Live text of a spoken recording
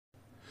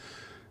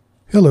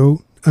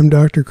Hello, I'm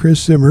Dr.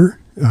 Chris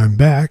Zimmer. I'm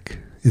back.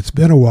 It's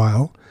been a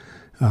while.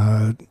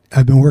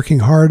 I've been working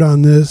hard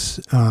on this,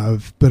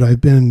 but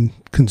I've been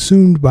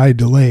consumed by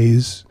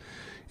delays,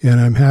 and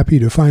I'm happy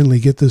to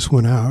finally get this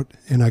one out,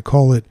 and I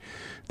call it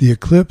the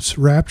Eclipse,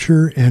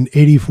 Rapture, and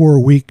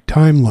 84-Week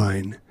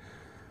Timeline.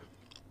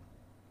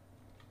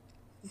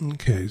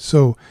 Okay,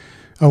 so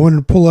I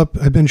wanted to pull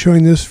up, I've been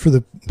showing this for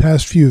the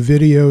past few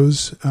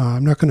videos.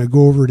 I'm not going to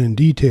go over it in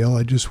detail.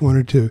 I just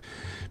wanted to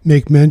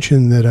make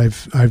mention that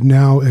I've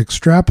now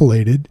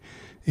extrapolated,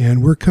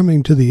 and we're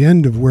coming to the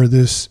end of where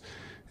this,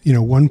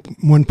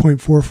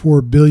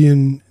 1.44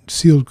 billion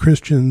sealed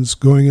Christians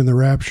going in the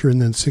rapture,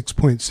 and then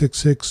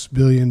 6.66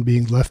 billion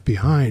being left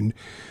behind.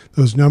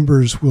 Those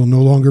numbers will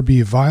no longer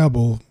be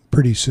viable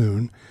pretty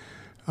soon.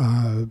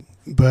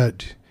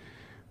 But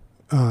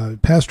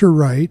Pastor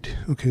Wright,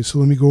 okay, so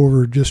let me go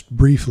over just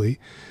briefly.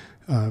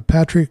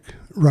 Patrick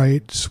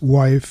Wright's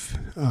wife,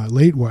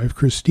 late wife,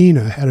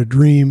 Christina, had a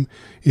dream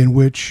in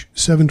which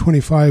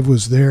 725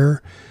 was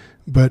there,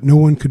 but no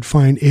one could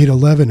find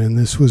 811, and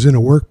this was in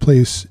a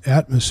workplace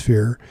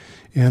atmosphere.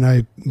 And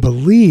I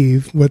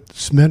believe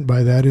what's meant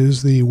by that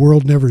is the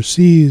world never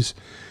sees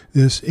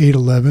this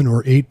 811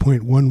 or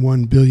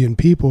 8.11 billion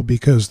people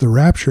because the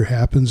rapture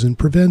happens and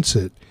prevents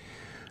it.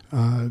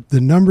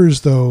 The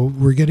numbers, though,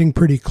 we're getting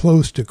pretty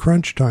close to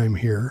crunch time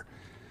here,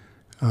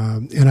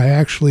 and I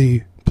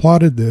actually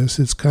plotted this.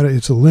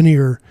 It's a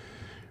linear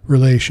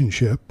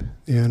relationship,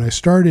 and I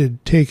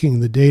started taking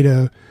the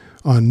data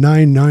on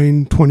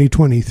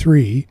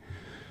 9/9/2023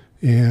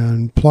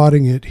 and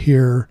plotting it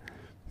here,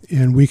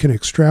 and we can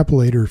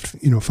extrapolate or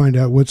find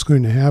out what's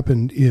going to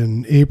happen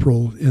in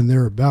April and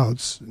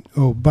thereabouts.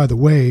 Oh, by the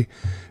way,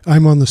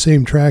 I'm on the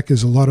same track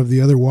as a lot of the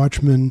other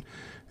watchmen,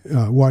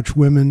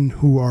 watchwomen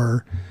who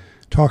are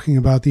talking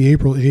about the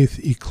April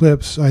 8th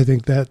eclipse. I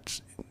think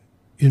that,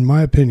 in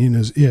my opinion,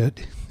 is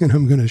it. And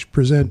I'm going to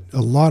present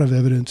a lot of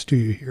evidence to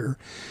you here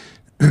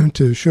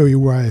to show you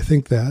why I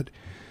think that.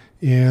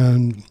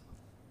 And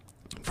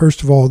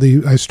first of all,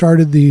 I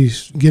started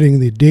getting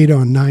the data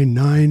on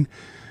 9/9.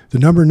 The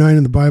number 9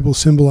 in the Bible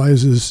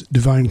symbolizes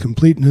divine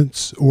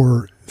completeness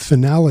or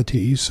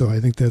finality, so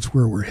I think that's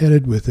where we're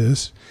headed with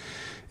this.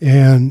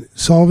 And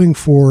solving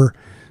for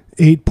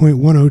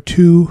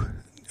 8.102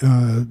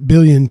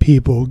 billion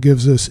people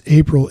gives us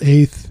April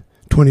 8th,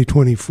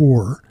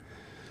 2024.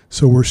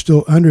 So we're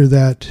still under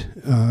that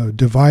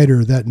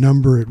divider, that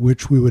number at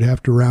which we would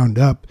have to round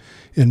up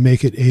and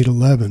make it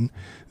 811.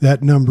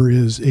 That number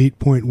is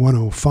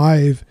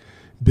 8.105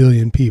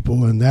 billion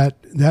people, and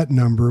that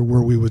number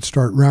where we would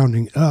start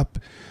rounding up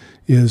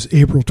is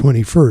April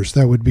 21st.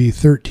 That would be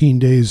 13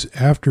 days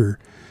after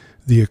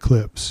the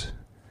eclipse.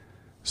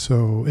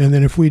 So, and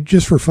then if we,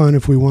 just for fun,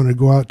 if we want to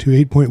go out to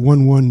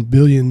 8.11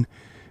 billion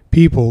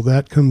people,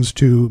 that comes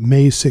to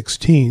May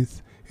 16th,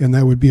 and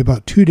that would be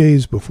about 2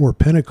 days before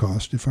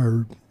Pentecost, if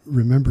I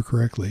remember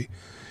correctly.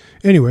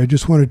 Anyway, I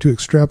just wanted to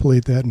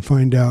extrapolate that and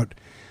find out,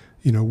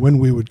 when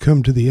we would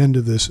come to the end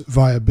of this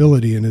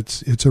viability, and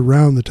it's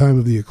around the time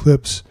of the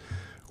eclipse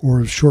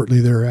or shortly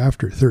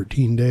thereafter,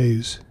 13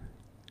 days.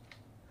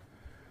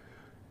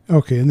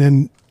 Okay, and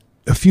then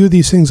a few of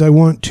these things I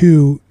want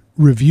to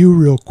review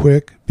real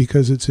quick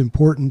because it's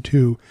important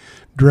to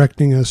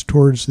directing us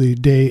towards the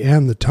day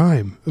and the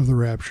time of the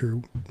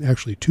rapture,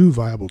 actually two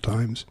viable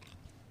times.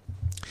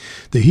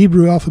 The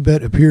Hebrew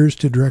alphabet appears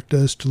to direct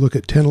us to look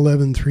at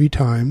 1011 3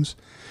 times.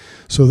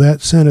 So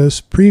that sent us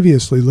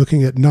previously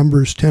looking at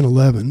Numbers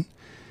 10:11,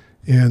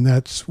 and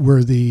that's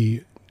where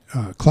the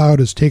cloud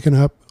is taken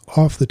up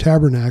off the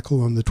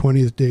tabernacle on the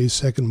 20th day,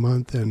 second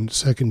month, and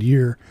second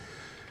year.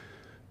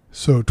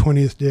 So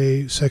 20th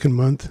day, second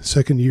month,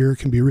 second year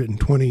can be written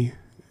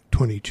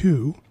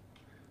 2022,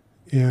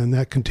 and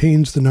that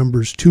contains the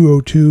numbers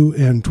 202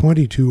 and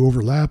 22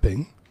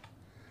 overlapping.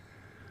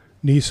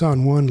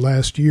 Nisan 1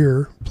 last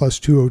year plus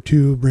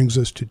 202 brings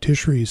us to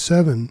Tishri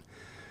 7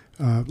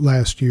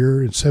 last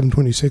year, and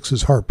 726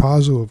 is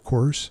Harpazo, of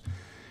course.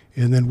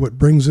 And then what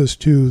brings us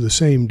to the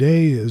same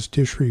day is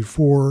Tishri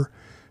 4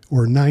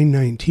 or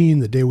 9/19,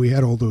 the day we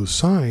had all those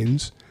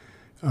signs,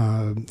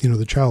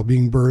 the child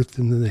being birthed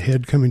and then the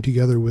head coming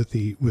together with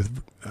the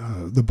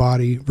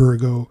body,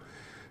 Virgo,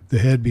 the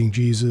head being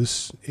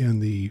Jesus,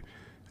 and the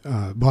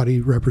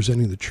body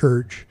representing the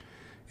church.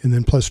 And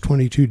then plus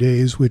 22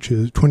 days, which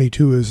is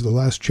 22 is the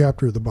last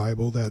chapter of the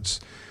Bible. That's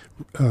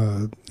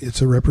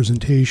it's a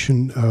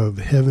representation of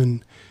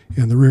heaven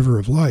and the river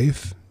of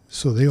life.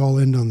 So they all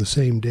end on the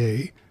same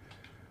day.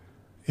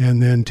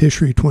 And then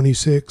Tishri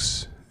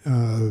 26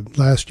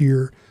 last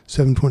year,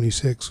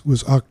 726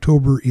 was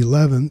October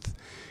 11th,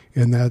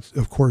 and that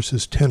of course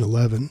is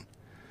 1011.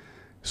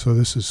 So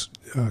this is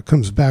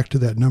comes back to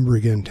that number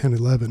again,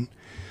 1011.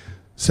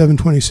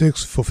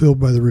 726 fulfilled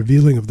by the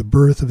revealing of the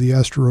birth of the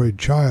asteroid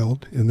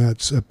child, and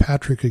that's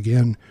Patrick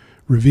again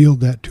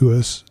revealed that to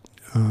us.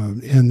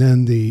 And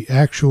then the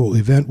actual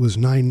event was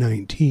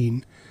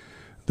 9/19,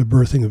 the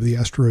birthing of the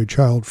asteroid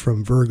child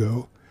from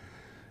Virgo.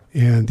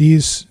 And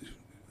these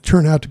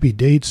turn out to be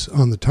dates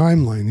on the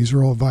timeline. These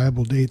are all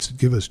viable dates that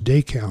give us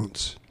day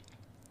counts.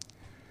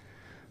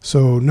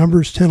 So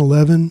Numbers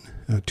 10:11,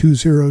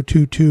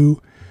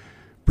 2022,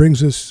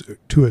 brings us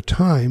to a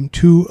time,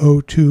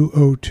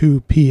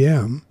 2:02:02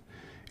 p.m.,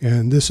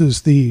 and this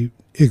is the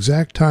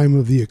exact time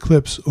of the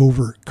eclipse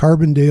over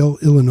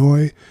Carbondale,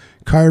 Illinois,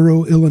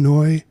 Cairo,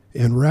 Illinois,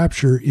 and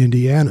Rapture,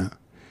 Indiana.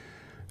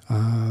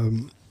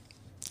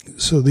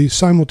 So these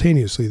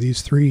simultaneously,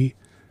 these three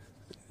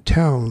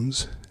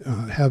towns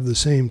have the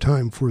same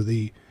time for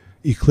the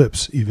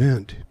eclipse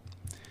event.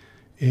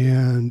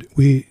 And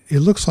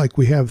it looks like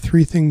we have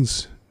three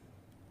things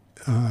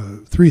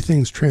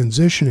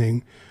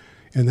transitioning,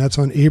 and that's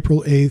on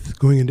April 8th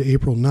going into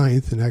April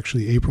 9th, and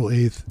actually April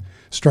 8th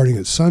starting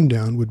at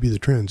sundown would be the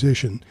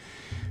transition.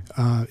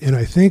 And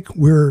I think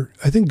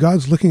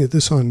God's looking at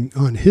this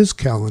on his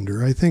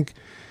calendar. I think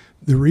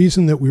the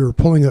reason that we were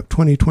pulling up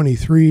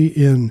 2023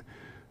 in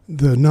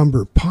the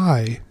number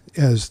pi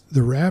as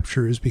the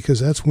rapture is because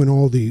that's when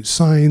all the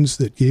signs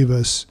that gave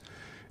us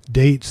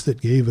dates,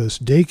 that gave us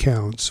day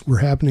counts, were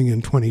happening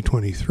in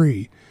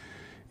 2023.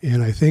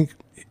 And I think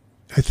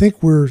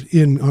we're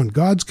on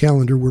God's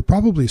calendar, we're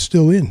probably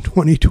still in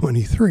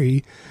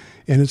 2023,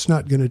 and it's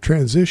not going to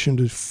transition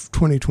to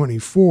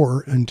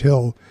 2024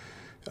 until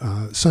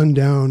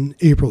sundown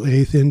April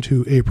 8th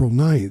into April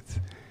 9th.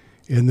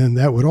 And then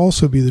that would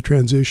also be the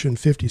transition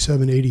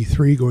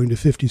 5783 going to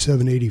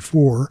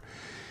 5784.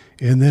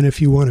 And then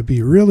if you want to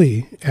be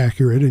really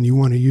accurate and you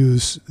want to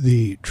use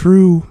the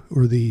true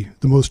or the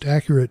most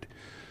accurate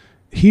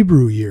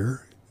Hebrew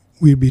year,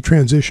 we'd be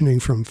transitioning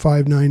from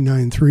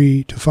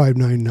 5993 to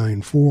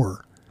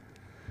 5994.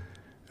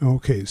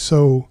 Okay,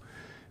 so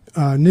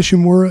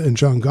Nishimura and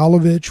John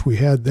Golovich, we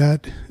had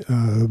that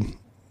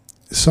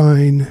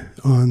sign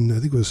on, I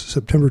think it was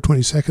September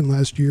 22nd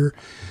last year,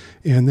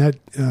 and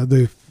that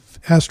the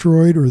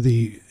asteroid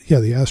the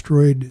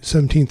asteroid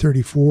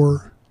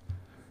 1734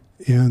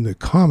 and the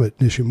comet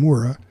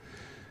Nishimura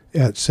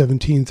at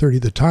 1730,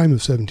 the time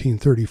of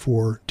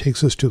 1734,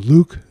 takes us to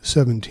Luke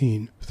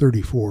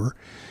 1734.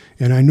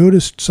 And I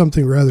noticed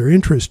something rather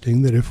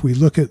interesting, that if we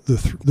look at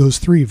those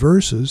three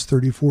verses,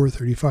 34,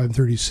 35, and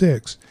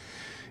 36,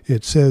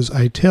 it says,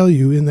 I tell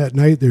you, in that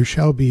night there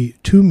shall be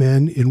two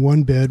men in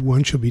one bed,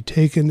 one shall be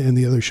taken and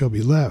the other shall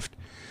be left.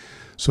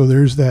 So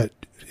there's that,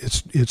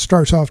 it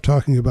starts off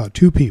talking about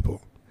two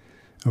people.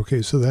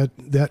 Okay, so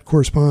that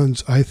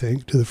corresponds, I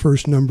think, to the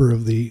first number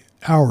of the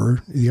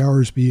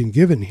hours being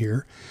given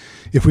here.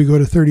 If we go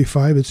to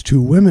 35, it's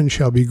two women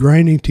shall be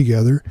grinding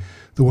together,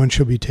 the one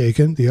shall be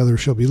taken, the other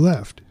shall be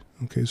left.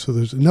 Okay, so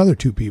there's another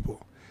two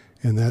people,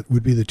 and that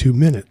would be the 2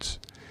 minutes.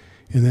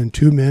 And then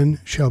two men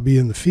shall be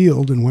in the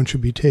field, and one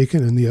shall be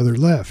taken and the other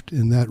left,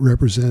 and that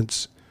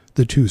represents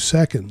the 2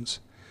 seconds.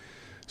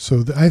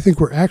 So I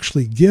think we're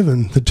actually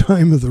given the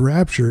time of the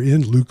rapture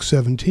in Luke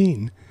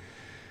 17.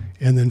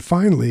 And then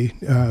finally,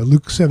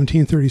 Luke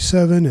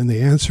 17:37, and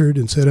they answered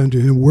and said unto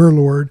him, Where,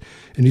 Lord?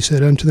 And he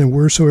said unto them,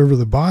 Wheresoever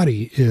the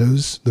body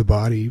is, the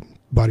body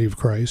of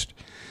Christ,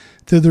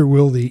 thither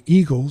will the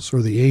eagles,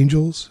 or the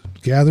angels,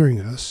 gathering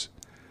us,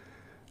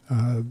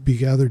 be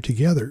gathered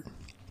together.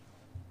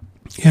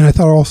 And I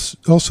thought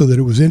also that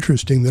it was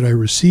interesting that I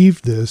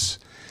received this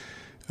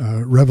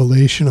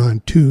revelation on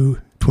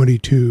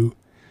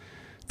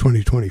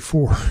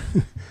 2/22/2024.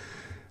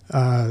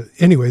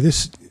 Anyway,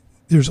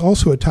 there's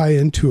also a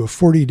tie-in to a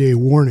 40-day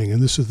warning,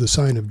 and this is the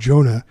sign of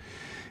Jonah.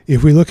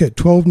 If we look at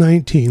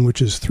 12/19,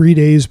 which is 3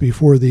 days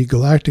before the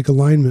galactic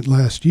alignment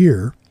last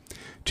year,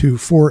 to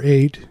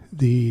 4/8,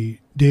 the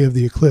day of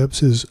the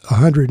eclipse, is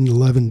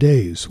 111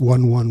 days,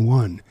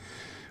 111.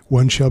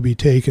 One shall be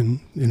taken,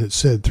 and it's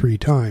said 3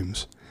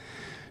 times.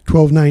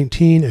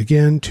 12/19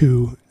 again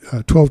to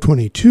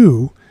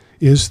 12/22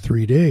 is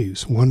 3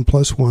 days, 1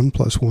 + 1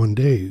 + 1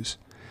 days.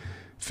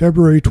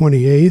 February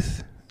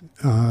 28th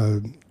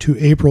to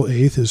April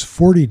 8th is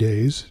 40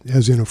 days,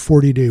 as in a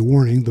 40-day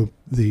warning,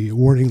 the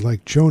warning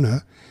like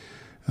Jonah,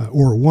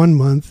 or 1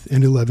 month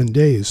and 11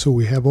 days. So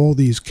we have all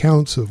these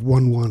counts of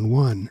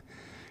 111,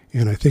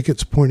 and I think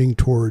it's pointing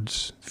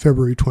towards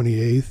February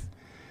 28th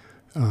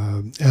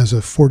as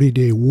a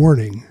 40-day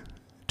warning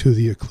to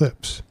the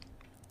eclipse.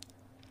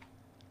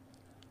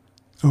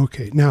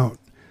 Okay, now,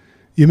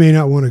 you may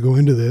not want to go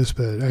into this,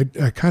 but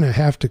I kind of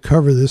have to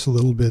cover this a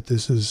little bit.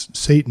 This is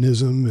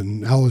Satanism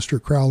and Aleister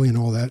Crowley and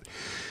all that,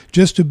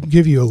 just to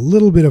give you a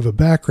little bit of a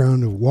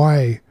background of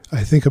why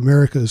I think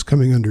America is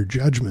coming under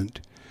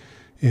judgment.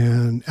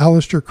 And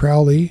Aleister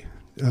Crowley,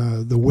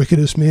 the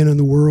wickedest man in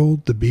the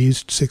world, the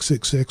Beast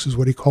 666 is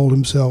what he called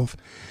himself.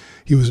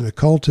 He was an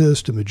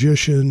occultist, a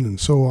magician, and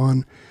so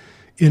on.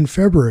 In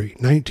February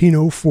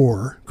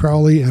 1904,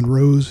 Crowley and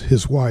Rose,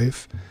 his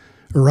wife,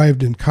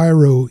 arrived in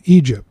Cairo,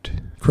 Egypt.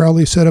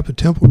 Crowley set up a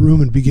temple room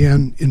and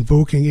began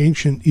invoking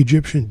ancient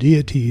Egyptian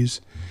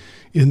deities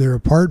in their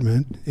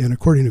apartment. And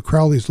according to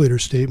Crowley's later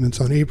statements,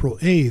 on April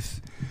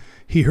 8th,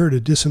 he heard a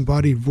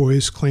disembodied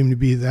voice claim to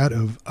be that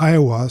of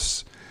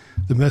Aiwass,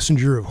 the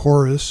messenger of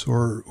Horus,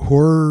 or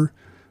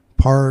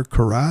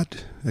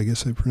Hor-Par-Karat, I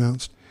guess I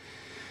pronounced.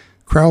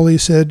 Crowley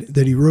said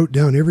that he wrote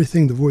down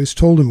everything the voice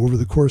told him over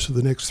the course of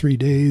the next 3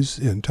 days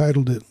and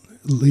titled it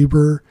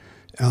Liber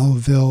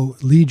Alvel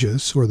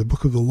Legis, or the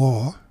Book of the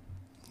Law.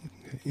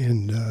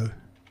 And,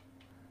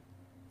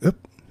 I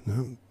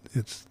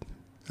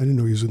didn't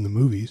know he was in the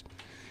movies.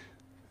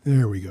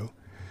 There we go.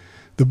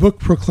 The book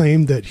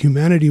proclaimed that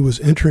humanity was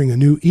entering a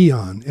new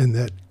eon and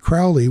that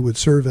Crowley would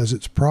serve as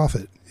its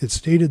prophet. It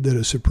stated that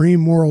a supreme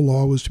moral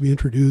law was to be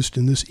introduced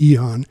in this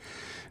eon.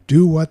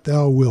 Do what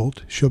thou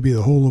wilt shall be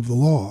the whole of the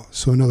law.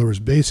 So in other words,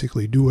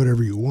 basically, do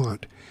whatever you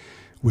want,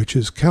 which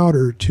is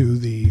counter to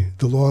the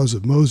laws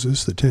of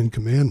Moses, the Ten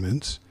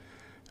Commandments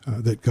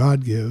that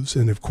God gives.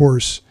 And of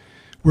course,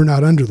 we're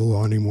not under the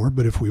law anymore,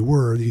 but if we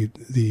were,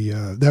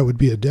 that would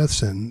be a death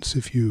sentence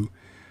if you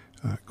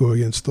go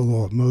against the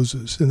law of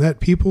Moses. And that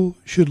people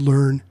should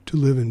learn to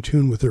live in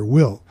tune with their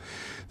will.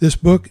 This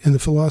book and the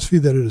philosophy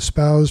that it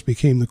espoused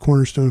became the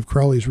cornerstone of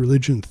Crowley's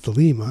religion,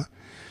 Thelema.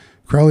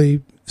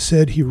 Crowley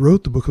said he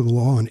wrote the Book of the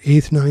Law on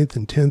 8th, 9th,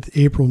 and 10th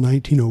April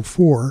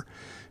 1904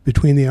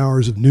 between the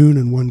hours of noon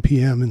and 1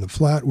 p.m. in the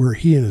flat where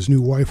he and his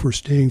new wife were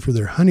staying for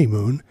their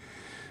honeymoon.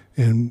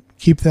 And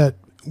keep that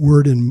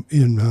word in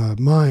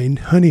mind,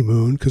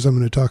 honeymoon, because I'm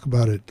going to talk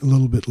about it a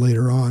little bit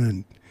later on,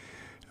 and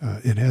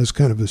it has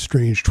kind of a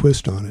strange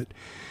twist on it.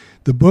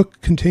 The book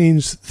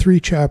contains 3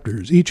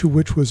 chapters, each of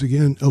which was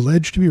again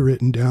alleged to be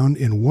written down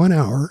in 1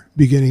 hour,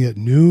 beginning at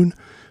noon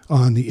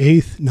on the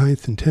 8th,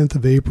 9th, and 10th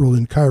of April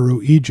in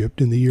Cairo,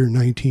 Egypt in the year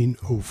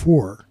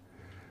 1904.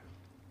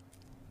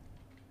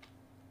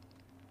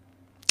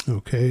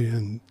 Okay,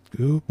 and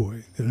oh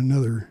boy, got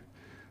another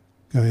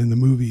guy in the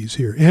movies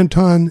here.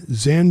 Anton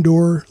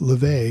Szandor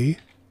LaVey.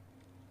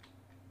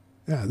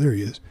 There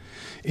he is.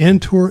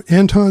 Anton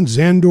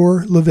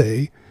Szandor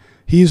LaVey.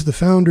 He's the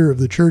founder of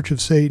the Church of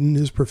Satan.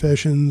 His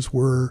professions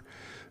were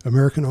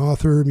American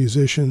author,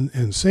 musician,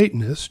 and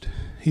Satanist.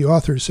 He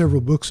authored several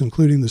books,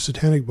 including the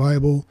Satanic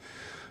Bible,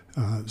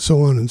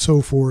 so on and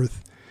so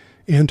forth.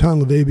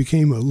 Anton LaVey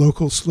became a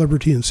local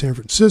celebrity in San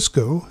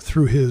Francisco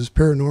through his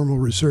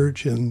paranormal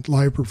research and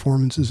live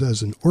performances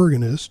as an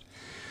organist.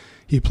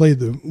 He played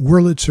the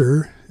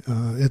Wurlitzer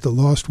at the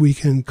Lost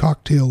Weekend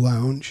Cocktail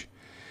Lounge,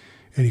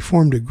 and he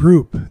formed a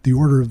group, the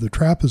Order of the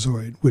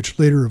Trapezoid, which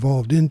later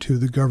evolved into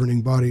the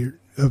governing body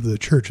of the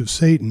Church of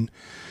Satan.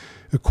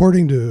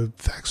 According to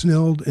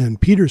Faxneld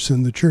and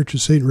Peterson, the Church of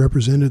Satan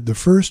represented the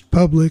first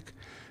public,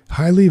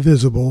 highly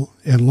visible,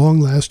 and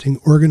long-lasting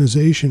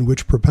organization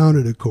which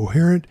propounded a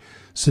coherent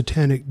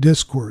satanic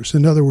discourse.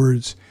 In other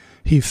words,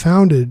 he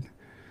founded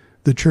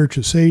the Church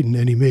of Satan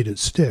and he made it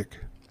stick.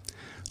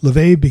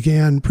 LaVey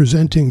began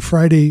presenting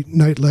Friday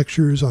night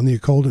lectures on the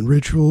occult and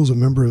rituals. A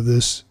member of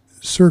this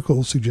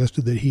circle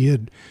suggested that he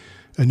had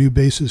a new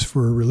basis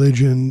for a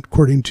religion.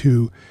 According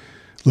to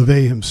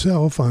LaVey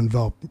himself, on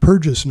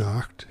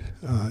Walpurgisnacht,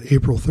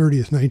 April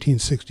 30th,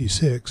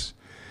 1966,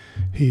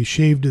 he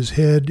shaved his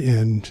head,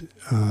 and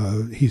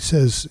he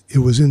says it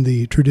was in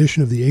the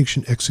tradition of the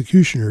ancient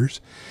executioners,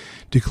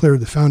 declared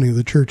the founding of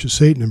the Church of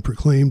Satan, and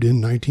proclaimed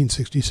in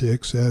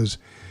 1966 as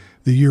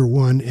the year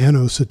 1,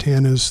 Anno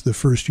Satanas, the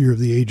first year of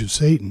the age of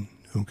Satan.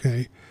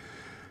 Okay,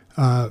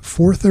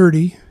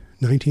 4:30,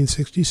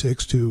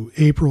 1966 to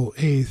April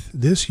 8th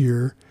this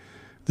year,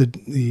 the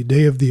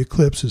day of the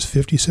eclipse is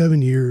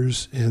 57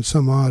 years and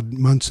some odd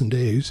months and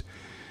days.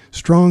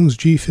 Strong's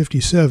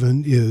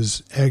G57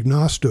 is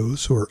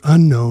agnostos, or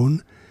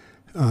unknown,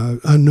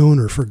 unknown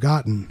or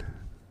forgotten.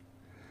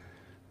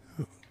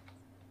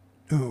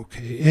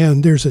 Okay,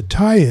 and there's a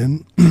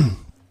tie-in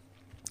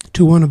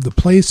to one of the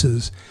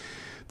places.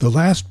 The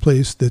last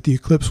place that the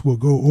eclipse will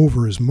go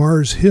over is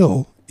Mars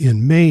Hill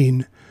in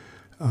Maine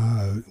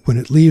when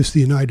it leaves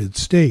the United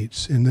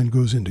States and then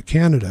goes into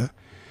Canada.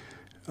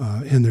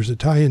 And there's a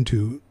tie-in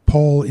to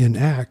Paul in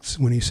Acts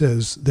when he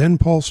says, "Then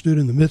Paul stood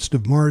in the midst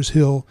of Mars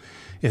Hill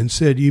and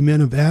said, Ye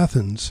men of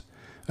Athens,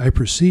 I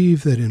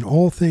perceive that in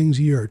all things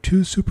ye are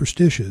too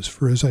superstitious,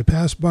 for as I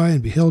passed by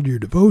and beheld your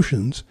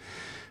devotions,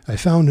 I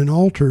found an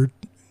altar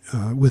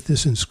with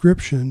this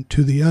inscription,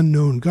 to the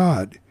unknown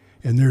God."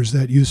 And there's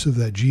that use of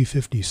that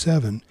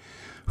G57,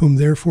 "Whom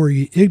therefore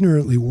ye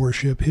ignorantly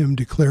worship, him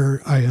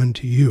declare I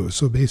unto you."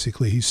 So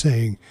basically he's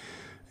saying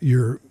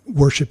you're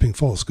worshiping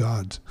false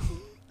gods.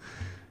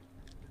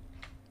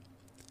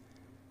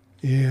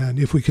 And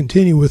if we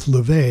continue with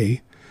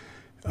LaVey,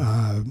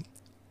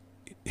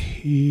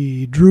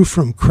 he drew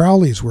from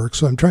Crowley's work.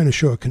 So I'm trying to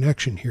show a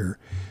connection here,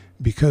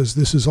 because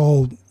this is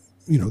all,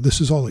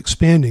 this is all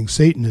expanding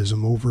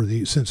Satanism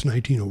since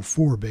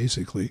 1904,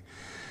 basically.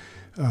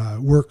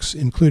 Works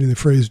including the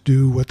phrase,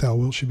 "Do what thou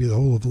wilt should be the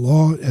whole of the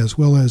law," as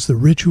well as the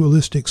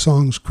ritualistic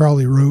songs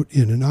Crowley wrote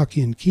in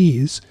Enochian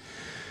keys.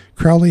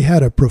 Crowley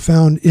had a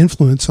profound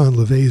influence on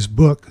LaVey's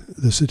book,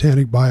 The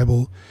Satanic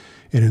Bible,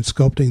 and in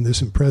sculpting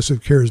this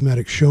impressive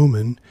charismatic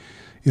showman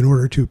in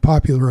order to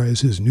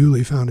popularize his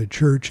newly founded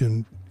church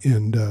and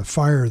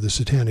fire the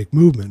satanic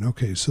movement.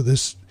 Okay, so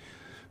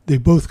they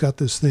both got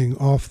this thing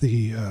off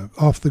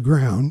the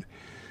ground.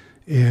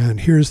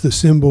 And here's the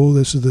symbol.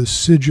 This is the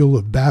sigil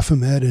of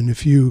Baphomet. And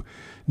if you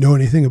know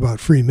anything about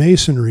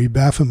Freemasonry,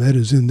 Baphomet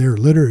is in their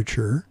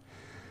literature.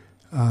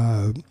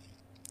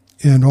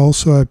 And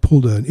also I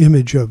pulled an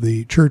image of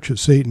the Church of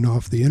Satan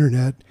off the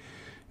internet.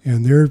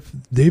 And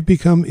they've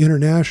become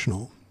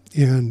international.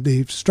 And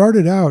they've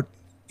started out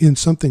in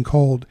something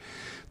called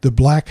the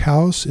Black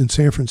House in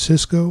San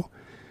Francisco.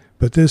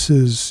 But this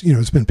is,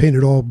 it's been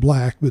painted all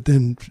black, but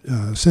then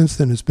since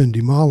then it's been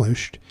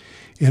demolished.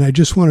 And I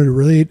just wanted to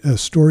relate a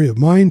story of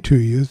mine to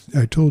you.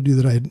 I told you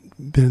that I'd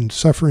been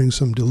suffering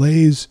some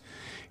delays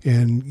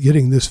in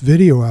getting this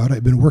video out.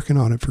 I've been working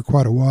on it for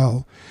quite a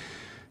while.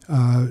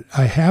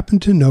 I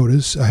happened to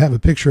notice, I have a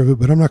picture of it,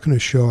 but I'm not going to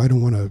show. I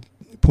don't want to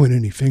point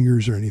any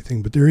fingers or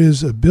anything. But there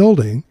is a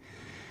building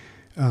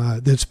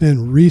that's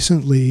been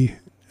recently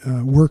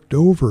worked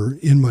over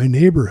in my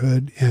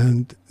neighborhood,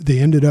 and they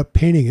ended up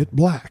painting it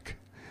black.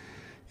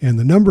 And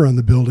the number on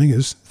the building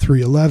is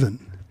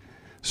 311.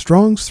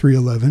 Strong's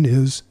 311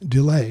 is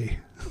delay.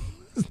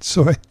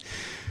 So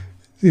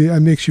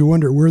it makes you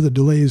wonder where the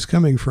delay is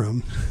coming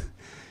from.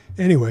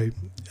 Anyway,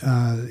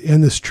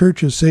 and this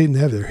Church of Satan, they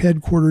have their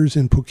headquarters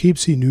in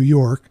Poughkeepsie, New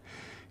York.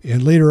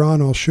 And later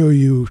on, I'll show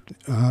you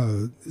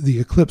the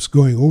eclipse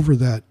going over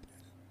that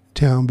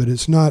town, but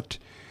it's not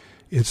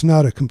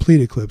a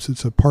complete eclipse.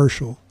 It's a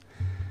partial.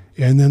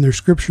 And then their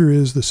scripture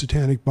is the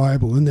Satanic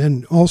Bible. And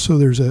then also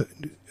there's a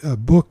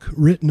book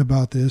written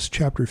about this,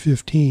 chapter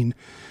 15,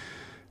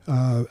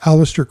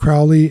 Aleister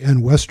Crowley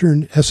and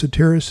Western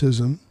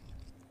Esotericism.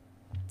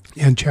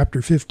 And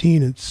chapter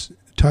 15, it's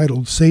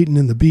titled Satan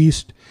and the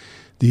Beast,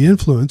 the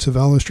Influence of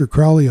Aleister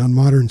Crowley on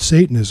Modern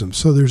Satanism.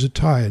 So there's a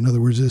tie. In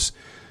other words,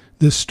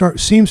 this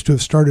seems to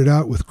have started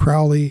out with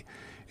Crowley,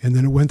 and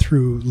then it went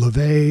through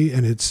LaVey,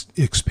 and it's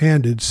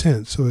expanded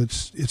since. So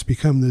it's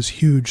become this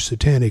huge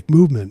satanic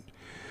movement.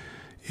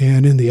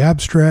 And in the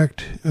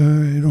abstract, I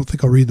don't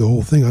think I'll read the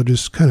whole thing. I'll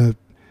just kind of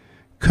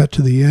cut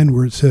to the end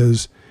where it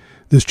says,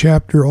 this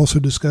chapter also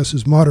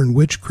discusses modern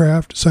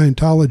witchcraft,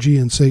 Scientology,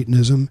 and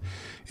Satanism,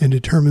 and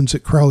determines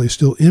that Crowley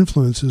still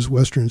influences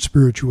Western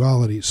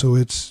spirituality. So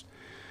it's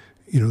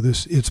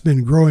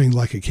been growing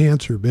like a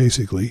cancer,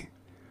 basically.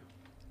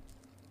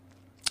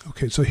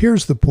 Okay, so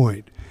here's the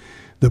point.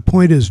 The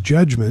point is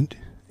judgment,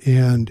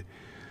 and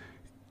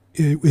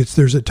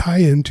there's a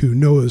tie-in to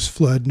Noah's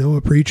flood.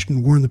 Noah preached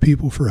and warned the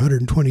people for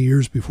 120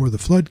 years before the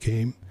flood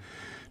came.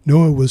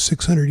 Noah was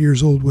 600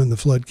 years old when the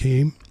flood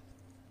came.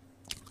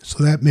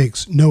 So that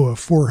makes Noah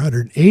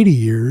 480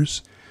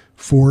 years,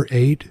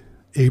 4/8,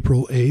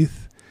 April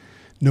 8th.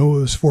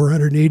 Noah was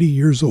 480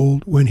 years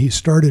old when he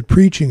started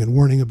preaching and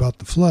warning about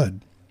the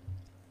flood.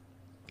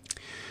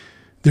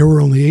 There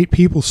were only 8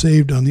 people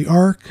saved on the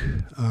ark.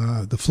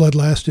 The flood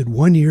lasted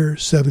 1 year,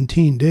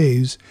 17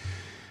 days.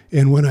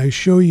 And when I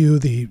show you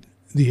the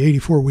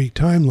 84-week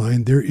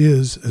timeline, there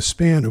is a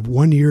span of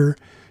 1 year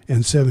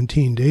and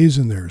 17 days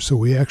in there. So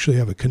we actually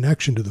have a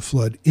connection to the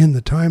flood in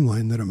the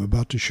timeline that I'm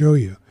about to show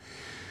you.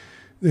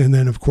 And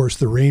then, of course,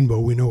 the rainbow,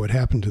 we know what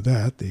happened to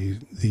that.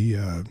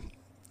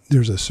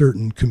 There's a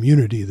certain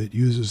community that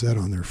uses that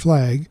on their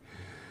flag.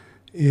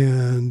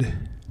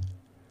 And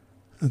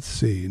let's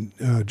see,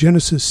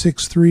 Genesis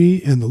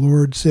 6:3, and the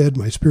Lord said,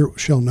 my spirit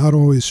shall not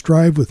always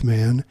strive with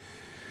man.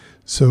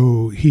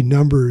 So he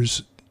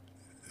numbers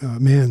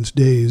man's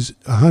days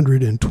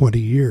 120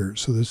 years.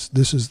 So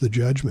this is the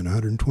judgment,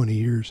 120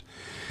 years.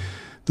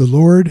 The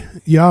Lord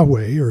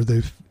Yahweh, or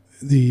the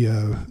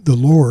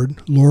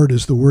Lord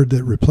is the word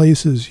that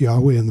replaces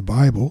Yahweh in the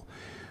Bible,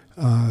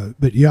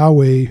 but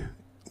Yahweh,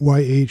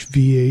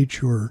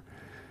 YHVH, or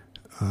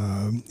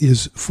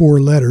is 4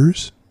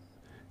 letters,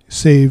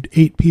 saved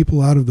 8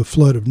 people out of the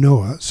flood of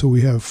Noah. So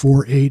we have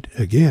 4/8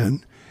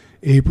 again,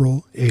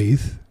 April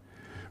 8th.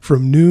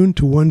 From noon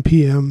to 1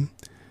 p.m.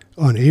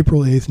 on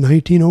April 8th,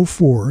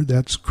 1904,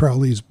 that's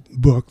Crowley's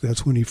book,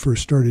 that's when he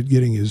first started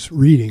getting his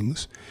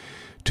readings,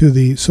 to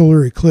the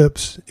solar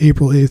eclipse,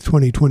 April 8th,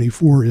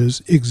 2024,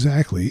 is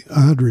exactly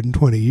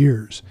 120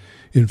 years.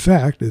 In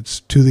fact, it's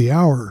to the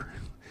hour.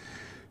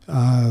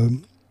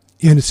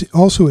 And it's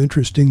also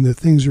interesting that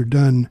things are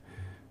done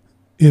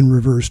in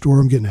reversed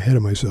order. I'm getting ahead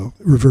of myself.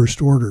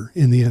 Reversed order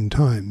in the end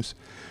times.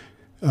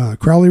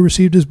 Crowley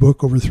received his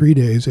book over 3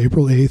 days,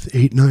 April 8th,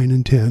 8, 9,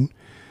 and 10.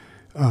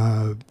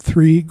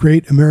 3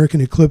 great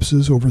American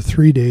eclipses over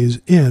 3 days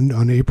end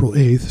on April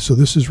 8th. So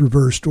this is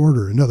reversed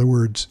order. In other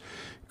words,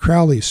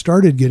 Crowley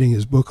started getting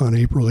his book on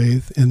April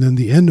 8th, and then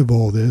the end of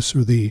all this,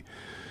 or the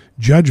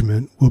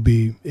judgment, will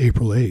be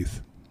April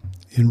 8th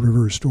in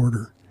reversed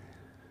order.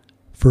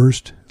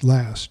 First,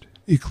 last.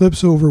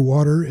 Eclipse over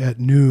water at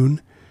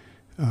noon,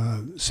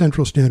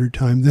 Central Standard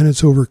Time. Then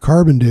it's over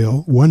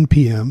Carbondale, 1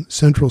 p.m.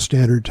 Central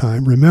Standard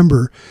Time.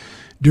 Remember,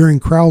 during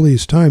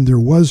Crowley's time, there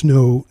was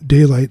no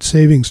daylight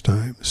savings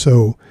time.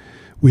 So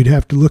we'd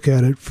have to look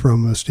at it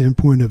from a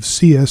standpoint of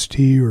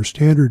CST, or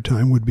Standard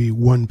Time, would be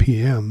 1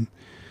 p.m.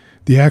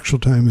 The actual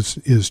time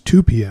is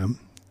 2 p.m.,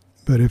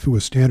 but if it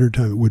was Standard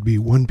Time, it would be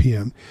 1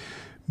 p.m.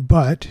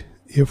 But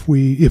if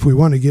we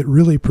want to get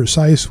really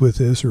precise with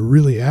this, or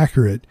really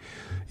accurate,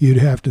 you'd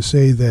have to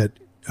say that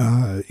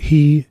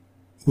he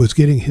was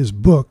getting his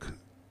book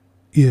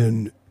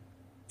in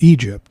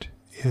Egypt,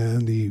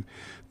 and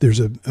there's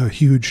a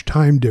huge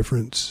time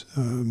difference.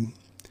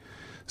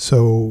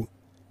 So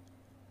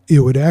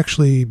it would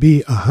actually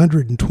be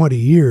 120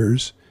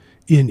 years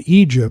in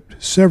Egypt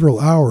several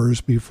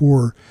hours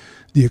before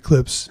the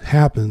eclipse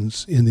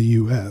happens in the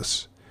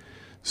U.S.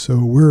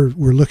 So we're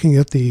looking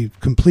at the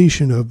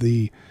completion of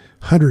the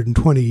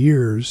 120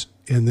 years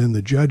and then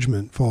the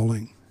judgment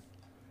falling.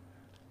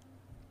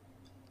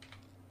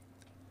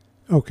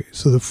 Okay,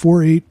 so the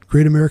 4/8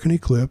 Great American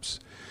Eclipse.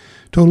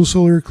 Total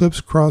solar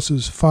eclipse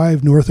crosses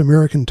 5 North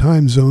American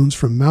time zones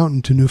from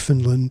Mountain to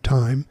Newfoundland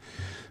time.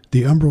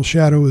 The umbral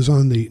shadow is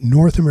on the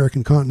North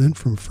American continent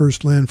from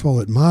first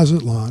landfall at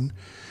Mazatlan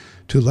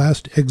to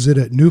last exit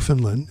at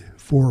Newfoundland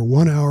for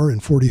 1 hour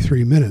and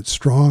 43 minutes.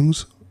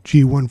 Strong's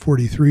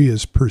G143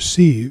 is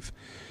perceive,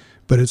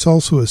 but it's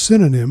also a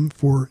synonym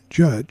for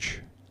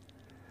judge.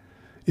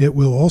 It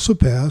will also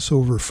pass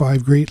over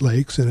 5 Great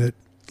Lakes and at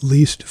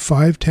least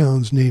 5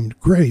 towns named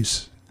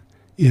Grace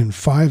in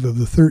 5 of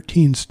the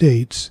 13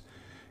 states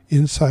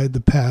inside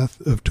the path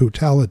of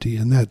totality,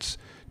 and that's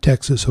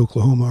Texas,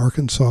 Oklahoma,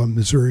 Arkansas,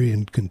 Missouri,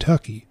 and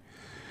Kentucky.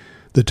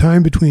 The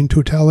time between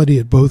totality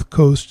at both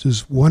coasts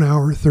is 1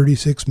 hour,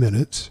 36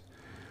 minutes.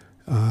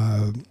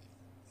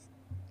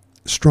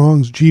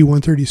 Strong's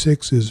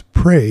G136 is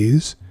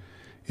praise.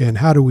 And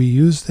how do we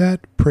use that?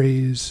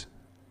 Praise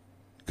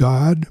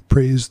God,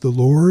 praise the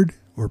Lord,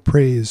 or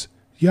praise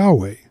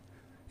Yahweh.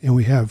 And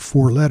we have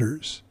 4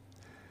 letters.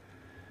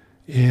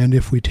 And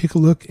if we take a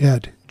look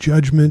at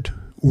judgment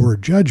or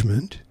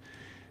judgment,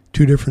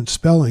 2 different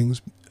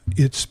spellings,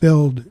 it's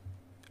spelled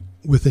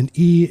with an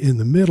E in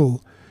the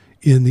middle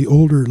in the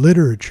older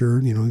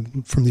literature,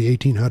 from the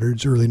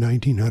 1800s, early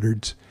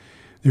 1900s.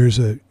 There's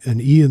an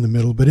E in the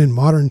middle, but in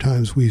modern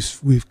times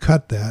we've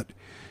cut that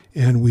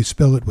and we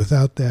spell it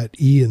without that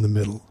E in the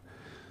middle.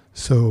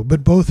 So,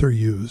 but both are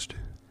used.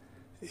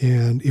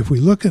 And if we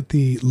look at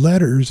the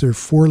letters, there are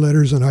 4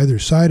 letters on either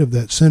side of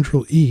that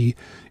central E.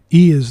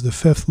 E is the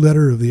 5th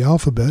letter of the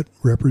alphabet.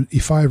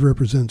 E5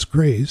 represents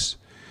grace.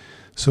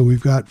 So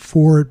we've got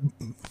 4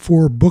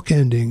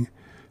 bookending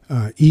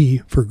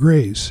E for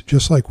grace,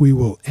 just like we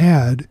will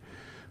add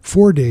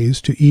 4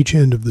 days to each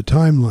end of the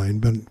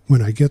timeline but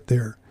when I get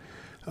there.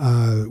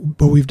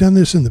 But we've done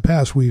this in the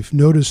past. We've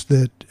noticed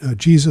that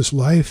Jesus'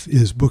 life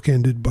is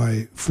bookended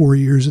by 4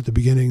 years at the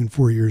beginning and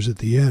 4 years at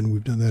the end.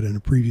 We've done that in a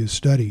previous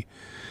study.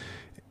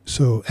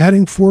 So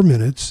adding 4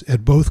 minutes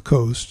at both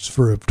coasts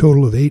for a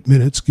total of 8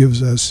 minutes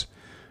gives us,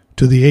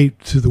 to the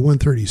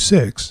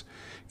 136,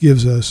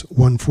 gives us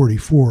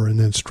 144, and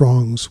then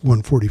Strong's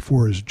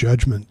 144 is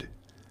judgment.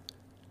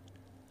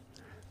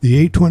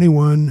 The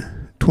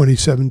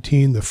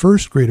 8/21/2017, the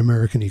first Great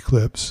American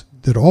Eclipse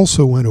that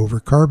also went over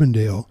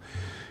Carbondale,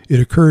 it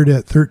occurred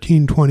at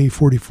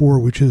 13/20/44,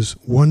 which is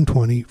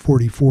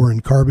 1/20/44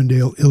 in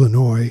Carbondale,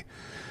 Illinois.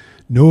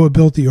 Noah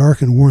built the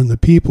ark and warned the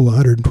people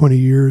 120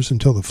 years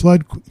until the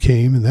flood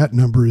came, and that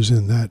number is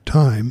in that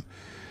time.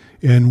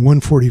 And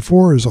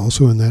 144 is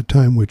also in that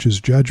time, which is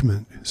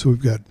judgment. So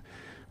we've got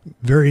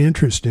very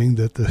interesting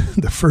that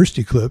the first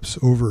eclipse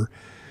over,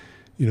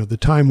 the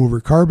time over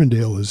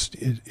Carbondale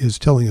is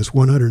telling us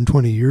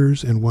 120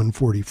 years and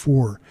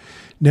 144.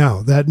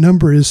 Now, that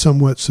number is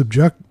somewhat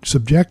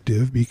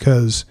subjective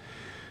because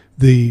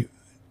the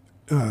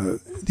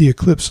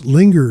eclipse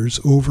lingers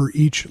over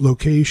each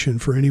location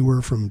for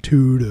anywhere from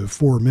 2 to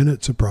 4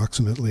 minutes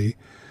approximately.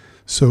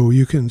 So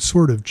you can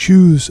sort of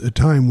choose a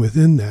time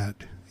within that,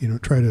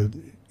 try to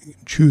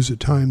choose a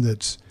time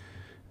that's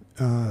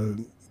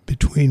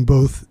between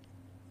both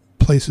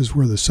places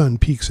where the sun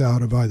peeks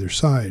out of either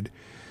side.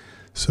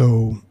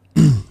 So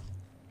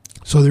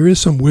there is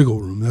some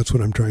wiggle room. That's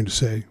what I'm trying to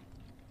say.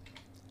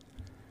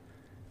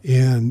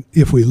 And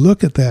if we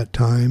look at that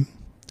time,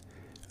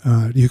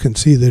 you can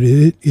see that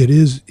it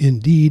is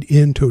indeed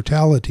in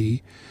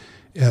totality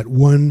at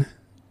 1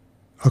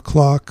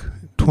 o'clock,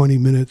 20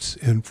 minutes,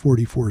 and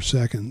 44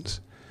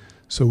 seconds.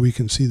 So we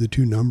can see the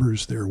 2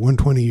 numbers there,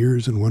 120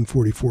 years and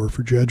 144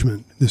 for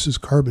judgment. This is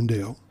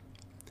Carbondale.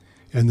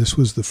 And this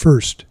was the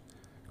first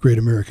Great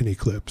American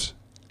Eclipse.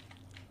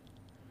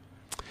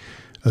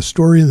 A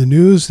story in the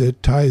news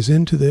that ties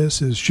into this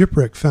is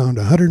shipwreck found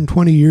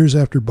 120 years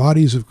after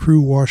bodies of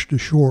crew washed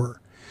ashore.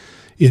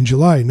 In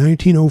July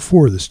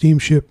 1904, the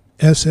steamship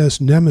SS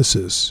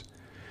Nemesis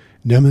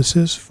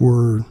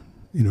for,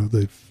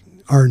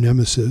 our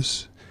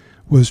nemesis,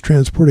 was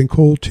transporting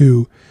coal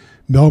to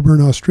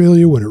Melbourne,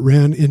 Australia when it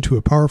ran into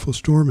a powerful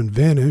storm and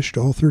vanished.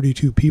 All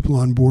 32 people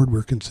on board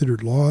were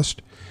considered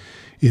lost.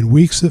 In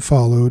weeks that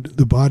followed,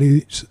 the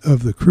bodies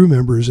of the crew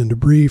members and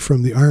debris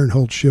from the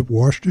iron-hulled ship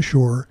washed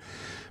ashore,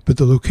 but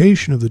the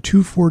location of the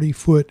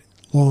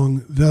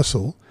 240-foot-long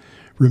vessel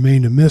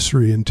remained a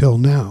mystery until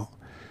now.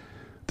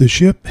 The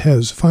ship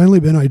has finally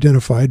been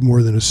identified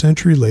more than a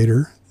century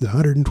later. The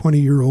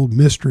 120-year-old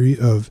mystery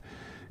of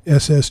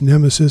SS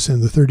Nemesis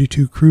and the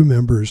 32 crew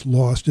members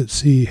lost at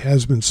sea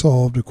has been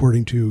solved,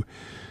 according to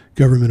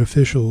government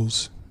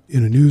officials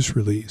in a news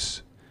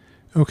release.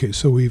 Okay,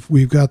 so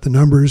we've got the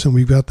numbers and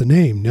we've got the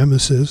name,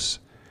 Nemesis,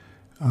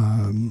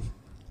 and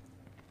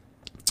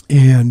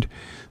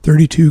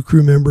 32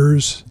 crew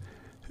members.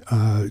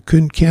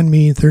 Can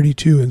mean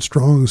 32 in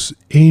Strong's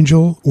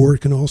angel, or it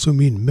can also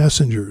mean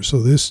messenger.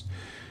 So this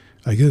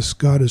I guess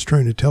God is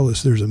trying to tell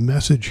us there's a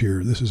message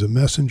here. This is a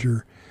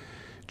messenger,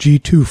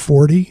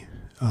 G240,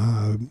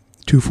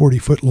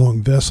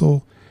 240-foot-long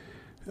vessel.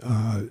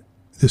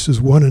 This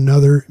is one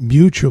another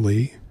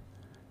mutually.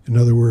 In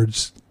other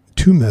words,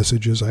 two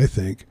messages, I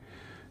think.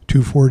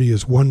 240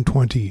 is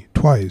 120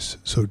 twice,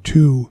 so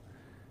two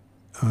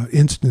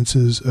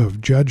instances of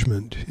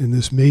judgment. And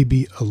this may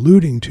be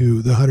alluding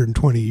to the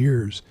 120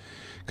 years,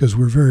 because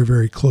we're very,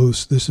 very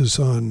close. This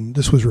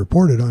was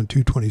reported on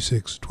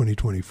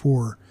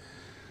 2/26/2024.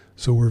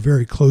 So we're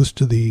very close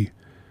to the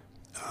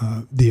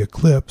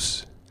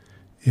eclipse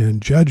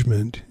and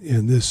judgment,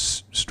 and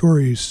this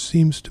story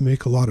seems to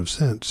make a lot of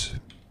sense.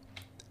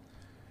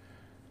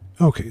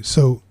 Okay,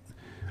 so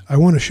I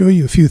want to show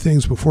you a few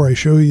things before I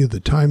show you the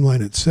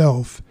timeline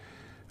itself,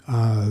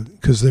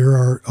 because there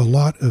are a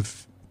lot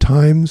of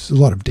times, a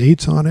lot of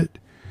dates on it,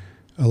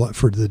 a lot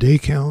for the day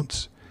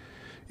counts.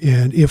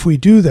 And if we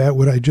do that,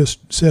 what I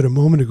just said a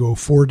moment ago,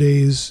 4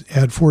 days,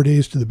 add 4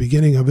 days to the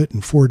beginning of it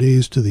and 4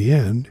 days to the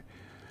end,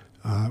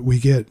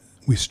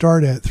 we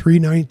start at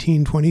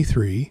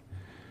 3/19/23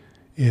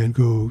 and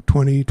go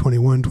 20,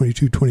 21,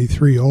 22,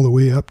 23, all the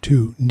way up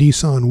to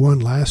Nisan 1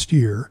 last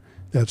year.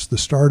 That's the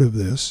start of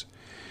this.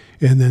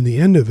 And then the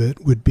end of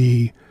it would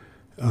be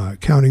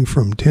counting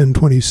from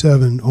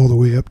 10/27 all the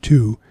way up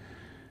to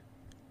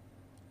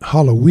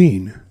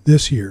Halloween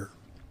this year.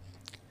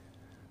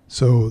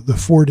 So the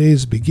 4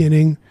 days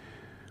beginning,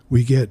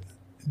 we get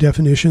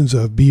definitions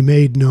of be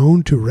made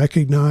known, to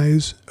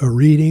recognize, a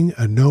reading,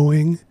 a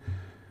knowing,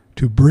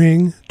 to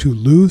bring, to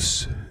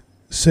loose,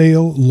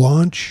 sail,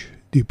 launch,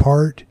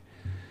 depart,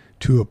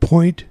 to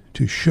appoint,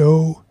 to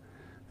show,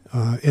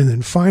 and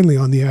then finally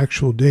on the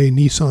actual day,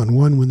 Nisan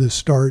 1, when this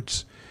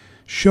starts,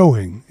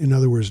 showing. In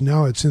other words,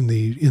 now it's in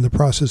the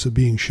process of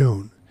being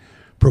shown,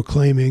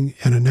 proclaiming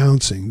and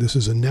announcing. This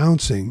is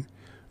announcing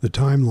the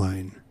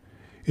timeline.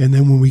 And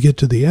then when we get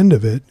to the end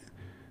of it,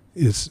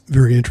 it's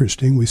very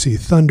interesting. We see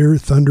thunder,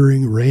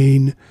 thundering,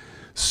 rain,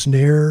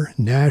 snare,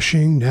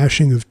 gnashing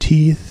of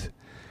teeth.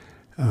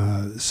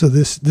 So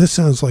this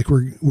sounds like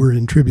we're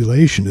in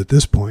tribulation at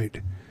this point,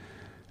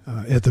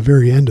 at the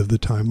very end of the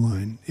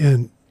timeline.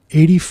 And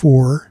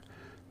 84,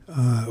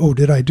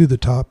 did I do the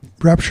top?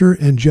 Rapture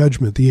and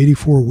Judgment, the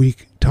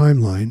 84-week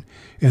timeline.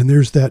 And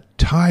there's that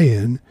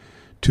tie-in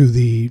to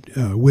the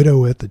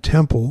widow at the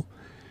temple.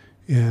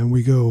 And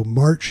we go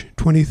March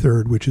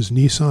 23rd, which is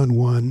Nisan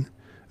 1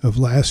 of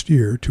last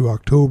year, to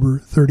October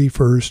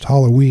 31st,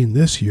 Halloween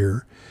this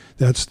year.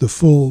 That's the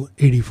full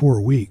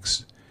 84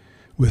 weeks,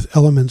 with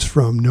elements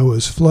from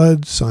Noah's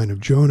flood, sign of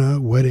Jonah,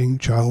 wedding,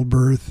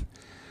 childbirth.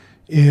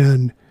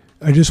 And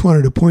I just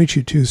wanted to point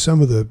you to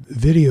some of the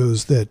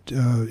videos that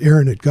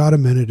Aaron at God a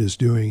Minute is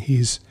doing.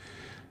 He's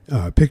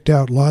picked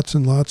out lots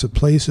and lots of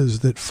places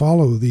that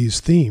follow these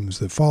themes,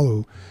 that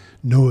follow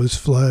Noah's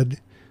flood,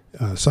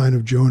 sign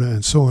of Jonah,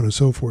 and so on and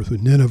so forth,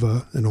 with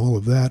Nineveh and all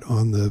of that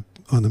on the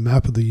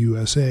map of the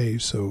USA.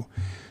 So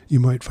you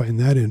might find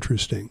that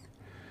interesting.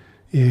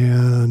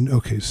 And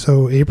okay,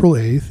 so April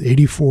 8th,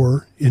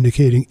 84,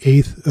 indicating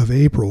 8th of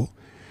April,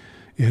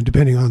 and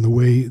depending on the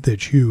way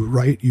that you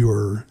write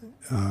your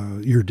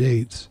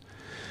dates,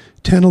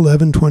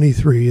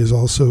 10/11/23 is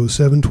also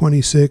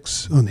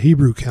 7/26 on the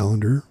Hebrew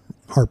calendar,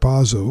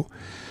 harpazo,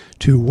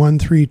 to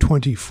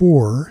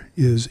 1/3/24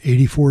 is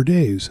 84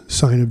 days,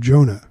 sign of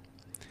Jonah.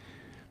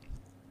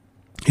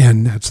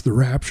 And that's the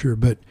rapture,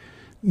 but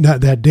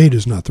not, that date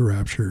is not the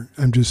rapture.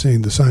 I'm just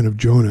saying the sign of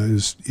Jonah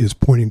is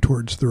pointing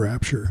towards the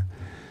rapture.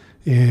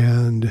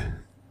 And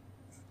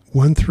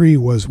 1/3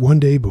 was 1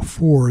 day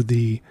before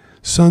the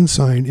sun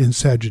sign in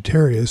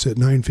Sagittarius at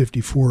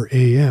 9:54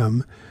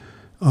 a.m.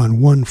 on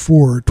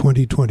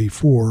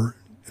 1/4/2024,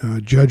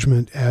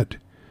 judgment at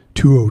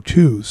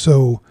 2:02.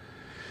 So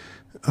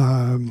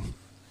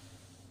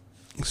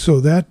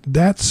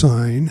that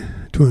sign,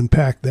 to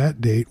unpack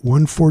that date,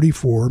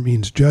 144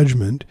 means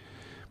judgment,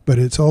 but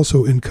it's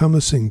also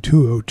encompassing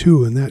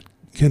 2:02, and that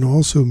can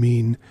also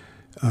mean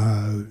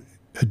a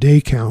day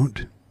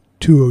count,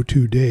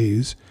 2:02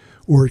 days,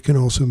 or it can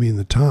also mean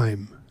the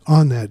time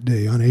on that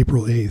day, on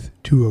April 8th,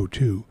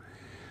 2:02.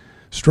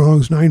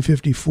 Strong's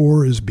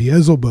 954 is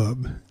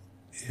Beelzebub,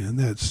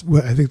 and I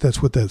think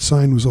that's what that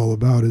sign was all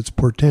about. It's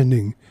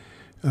portending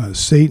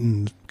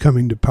Satan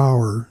coming to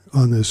power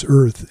on this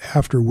earth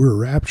after we're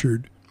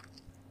raptured.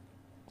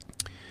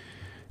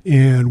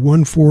 And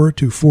 1/4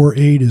 to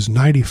 4/8 is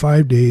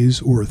 95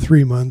 days, or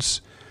 3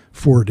 months,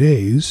 4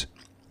 days.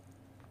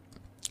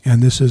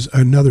 And this is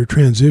another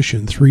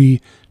transition,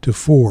 3 to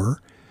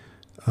 4,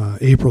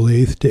 April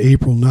 8th to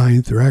April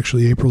 9th, or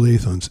actually April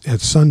 8th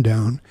at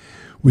sundown.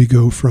 We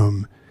go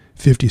from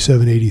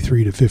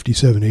 5783 to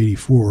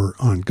 5784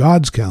 on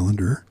God's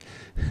calendar,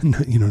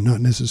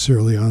 not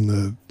necessarily on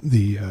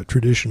the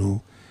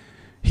traditional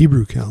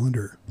Hebrew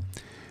calendar.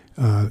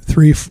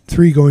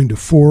 3 going to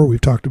 4, we've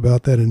talked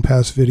about that in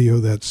past video.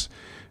 That's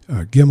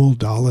Gimel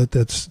Dalet.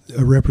 That's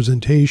a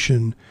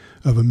representation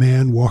of a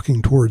man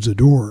walking towards a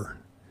door,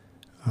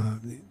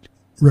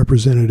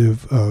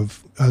 representative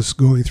of us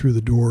going through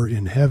the door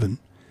in heaven.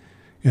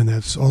 And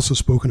that's also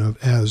spoken of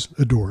as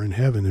a door in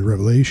heaven in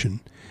Revelation.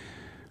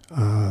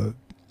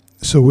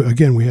 So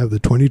again, we have the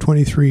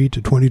 2023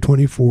 to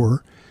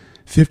 2024,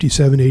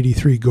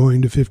 5783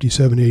 going to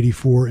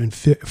 5784, and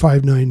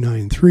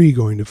 5993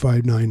 going to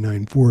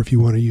 5994 if you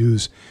want to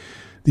use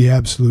the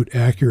absolute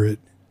accurate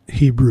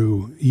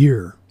Hebrew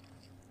year.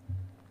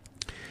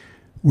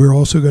 We're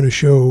also going to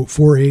show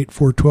 4/8,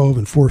 4/12,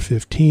 and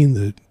 4/15,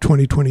 the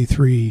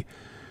 2023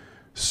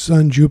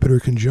 Sun-Jupiter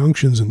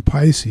conjunctions in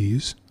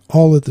Pisces,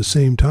 all at the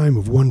same time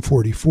of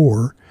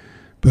 144,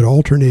 but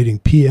alternating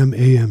PM,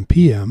 AM,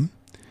 PM.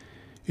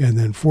 And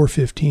then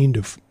 4/15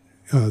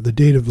 to the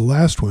date of the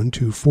last one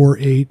to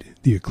 4/8,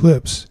 the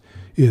eclipse,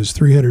 is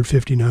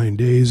 359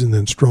 days. And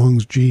then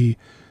Strong's G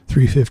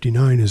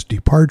 359 is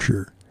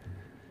departure.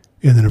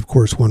 And then, of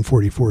course,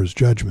 144 is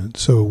judgment.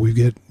 So we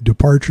get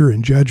departure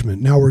and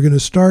judgment. Now we're going to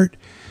start,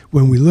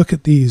 when we look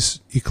at these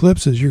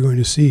eclipses, you're going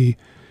to see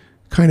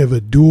kind of a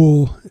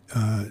dual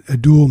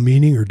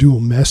meaning or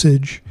dual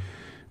message.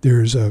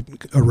 There's a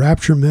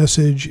rapture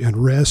message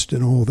and rest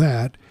and all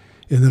that.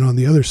 And then on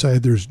the other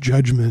side, there's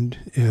judgment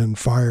and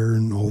fire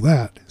and all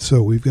that.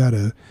 So we've got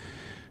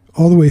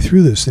all the way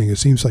through this thing, it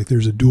seems like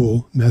there's a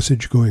dual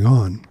message going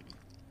on.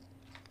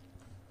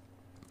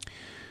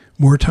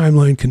 More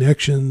timeline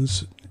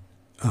connections,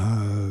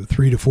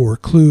 3 to 4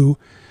 clue,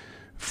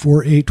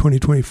 4/8,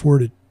 2024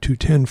 to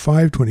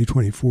 10/5,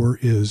 2024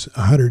 is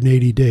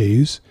 180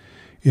 days.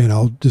 And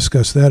I'll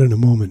discuss that in a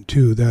moment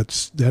too.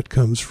 That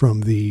comes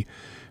from the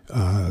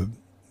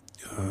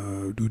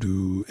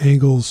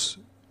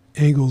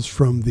angles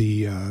from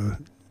the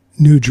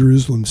New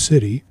Jerusalem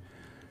city.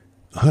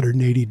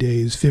 180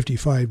 days,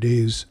 55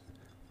 days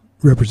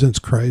represents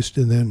Christ,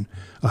 and then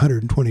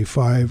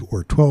 125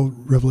 or 12,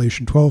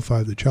 Revelation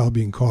 12:5, the child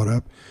being caught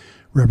up,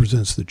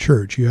 represents the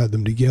church. You add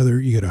them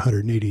together, you get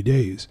 180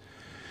 days.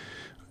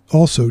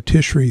 Also,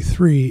 Tishri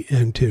 3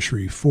 and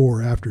Tishri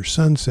 4 after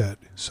sunset.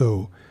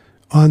 So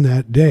on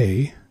that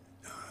day,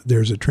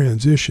 there's a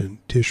transition,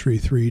 Tishri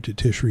 3 to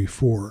Tishri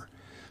 4.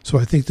 So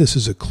I think this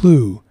is a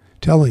clue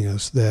telling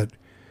us that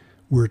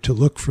we're to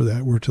look for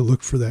that. We're to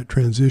look for that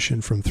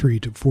transition from 3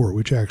 to 4,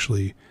 which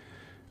actually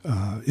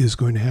is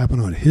going to happen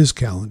on his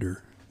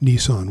calendar,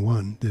 Nisan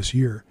 1 this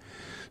year.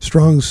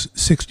 Strong's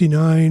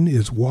 69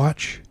 is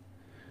watch,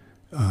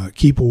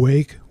 keep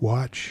awake,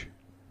 watch,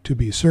 to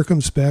be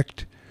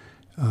circumspect,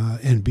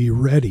 and be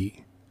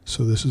ready.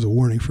 So this is a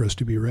warning for us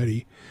to be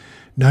ready.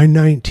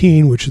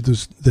 919, which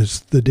is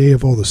the day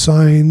of all the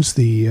signs,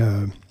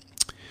 the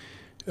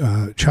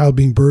child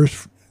being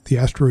birthed, the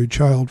asteroid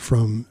child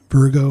from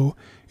Virgo,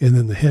 and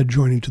then the head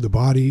joining to the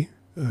body,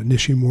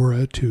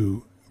 Nishimura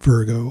to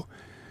Virgo,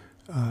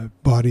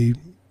 body,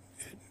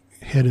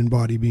 head and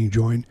body being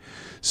joined.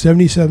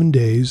 77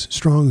 days,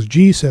 Strong's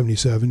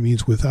G77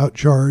 means without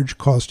charge,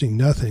 costing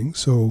nothing,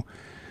 so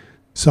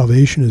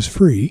salvation is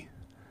free,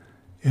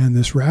 and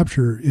this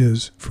rapture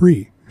is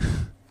free.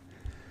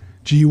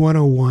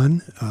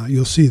 G101,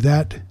 you'll see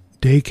that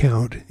day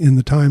count in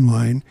the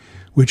timeline,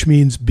 which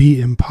means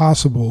be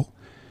impossible,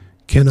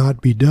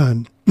 cannot be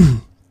done.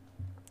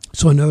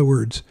 So in other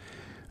words,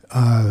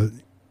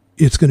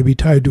 it's going to be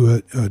tied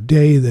to a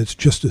day that's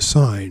just a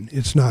sign.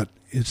 It's not,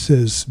 it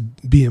says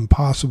be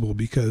impossible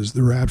because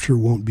the rapture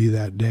won't be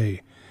that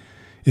day.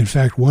 In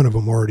fact, one of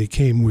them already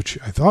came, which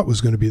I thought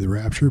was going to be the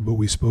rapture, but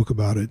we spoke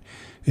about it.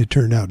 It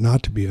turned out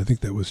not to be. I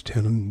think that was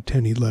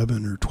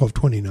 10/11 or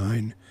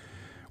 12/29,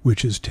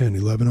 which is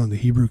 10/11 on the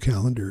Hebrew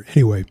calendar.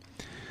 Anyway,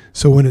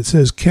 so when it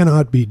says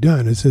cannot be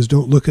done, it says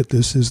don't look at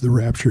this as the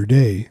rapture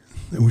day.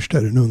 I wished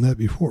I'd have known that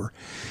before.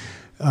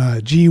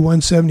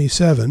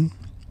 G177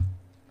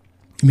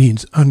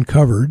 means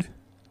uncovered,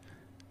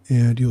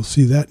 and you'll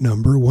see that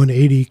number.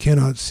 180,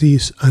 cannot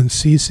cease,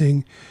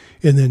 unceasing.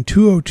 And then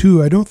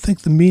 202, I don't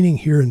think the meaning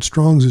here in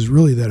Strong's is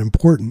really that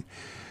important.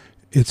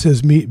 It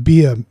says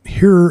be a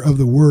hearer of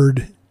the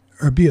word,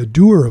 or be a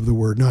doer of the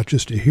word, not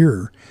just a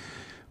hearer.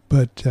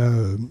 But,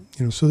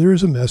 so there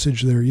is a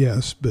message there,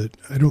 yes, but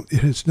it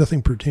has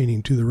nothing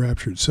pertaining to the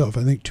rapture itself.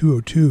 I think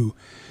 202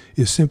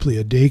 is simply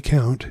a day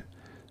count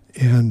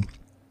and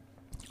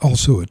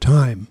also a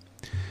time.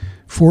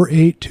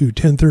 4/8 to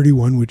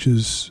 1031, which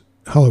is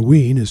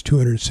Halloween, is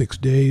 206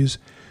 days.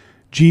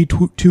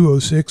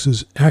 G206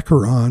 is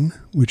Acheron,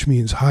 which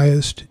means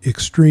highest,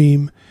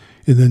 extreme,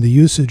 and then the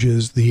usage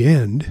is the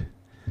end.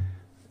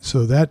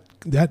 So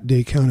that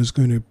day count is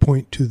going to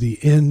point to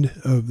the end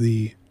of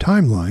the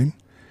timeline.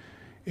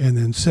 And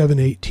then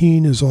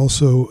 7/18 is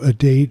also a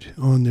date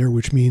on there,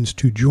 which means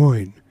to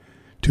join,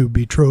 to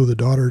betroth a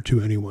daughter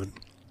to anyone,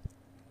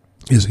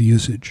 is a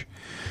usage.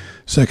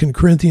 2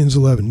 Corinthians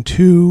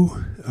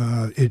 11:2,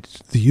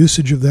 the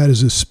usage of that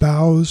is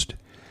espoused.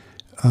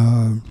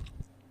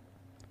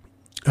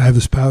 I have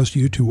espoused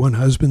you to one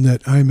husband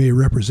that I may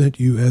represent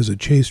you as a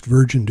chaste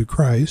virgin to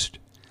Christ.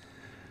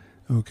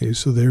 Okay,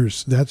 so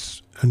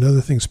that's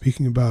another thing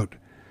speaking about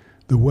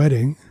the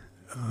wedding.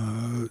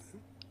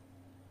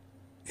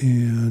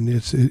 And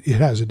it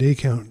has a day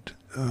count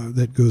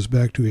that goes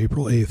back to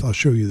April 8th. I'll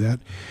show you that.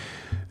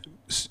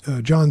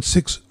 John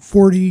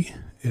 6:40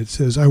 It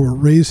says, I will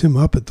raise him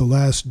up at the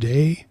last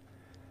day.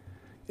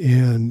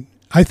 And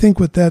I think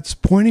what that's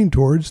pointing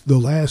towards, the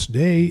last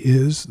day,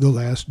 is the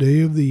last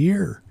day of the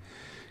year.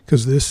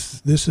 Because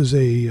this is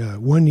a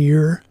 1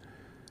 year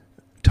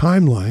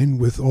timeline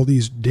with all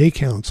these day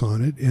counts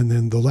on it. And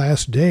then the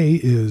last day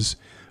is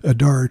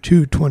Adar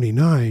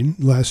 2/29,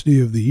 last day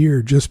of the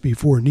year, just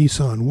before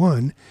Nisan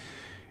 1.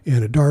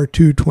 And Adar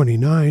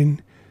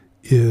 2/29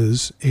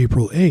 is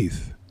April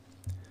 8th.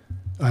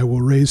 I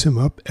will raise him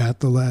up at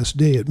the last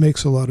day. It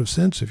makes a lot of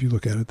sense if you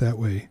look at it that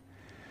way.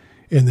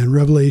 And then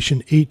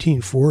Revelation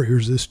 18:4,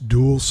 here's this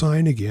dual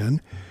sign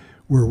again,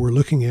 where we're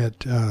looking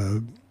at,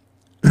 oh,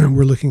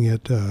 I'm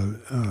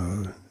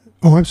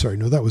sorry,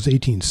 no, that was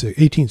 18:6.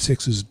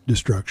 18:6 is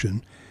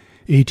destruction.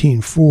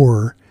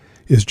 18:4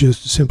 is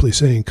just simply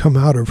saying, come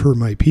out of her,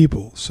 my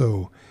people.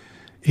 So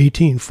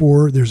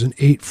 18:4, there's an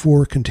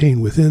 8:4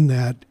 contained within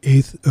that,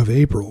 8th of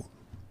April.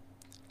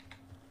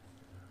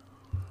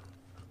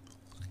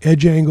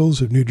 Edge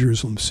angles of New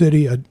Jerusalem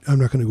City. I'm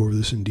not going to go over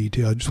this in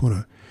detail. I just want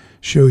to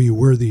show you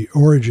where the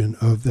origin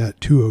of that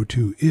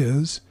 202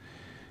 is.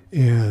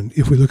 And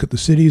if we look at the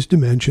city's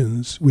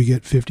dimensions, we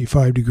get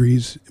 55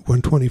 degrees,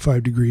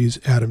 125 degrees,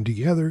 add them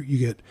together, you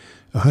get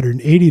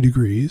 180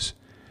 degrees.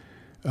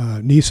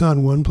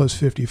 Nisan 1 plus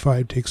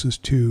 55 takes us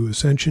to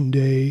Ascension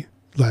Day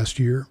last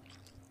year,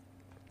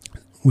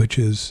 which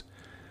is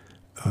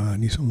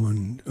Nisan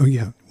 1,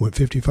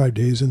 55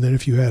 days. And then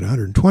if you had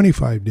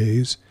 125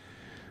 days,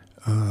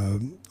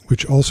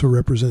 which also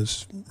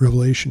represents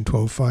Revelation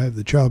 12:5,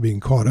 the child being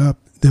caught up,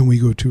 then we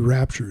go to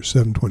Rapture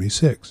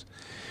 7:26.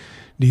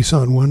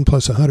 Nisan 1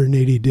 plus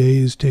 180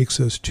 days takes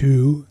us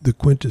to the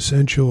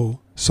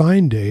quintessential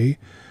sign day,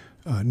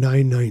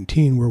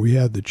 9/19, where we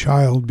had the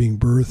child being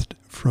birthed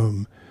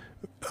from,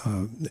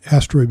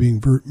 asteroid being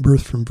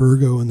birthed from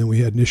Virgo, and then we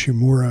had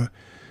Nishimura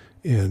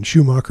and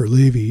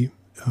Schumacher-Levy,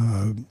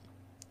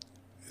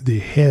 the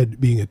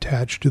head being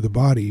attached to the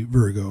body,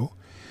 Virgo.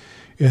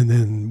 And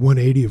then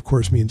 180, of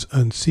course, means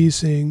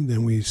unceasing.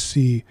 Then we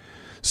see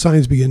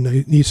signs begin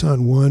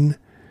Nisan 1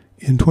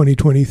 in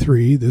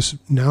 2023. This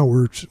now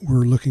we're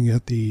looking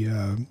at the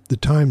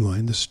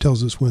timeline. This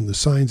tells us when the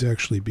signs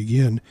actually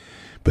begin.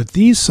 But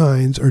these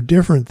signs are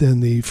different than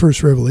the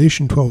first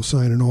Revelation 12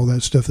 sign and all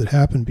that stuff that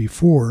happened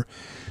before,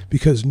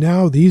 because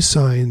now these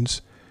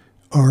signs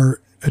are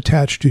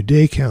attached to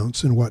day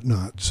counts and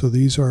whatnot. So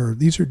these are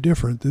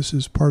different. This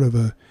is part of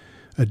a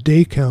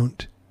day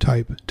count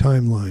type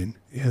timeline.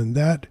 And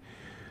that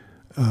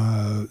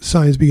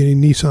signs beginning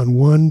Nisan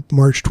 1,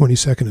 March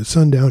 22nd at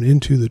sundown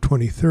into the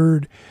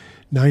 23rd,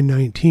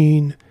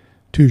 9/19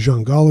 to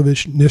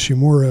Zhangalovich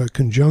Nishimura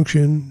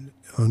conjunction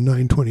on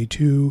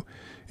 9/22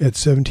 at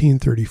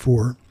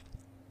 17:34.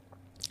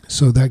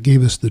 So that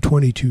gave us the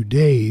 22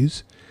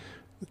 days.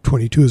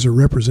 22 is a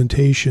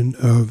representation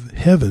of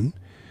heaven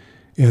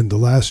and the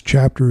last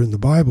chapter in the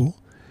Bible,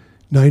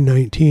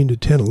 9/19 to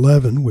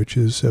 10/11, which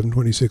is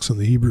 7/26 on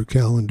the Hebrew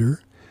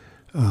calendar.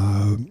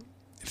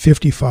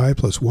 55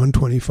 plus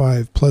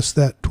 125 plus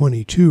that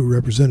 22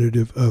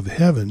 representative of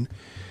heaven.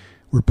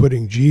 We're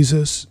putting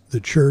Jesus, the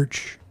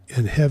church,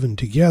 and heaven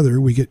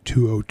together. We get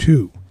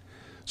 202.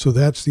 So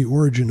that's the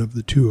origin of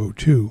the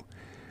 202.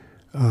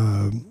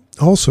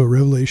 Also,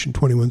 Revelation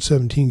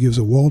 21:17 gives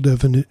a wall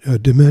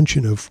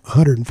dimension of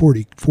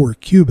 144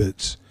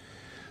 cubits.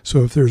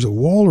 So if there's a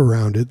wall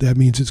around it, that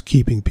means it's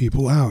keeping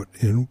people out.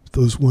 And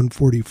those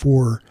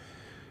 144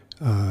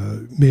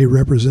 may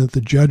represent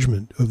the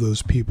judgment of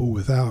those people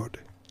without.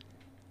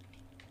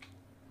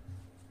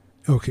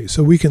 Okay,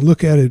 so we can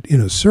look at it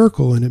in a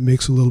circle, and it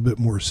makes a little bit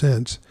more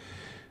sense.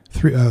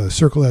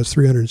 Circle has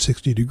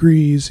 360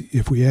 degrees.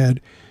 If we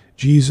add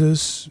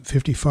Jesus,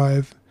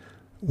 55,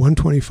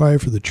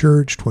 125 for the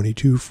church,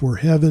 22 for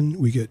heaven,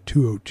 we get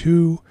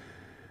 202.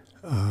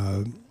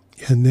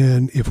 And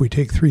then if we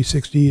take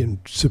 360 and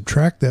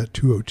subtract that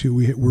 202,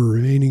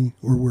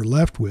 we're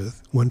left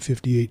with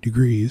 158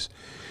 degrees.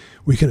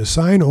 We can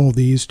assign all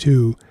these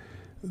to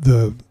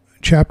the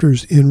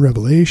chapters in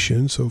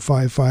Revelation. So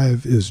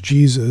 5:5 is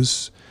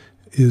Jesus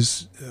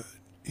is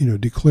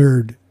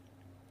declared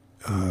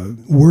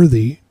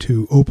worthy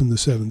to open the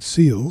seven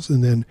seals,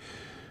 and then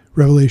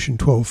Revelation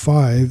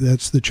 12:5,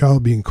 that's the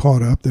child being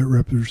caught up, that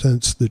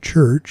represents the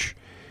church,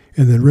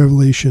 and then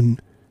Revelation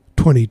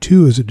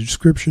 22 is a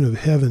description of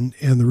heaven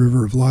and the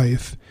river of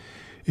life,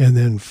 and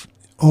then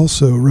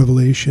also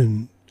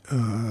Revelation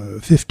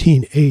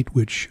 15:8,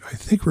 which I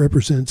think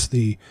represents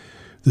the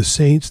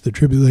saints, the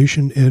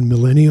tribulation and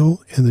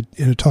millennial, and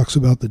it talks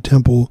about the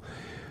temple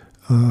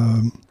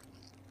and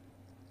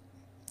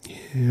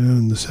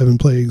the seven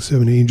plagues,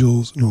 seven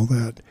angels, and all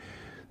that.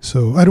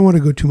 So I don't want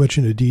to go too much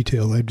into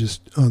detail. I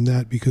just on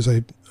that because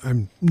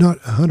I'm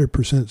not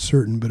 100%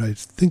 certain, but I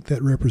think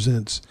that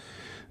represents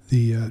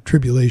the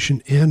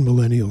tribulation and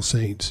millennial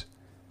saints.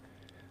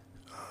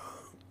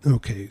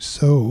 Okay,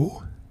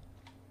 so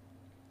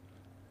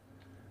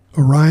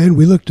Orion,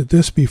 we looked at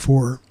this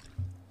before.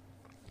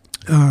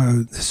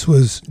 This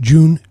was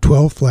June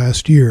 12th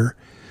last year,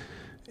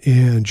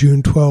 and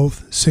June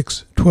 12th,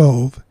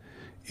 6/12,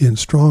 in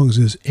Strong's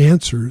is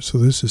answer. So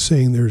this is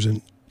saying there's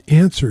an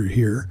answer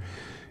here.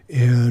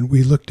 And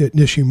we looked at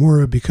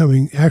Nishimura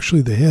becoming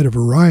actually the head of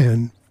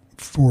Orion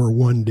for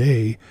one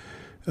day.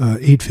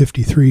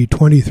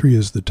 8:53:23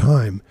 is the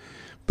time.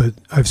 But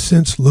I've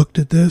since looked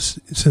at this,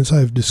 since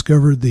I've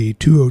discovered the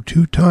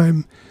 2:02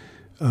 time,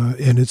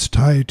 and it's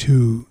tied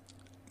to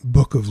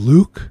Book of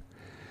Luke,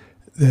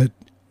 that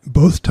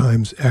both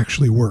times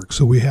actually work.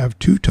 So we have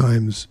two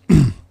times,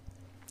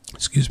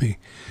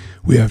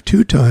 we have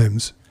two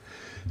times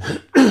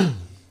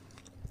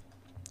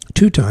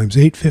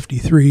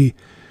 8:53,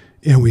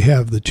 and we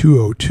have the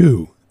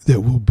 2:02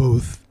 that will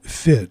both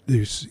fit.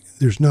 There's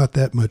not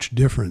that much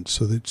difference,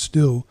 so that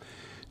still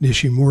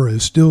Nishimura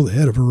is still the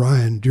head of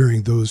Orion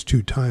during those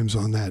two times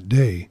on that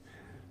day.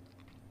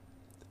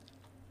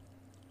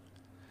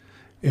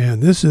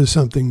 And this is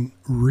something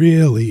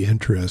really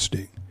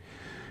interesting,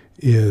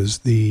 is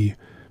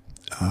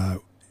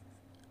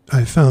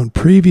I found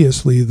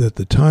previously that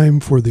the time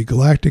for the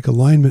galactic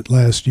alignment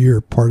last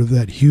year, part of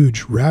that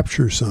huge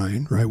Rapture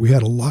sign, right? We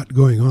had a lot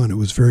going on. It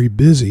was very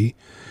busy.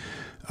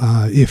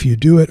 If you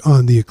do it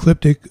on the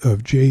ecliptic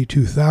of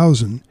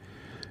J2000,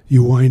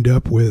 you wind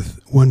up with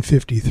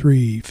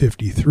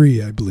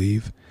 153.53, I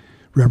believe,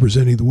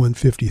 representing the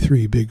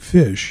 153 big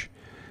fish.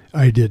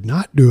 I did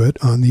not do it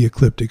on the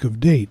ecliptic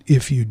of date.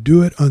 If you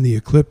do it on the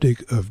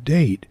ecliptic of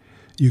date,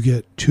 you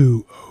get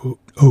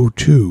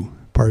 202.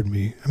 Pardon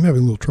me, I'm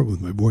having a little trouble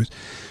with my voice.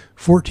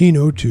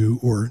 1402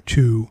 or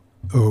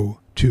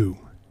 202.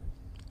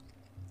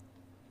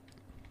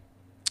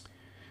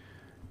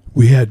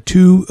 We had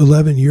two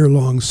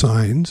 11-year-long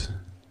signs.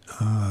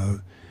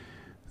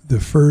 The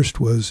first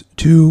was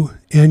two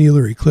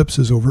annular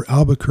eclipses over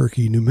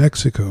Albuquerque, New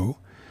Mexico,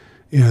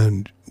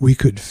 and we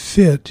could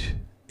fit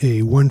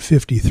a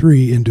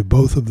 153 into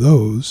both of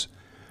those.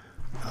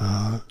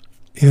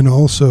 And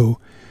also,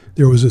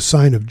 there was a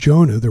sign of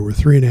Jonah. There were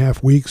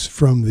 3.5 weeks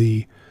from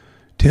the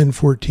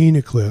 10/14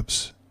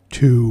 eclipse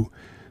to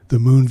the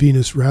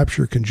Moon-Venus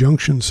Rapture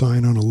conjunction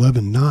sign on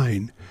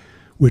 11/9,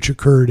 which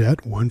occurred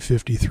at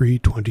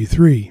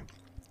 153.23.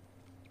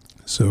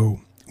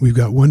 So we've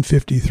got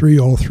 153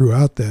 all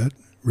throughout that,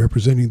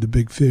 representing the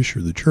big fish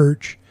or the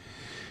church.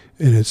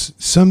 And it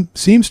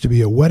seems to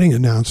be a wedding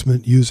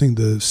announcement using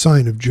the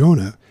sign of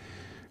Jonah.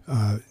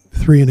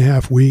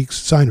 3.5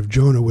 weeks. Sign of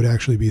Jonah would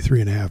actually be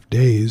 3.5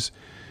 days.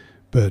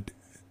 But,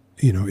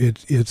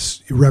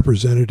 it's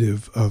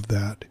representative of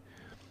that.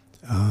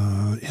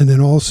 And then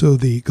also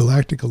the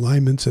galactic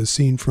alignments as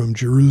seen from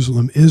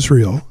Jerusalem,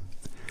 Israel.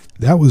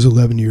 That was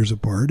 11 years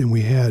apart. And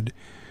we had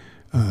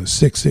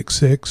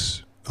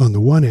 666 on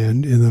the one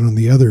end, and then on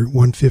the other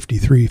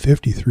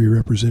 153.53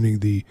 representing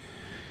the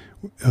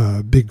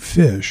big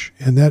fish.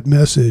 And that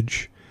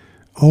message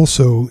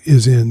also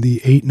is in the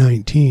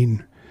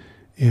 819,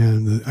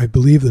 and I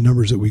believe the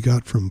numbers that we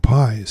got from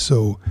Pi.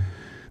 So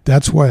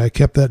that's why I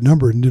kept that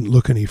number and didn't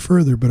look any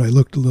further, but I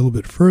looked a little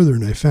bit further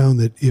and I found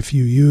that if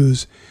you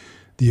use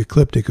the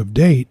ecliptic of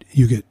date,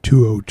 you get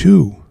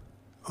 202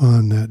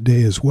 on that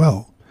day as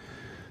well.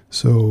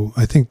 So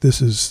I think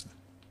this is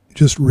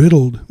just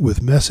riddled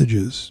with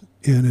messages,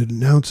 and it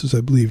announces,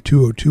 I believe,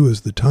 202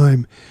 as the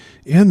time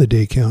and the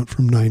day count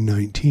from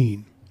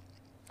 919.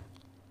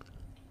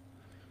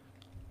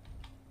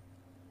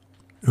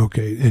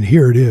 Okay, and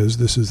here it is.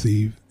 This is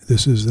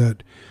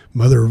that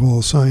mother of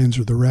all signs,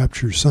 or the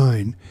Rapture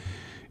sign.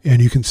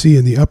 And you can see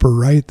in the upper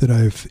right that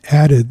I've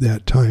added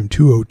that time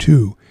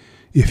 202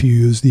 if you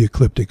use the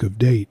ecliptic of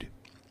date.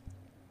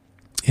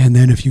 And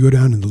then if you go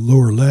down in the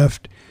lower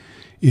left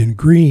in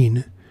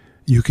green,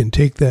 you can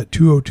take that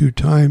 202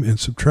 time and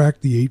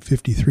subtract the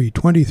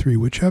 853.23,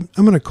 which I'm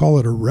going to call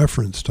it a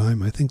reference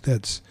time. I think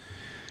it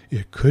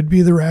could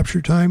be the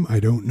Rapture time.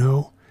 I don't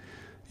know.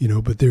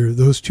 But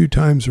those two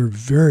times are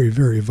very,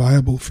 very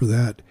viable for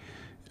that.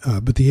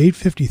 But the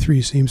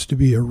 853 seems to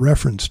be a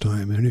reference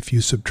time. And if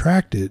you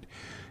subtract it,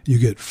 you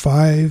get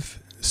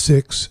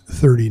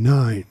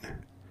 5639.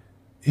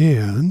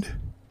 And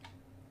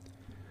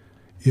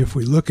if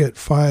we look at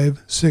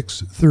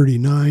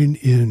 5639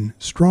 in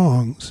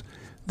Strong's,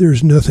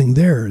 there's nothing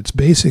there. It's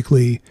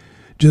basically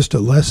just a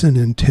lesson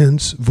in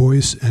tense,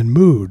 voice, and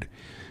mood,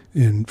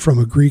 and from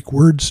a Greek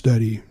word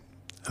study.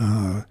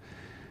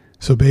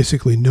 So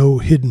basically no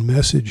hidden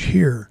message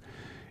here.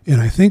 And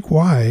I think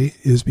why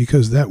is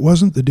because that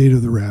wasn't the date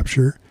of the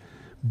rapture,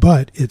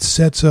 but it's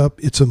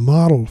a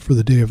model for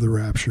the day of the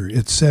rapture.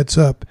 It sets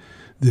up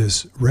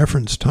this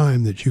reference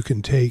time that you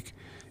can take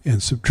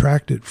and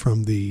subtract it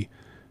from the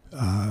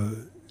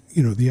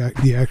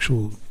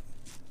actual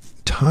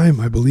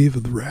time, I believe,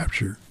 of the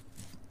rapture.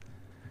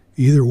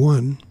 Either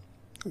one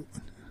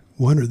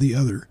or the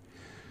other.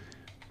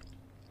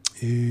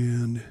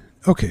 And,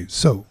 okay,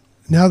 so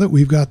now that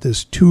we've got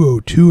this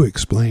 202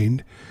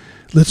 explained,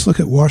 let's look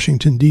at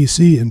Washington,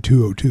 D.C. in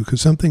 202,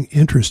 because something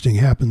interesting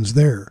happens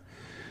there.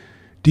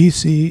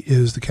 D.C.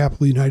 is the capital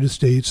of the United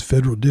States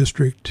federal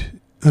district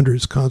under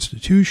its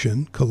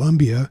constitution.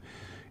 Columbia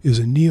is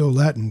a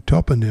Neo-Latin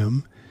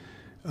toponym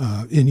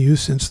in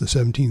use since the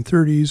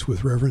 1730s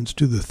with reference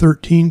to the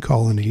 13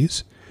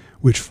 colonies,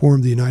 which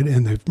formed the United,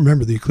 and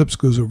remember the eclipse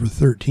goes over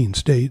 13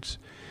 states.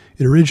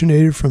 It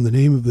originated from the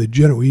name of the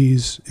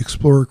Genoese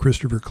explorer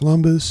Christopher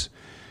Columbus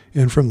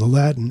and from the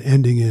Latin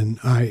ending in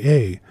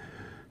IA,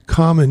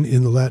 common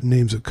in the Latin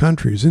names of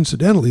countries.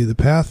 Incidentally, the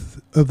path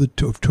of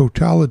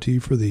totality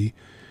for the,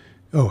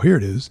 here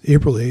it is,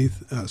 April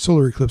 8th,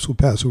 solar eclipse will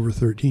pass over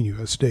 13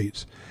 U.S.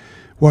 states.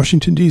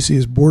 Washington, D.C.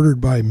 is bordered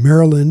by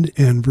Maryland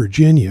and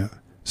Virginia,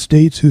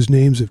 states whose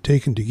names, if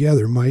taken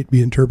together, might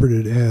be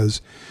interpreted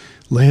as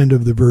Land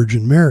of the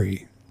Virgin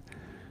Mary,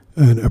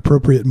 an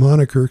appropriate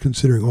moniker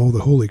considering all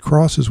the holy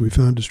crosses we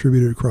found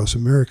distributed across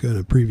America in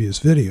a previous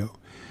video.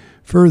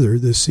 Further,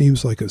 this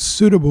seems like a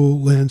suitable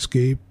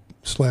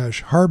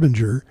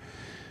landscape/harbinger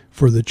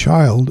for the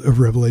child of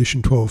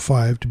Revelation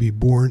 12:5 to be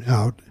born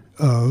out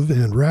of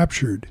and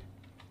raptured.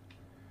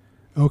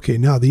 Okay,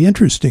 now the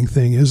interesting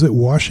thing is that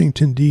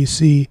Washington,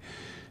 D.C.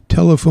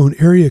 telephone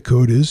area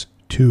code is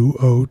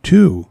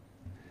 202.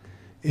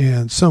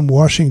 And some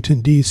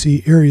Washington,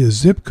 D.C. area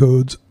zip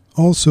codes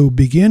also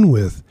begin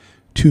with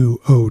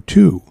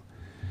 202.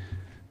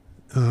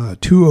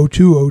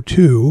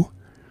 20202,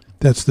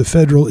 that's the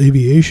Federal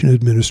Aviation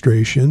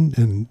Administration,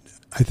 and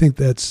I think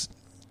that's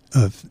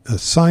a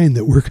sign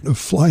that we're going to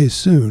fly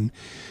soon.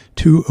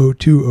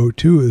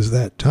 20202 is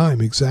that time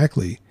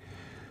exactly.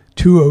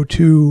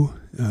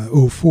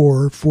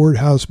 20204, Ford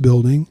House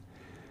Building.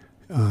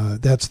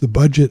 That's the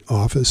budget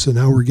office, so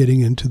now we're getting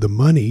into the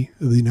money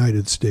of the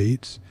United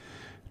States.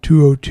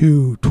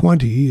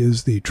 20220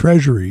 is the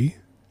Treasury,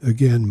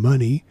 again,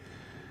 money.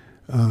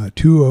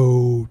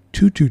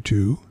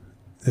 20222,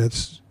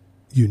 that's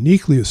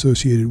uniquely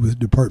associated with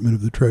Department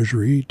of the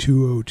Treasury.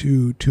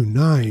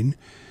 20229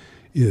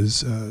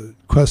 is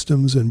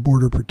Customs and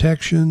Border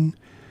Protection.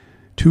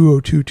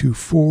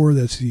 20224,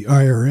 that's the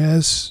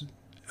IRS.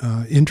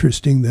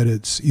 Interesting that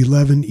it's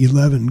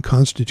 1111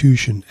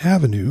 Constitution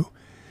Avenue.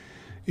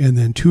 And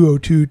then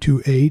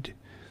 20228,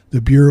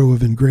 the Bureau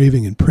of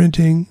Engraving and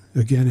Printing,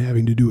 again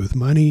having to do with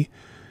money.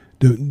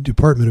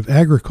 Department of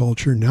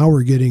Agriculture. Now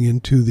we're getting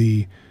into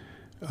the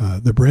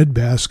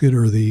breadbasket,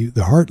 or the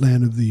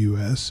heartland of the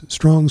U.S.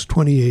 Strong's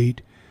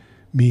 28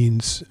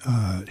 means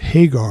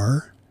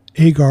Hagar,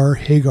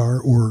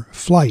 or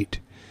flight.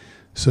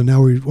 So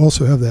now we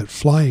also have that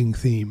flying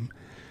theme.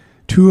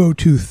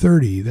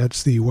 20230,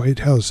 that's the White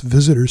House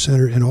Visitor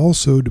Center and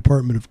also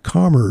Department of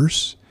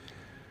Commerce,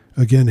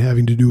 again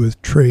having to do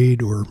with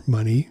trade or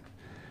money.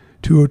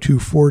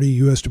 20240,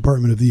 U.S.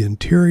 Department of the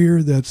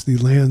Interior, that's the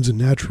Lands and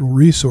Natural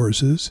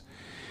Resources.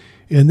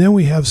 And then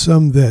we have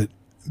some that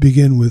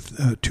begin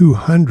with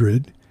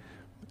 200,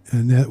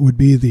 and that would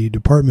be the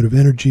Department of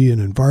Energy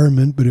and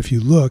Environment. But if you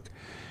look,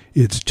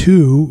 it's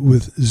 2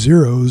 with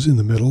zeros in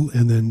the middle,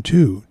 and then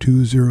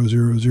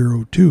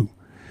 20002.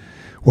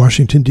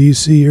 Washington,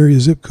 D.C. area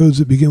zip codes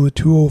that begin with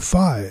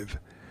 205.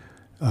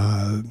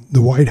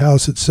 The White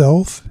House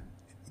itself,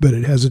 but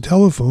it has a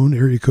telephone,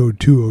 area code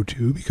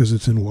 202, because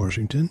it's in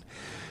Washington.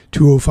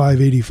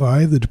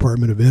 20585, the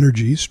Department of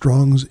Energy.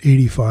 Strong's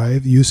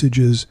 85,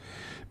 usages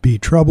be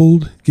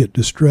troubled, get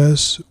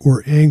distress,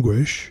 or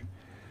anguish.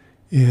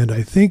 And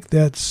I think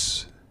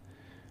that's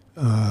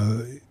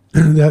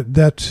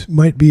that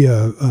might be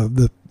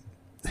the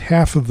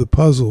half of the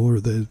puzzle, or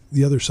the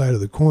other side of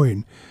the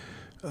coin,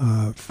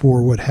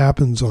 for what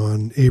happens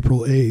on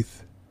April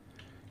 8th.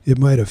 It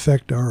might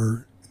affect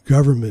our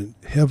government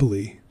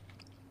heavily.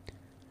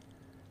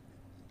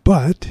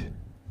 But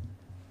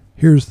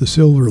here's the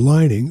silver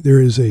lining.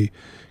 There is a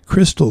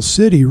Crystal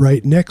City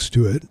right next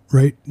to it,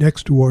 right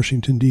next to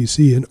Washington,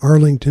 D.C., in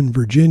Arlington,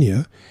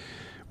 Virginia,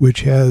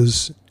 which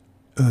has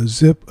a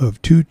zip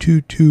of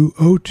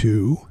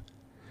 22202.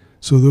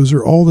 So those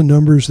are all the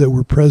numbers that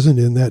were present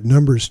in that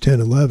numbers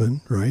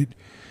 1011, right?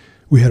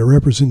 We had a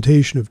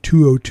representation of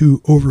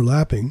 202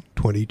 overlapping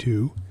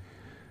 22.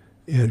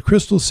 And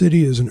Crystal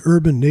City is an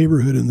urban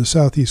neighborhood in the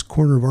southeast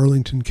corner of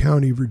Arlington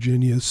County,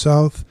 Virginia,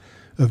 south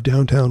of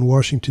downtown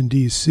Washington,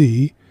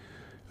 D.C.,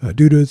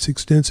 due to its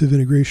extensive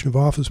integration of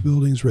office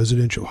buildings,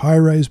 residential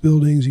high-rise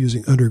buildings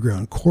using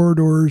underground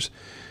corridors,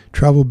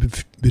 travel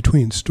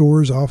between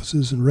stores,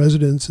 offices, and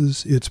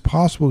residences. It's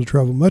possible to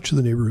travel much of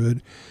the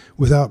neighborhood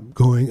without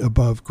going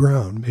above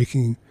ground,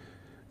 making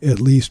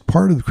at least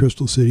part of the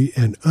Crystal City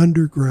an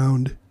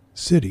underground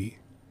city.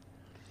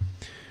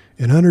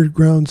 An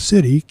underground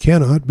city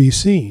cannot be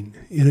seen.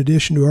 In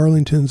addition to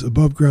Arlington's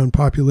above-ground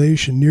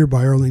population,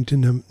 nearby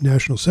Arlington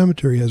National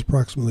Cemetery has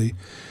approximately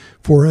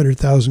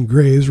 400,000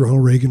 graves.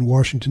 Ronald Reagan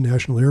Washington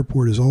National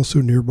Airport is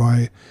also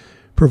nearby,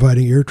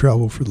 providing air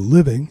travel for the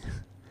living.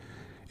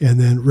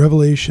 And then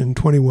Revelation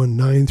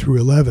 21:9 through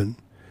 11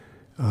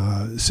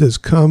 says,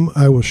 "Come,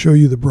 I will show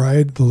you the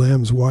bride, the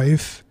Lamb's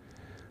wife.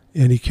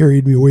 And he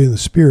carried me away in the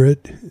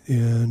Spirit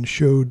and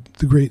showed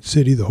the great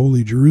city, the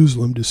holy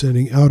Jerusalem,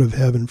 descending out of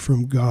heaven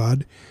from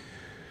God,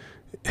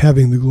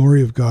 having the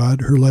glory of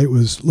God. Her light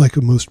was like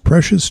a most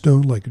precious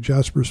stone, like a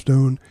jasper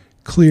stone,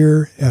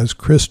 clear as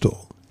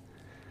crystal."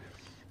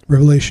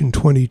 Revelation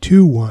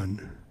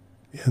 22:1,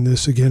 and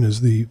this again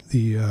is the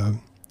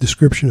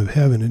description of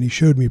heaven. "And he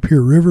showed me a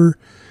pure river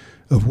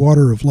of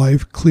water of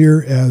life,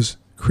 clear as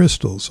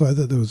crystal. So I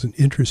thought that was an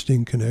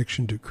interesting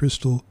connection to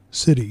Crystal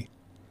City.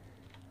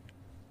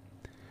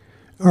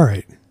 All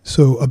right,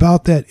 so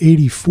about that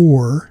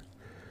 84,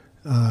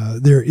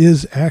 there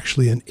is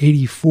actually an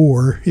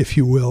 84, if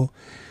you will,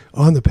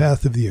 on the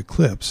path of the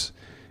eclipse.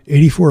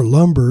 84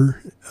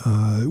 Lumber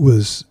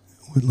was,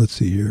 let's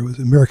see here, it was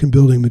American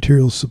Building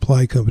Materials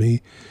Supply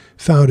Company,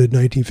 founded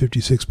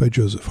 1956 by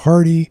Joseph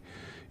Hardy,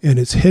 and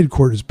its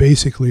headquarters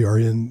basically are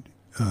in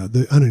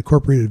the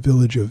unincorporated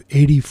village of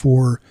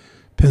 84,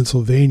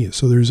 Pennsylvania.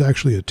 So there's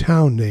actually a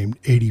town named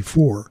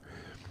 84.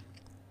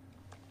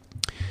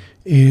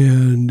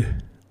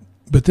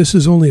 But this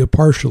is only a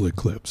partial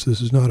eclipse.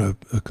 This is not a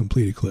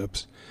complete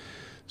eclipse.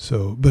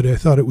 So, but I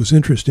thought it was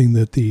interesting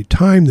that the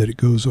time that it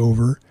goes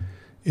over,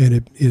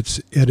 and it's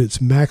at its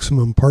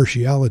maximum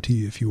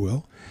partiality, if you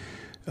will.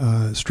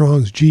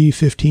 Strong's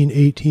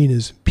G1518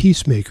 is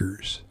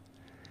peacemakers.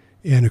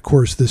 And of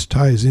course, this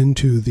ties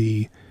into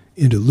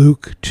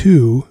Luke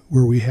 2,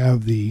 where we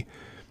have the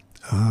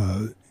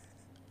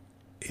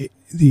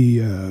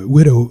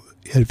widow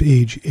at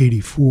age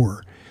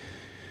 84.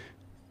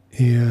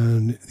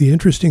 And the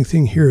interesting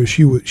thing here is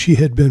she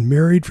had been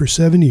married for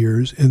 7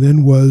 years and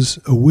then was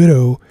a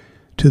widow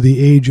to the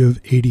age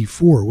of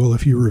 84. Well,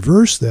 if you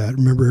reverse that,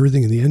 remember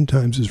everything in the end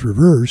times is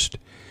reversed,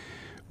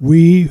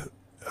 we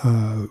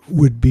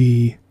would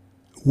be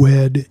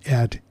wed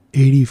at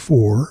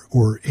 84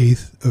 or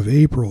 8th of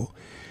April,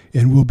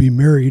 and we'll be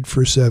married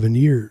for 7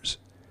 years.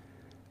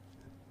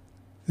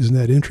 Isn't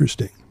that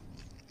interesting?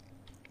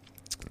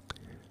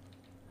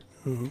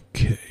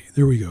 Okay,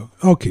 there we go.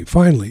 Okay,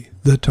 finally,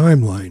 the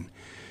timeline.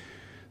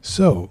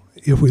 So,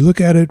 if we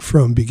look at it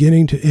from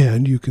beginning to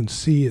end, you can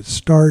see it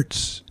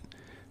starts,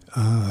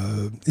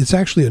 it's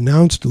actually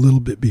announced a little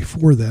bit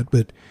before that,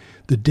 but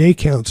the day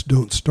counts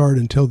don't start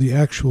until the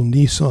actual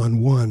Nisan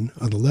 1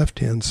 on the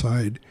left-hand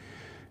side,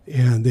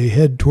 and they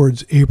head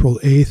towards April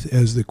 8th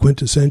as the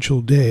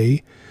quintessential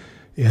day,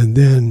 and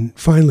then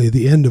finally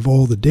the end of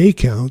all the day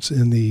counts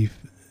and the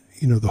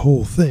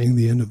whole thing,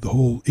 the end of the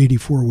whole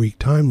 84-week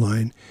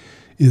timeline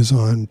is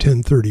on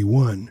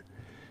 10/31,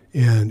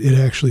 and it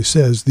actually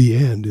says the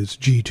end is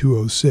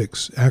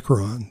G206,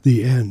 Acheron,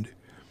 the end.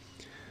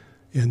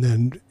 And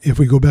then if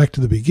we go back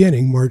to the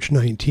beginning, March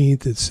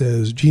 19th, it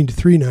says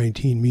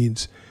G319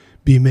 means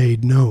be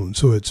made known.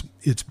 So it's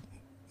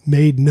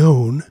made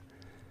known,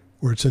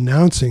 or it's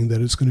announcing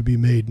that it's going to be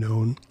made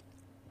known,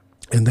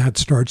 and that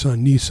starts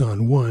on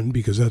Nisan 1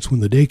 because that's when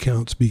the day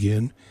counts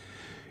begin,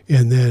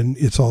 and then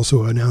it's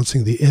also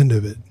announcing the end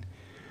of it.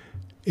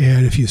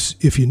 And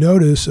if you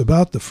notice,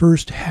 about the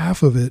first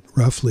half of it,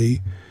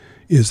 roughly,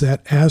 is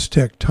that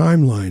Aztec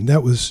timeline.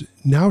 That was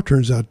now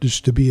turns out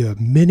just to be a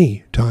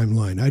mini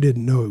timeline. I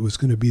didn't know it was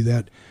going to be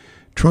that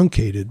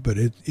truncated, but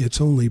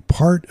it's only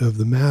part of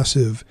the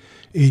massive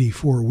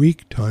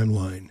 84-week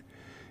timeline.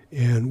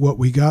 And what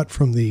we got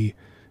from the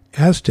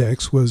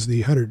Aztecs was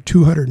the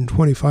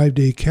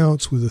 225-day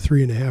counts with a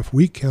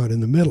 3.5-week count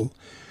in the middle.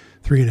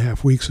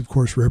 3.5 weeks, of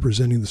course,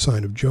 representing the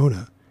sign of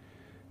Jonah.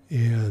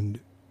 And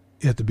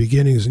at the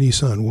beginning is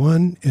Nisan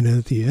 1, and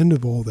at the end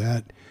of all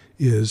that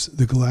is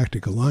the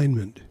galactic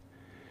alignment.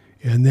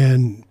 And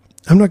then,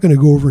 I'm not going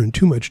to go over in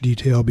too much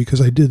detail because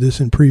I did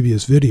this in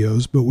previous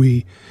videos, but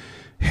we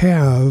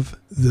have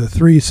the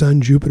 3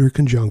 Sun-Jupiter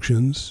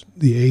conjunctions,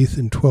 the 8th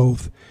and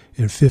 12th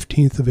and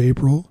 15th of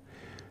April.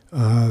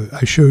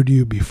 I showed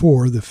you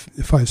before, the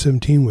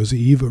 517 was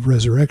the eve of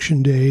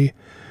Resurrection Day.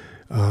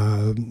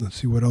 Let's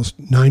see what else,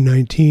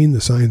 919,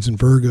 the signs in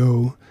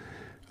Virgo.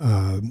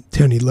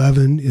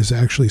 1011 is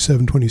actually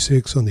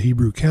 726 on the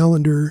Hebrew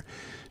calendar.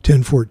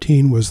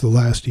 1014 was the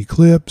last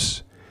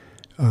eclipse.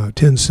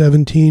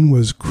 1017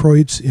 was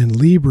Kreutz in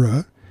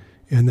Libra,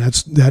 and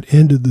that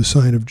ended the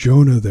sign of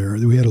Jonah there.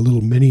 We had a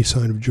little mini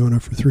sign of Jonah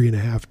for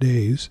 3.5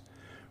 days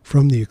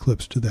from the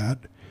eclipse to that.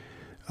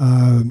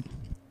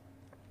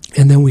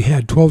 And then we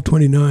had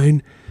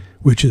 1229,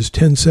 which is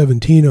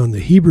 1017 on the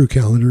Hebrew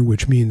calendar,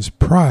 which means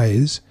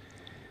prize.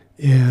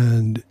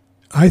 And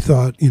I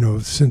thought,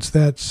 since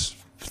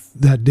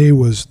that day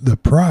was the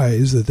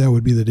prize, that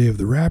would be the day of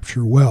the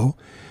rapture. Well,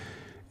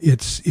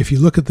 if you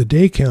look at the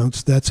day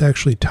counts, that's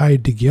actually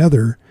tied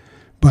together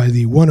by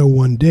the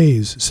 101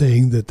 days,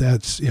 saying that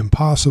that's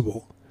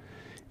impossible.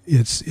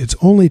 It's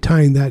only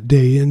tying that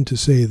day in to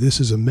say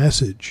this is a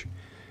message.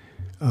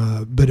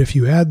 But if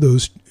you add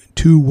those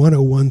two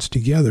 101s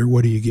together,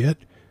 what do you get?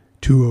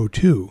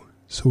 202.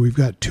 So we've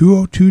got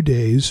 202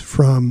 days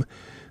from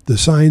the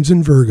signs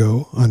in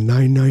Virgo on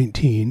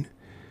 9/19,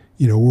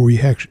 where we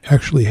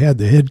actually had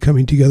the head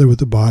coming together with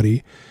the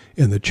body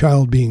and the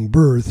child being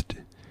birthed.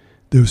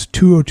 There's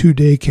 202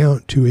 day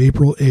count to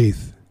April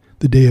 8th,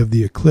 the day of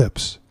the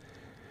eclipse.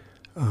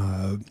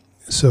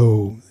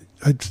 So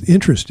it's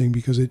interesting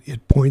because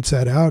it points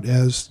that out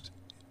as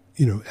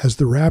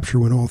the rapture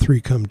when all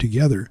three come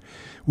together.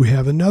 We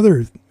have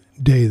another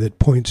day that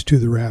points to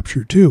the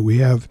rapture too. We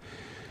have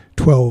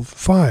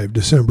 12/5,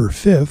 December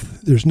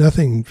 5th. There's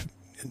nothing,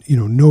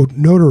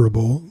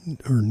 notable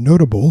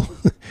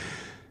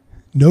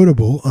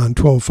notable on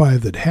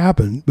 12/5 that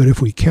happened, but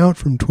if we count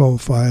from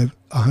 12/5,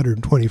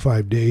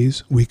 125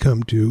 days, we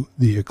come to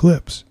the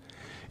eclipse.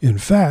 In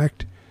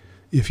fact,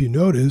 if you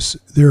notice,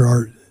 there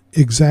are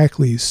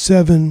exactly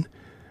 7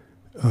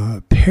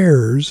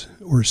 pairs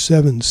or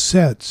 7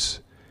 sets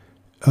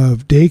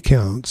of day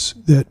counts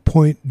that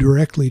point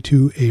directly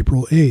to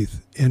April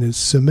 8th, and it's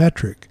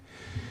symmetric.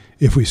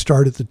 If we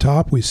start at the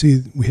top, we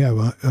see we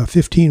have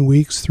 15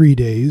 weeks, 3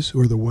 days,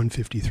 or the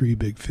 153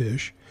 big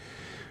fish.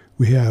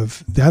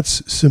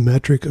 That's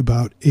symmetric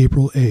about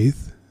April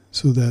 8th,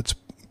 so that's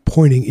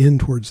pointing in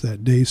towards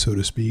that day, so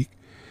to speak.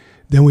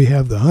 Then we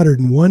have the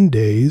 101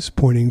 days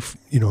pointing,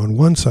 on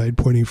one side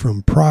pointing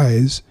from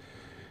Prize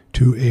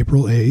to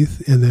April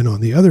 8th, and then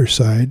on the other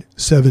side,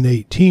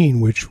 718,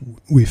 which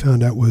we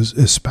found out was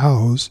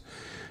espouse,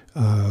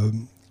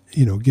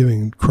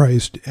 giving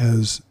Christ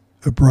as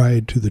a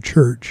bride to the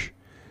church.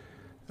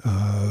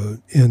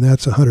 And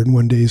that's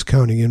 101 days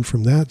counting in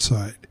from that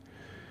side.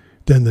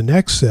 Then the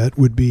next set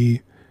would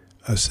be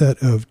a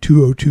set of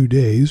 202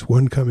 days,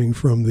 one coming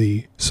from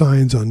the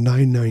signs on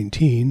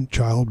 919,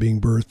 child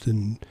being birthed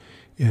and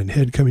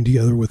head coming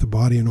together with the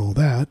body and all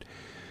that.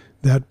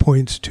 That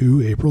points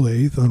to April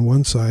 8th on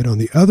one side. On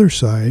the other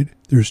side,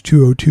 there's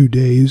 202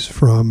 days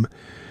from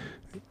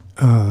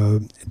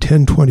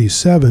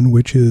 1027,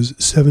 which is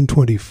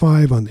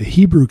 725 on the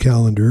Hebrew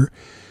calendar,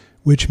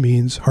 which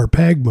means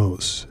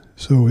harpagmos.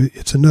 So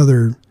it's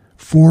another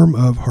form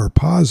of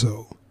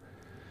harpazo.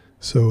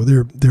 So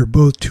they're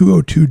both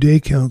 202 day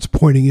counts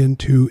pointing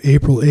into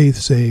April 8th,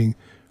 saying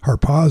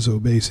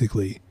harpazo,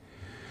 basically.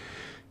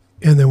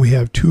 And then we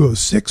have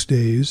 206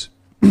 days,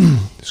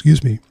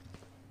 excuse me,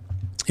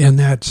 and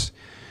that's,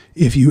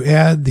 if you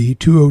add the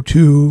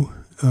 202,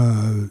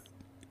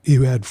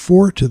 you add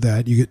 4 to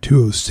that, you get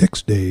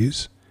 206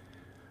 days.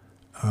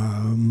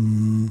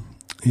 And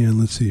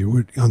let's see,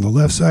 on the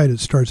left side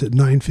it starts at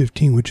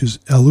 9:15, which is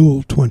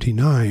Elul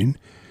 29,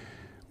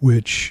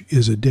 which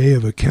is a day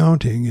of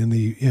accounting,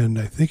 and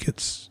I think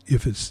it's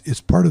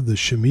part of the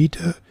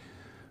Shemitah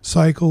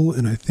cycle,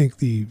 and I think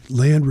the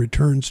land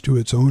returns to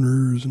its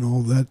owners and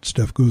all that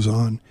stuff goes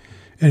on.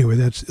 Anyway,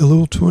 that's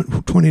Elul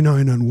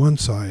 29 on one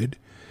side,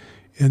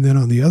 and then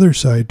on the other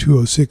side,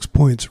 206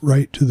 points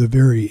right to the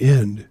very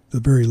end,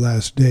 the very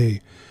last day,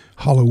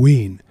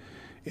 Halloween.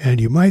 And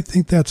you might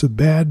think that's a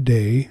bad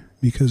day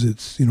because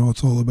it's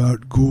all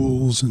about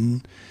ghouls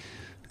and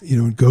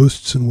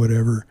ghosts and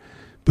whatever.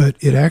 But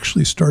it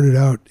actually started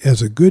out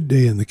as a good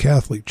day in the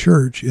Catholic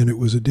Church, and it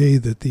was a day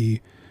that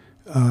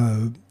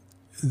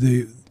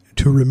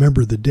to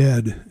remember the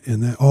dead,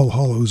 and that All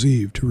Hallows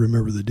Eve, to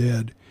remember the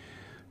dead.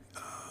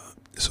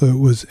 So it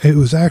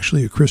was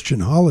actually a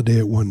Christian holiday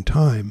at one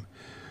time.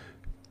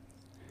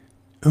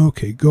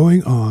 Okay,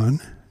 going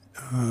on,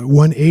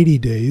 180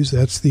 days.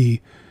 That's the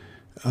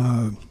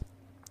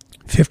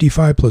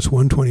 55 plus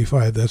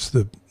 125. That's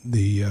the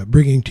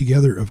bringing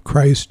together of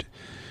Christ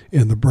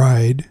and the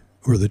bride,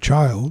 or the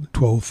child,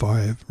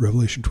 12:5,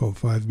 Revelation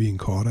 12:5 being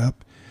caught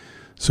up.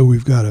 So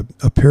we've got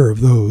a pair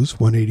of those,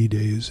 180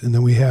 days. And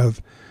then we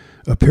have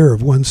a pair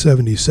of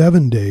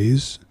 177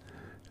 days.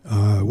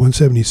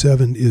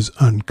 177 is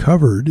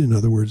uncovered. In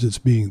other words,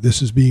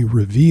 this is being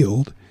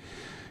revealed.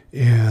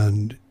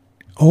 And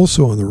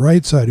also on the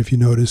right side, if you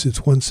notice,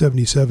 it's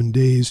 177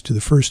 days to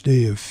the first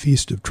day of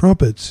Feast of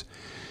Trumpets.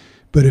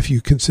 But if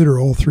you consider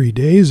all 3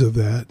 days of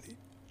that,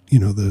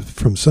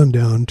 from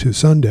sundown to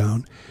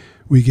sundown,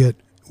 we get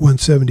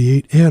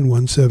 178 and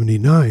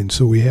 179.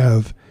 So we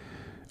have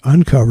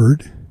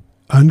uncovered,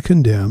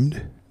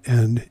 uncondemned,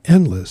 and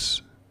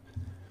endless.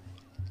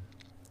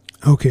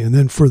 Okay, and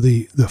then for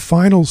the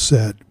final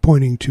set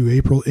pointing to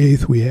April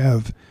 8th, we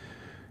have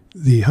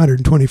the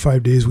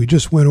 125 days. We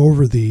just went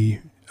over the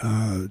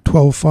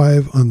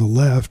 12:5 on the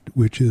left,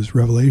 which is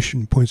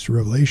Revelation, points to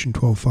Revelation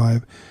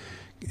 12:5,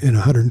 and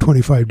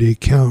 125 day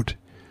count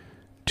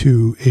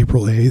to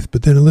April 8th.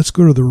 But then let's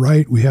go to the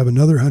right. We have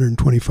another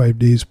 125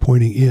 days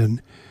pointing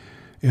in,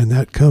 and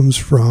that comes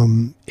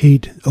from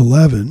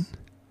 8:11,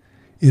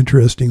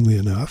 interestingly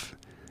enough.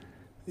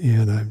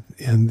 And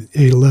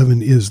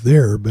 8:11 is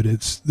there, but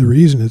the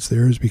reason it's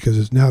there is because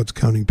it's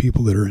counting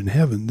people that are in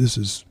heaven. This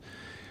is,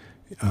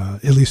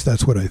 at least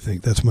that's what I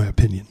think. That's my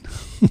opinion.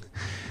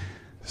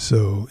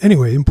 So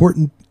anyway,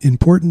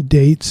 important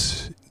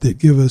dates that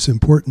give us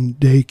important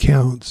day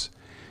counts,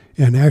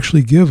 and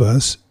actually give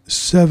us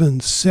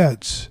 7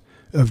 sets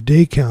of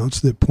day counts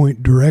that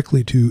point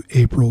directly to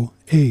April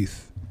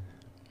 8th.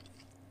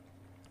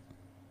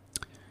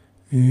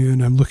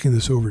 And I'm looking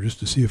this over just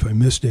to see if I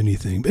missed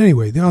anything. But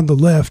anyway, on the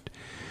left,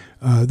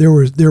 there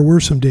were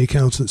some day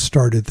counts that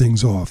started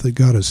things off, that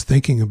got us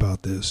thinking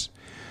about this.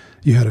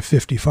 You had a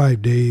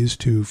 55 days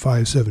to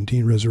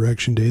 517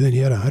 Resurrection Day. Then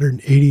you had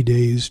 180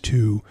 days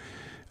to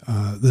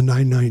the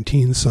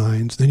 919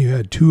 signs. Then you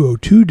had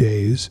 202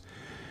 days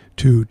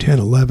to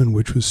 1011,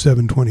 which was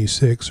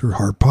 726, or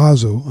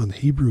harpazo on the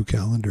Hebrew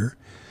calendar.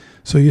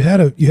 So you had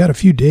a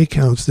few day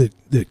counts that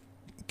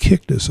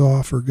kicked us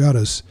off or got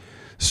us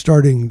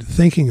starting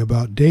thinking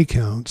about day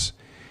counts.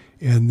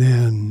 And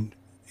then,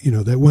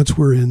 that once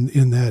we're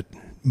in that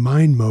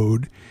mind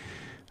mode,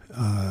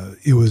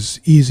 it was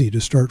easy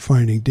to start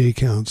finding day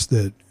counts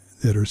that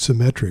are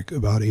symmetric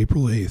about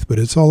April 8th. But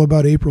it's all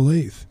about April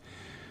 8th.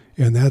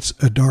 And that's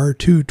Adar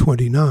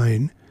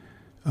 229,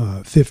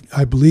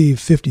 I believe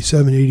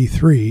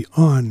 5783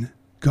 on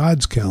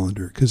God's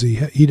calendar, because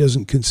he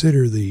doesn't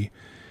consider the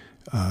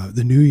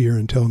new year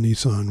until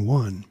Nisan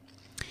 1.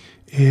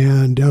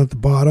 And down at the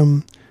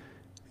bottom,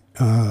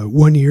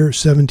 1 year,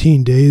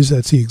 17 days,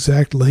 that's the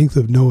exact length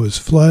of Noah's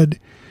flood.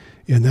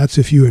 And that's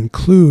if you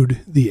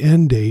include the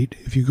end date.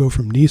 If you go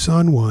from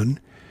Nisan 1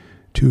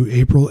 to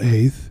April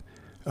 8th,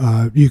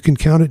 you can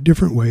count it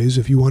different ways.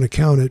 If you want to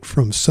count it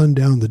from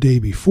sundown the day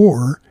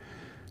before,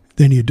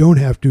 then you don't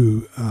have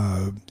to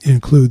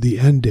include the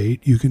end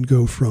date. You can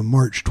go from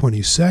March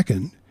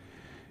 22nd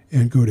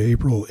and go to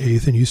April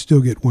 8th, and you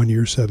still get 1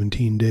 year,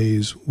 17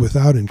 days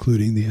without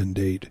including the end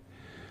date.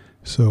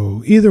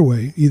 So either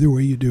way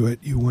you do it,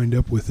 you wind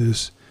up with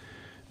this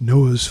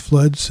Noah's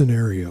flood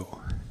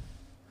scenario.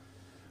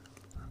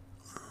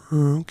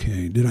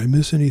 Okay, did I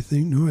miss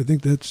anything? No, I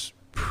think that's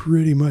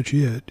pretty much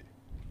it.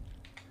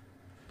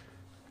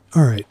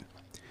 All right.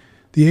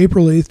 The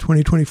April 8th,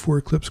 2024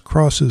 eclipse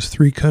crosses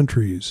 3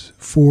 countries.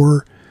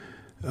 4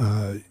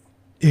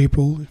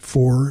 April,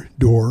 4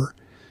 Door.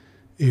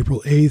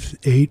 April 8th,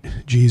 8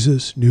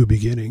 Jesus, New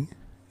Beginning.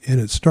 And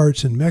it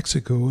starts in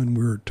Mexico, and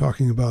we're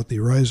talking about the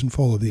rise and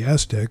fall of the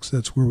Aztecs.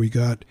 That's where we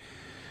got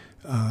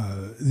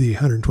the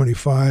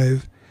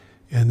 125,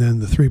 and then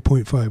the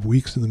 3.5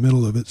 weeks in the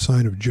middle of it,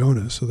 sign of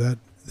Jonah. So that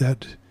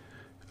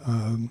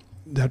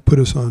put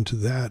us onto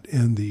that,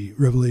 and the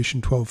Revelation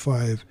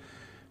 12:5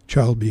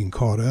 child being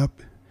caught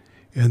up.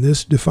 And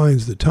this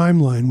defines the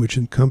timeline, which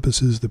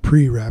encompasses the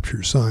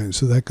pre-rapture signs.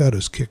 So that got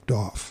us kicked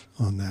off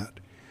on that.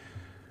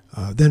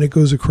 Then it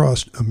goes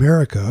across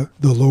America,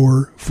 the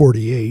lower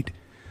 48,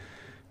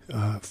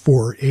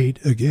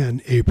 4/8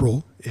 again,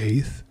 April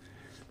 8th.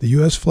 The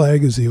U.S.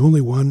 flag is the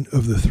only one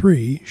of the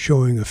 3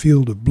 showing a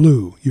field of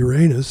blue.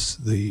 Uranus,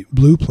 the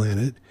blue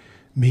planet,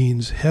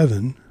 means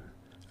heaven.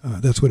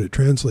 That's what it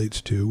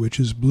translates to, which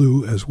is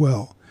blue as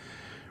well.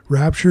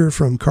 Rapture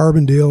from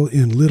Carbondale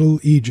in Little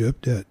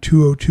Egypt at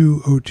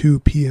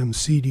 2:02:02 p.m.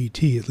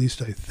 CDT. At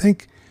least I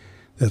think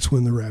that's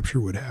when the rapture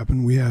would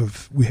happen. We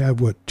have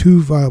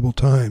 2 viable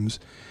times,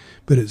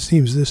 but it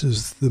seems this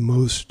is the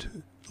most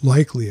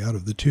likely out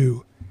of the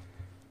 2.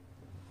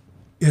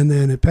 And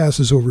then it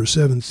passes over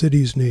 7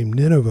 cities named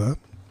Nineveh,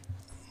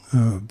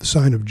 the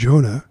sign of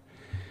Jonah.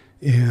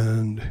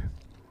 And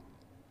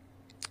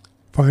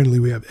finally,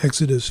 we have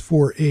Exodus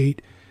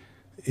 4:8,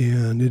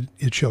 and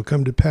it shall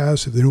come to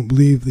pass, if they don't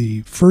believe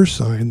the first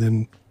sign,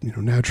 then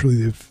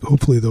naturally,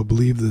 hopefully they'll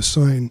believe the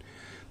sign,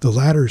 the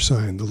latter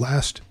sign, the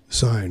last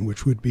sign,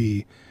 which would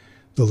be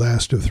the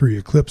last of 3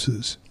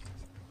 eclipses.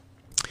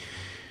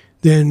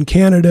 Then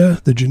Canada,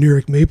 the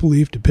generic maple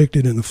leaf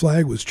depicted in the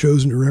flag was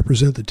chosen to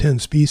represent the 10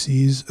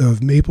 species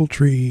of maple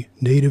tree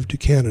native to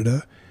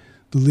Canada.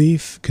 The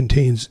leaf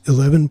contains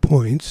 11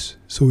 points,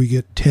 so we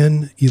get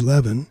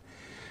 10-11.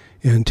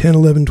 And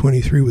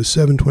 10-11-23 was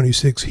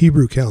 726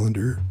 Hebrew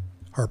calendar,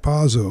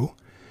 harpazo,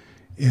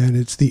 and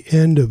it's the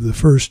end of the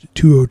first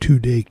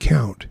 202-day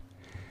count.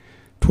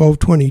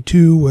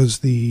 1222 was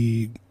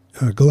the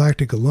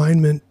galactic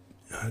alignment,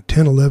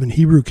 10-11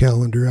 Hebrew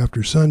calendar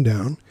after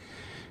sundown,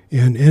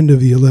 and end of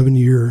the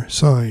 11-year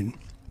sign.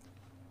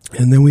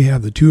 And then we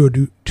have the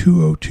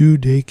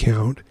 202-day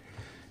count,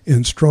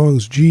 and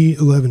Strong's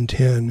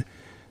G1110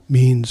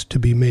 means to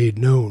be made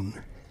known.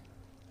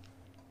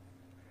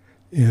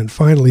 And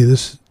finally,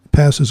 this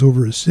passes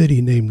over a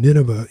city named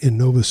Nineveh in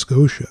Nova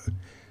Scotia.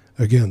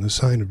 Again, the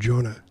sign of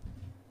Jonah.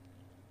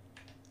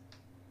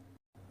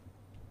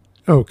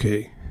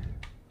 Okay.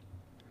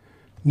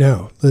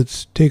 Now,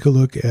 let's take a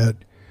look at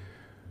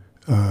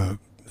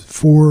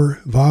 4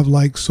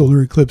 Vav-like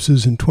solar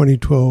eclipses in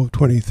 2012,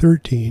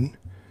 2013.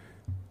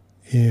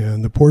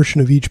 And the portion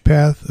of each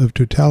path of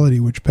totality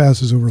which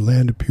passes over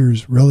land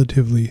appears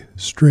relatively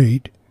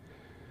straight.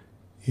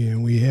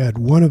 And we had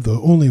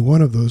only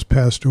one of those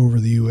passed over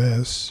the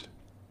U.S.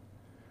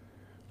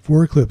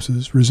 4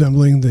 eclipses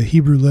resembling the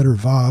Hebrew letter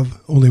Vav,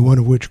 only one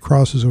of which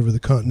crosses over the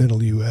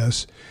continental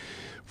U.S.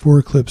 4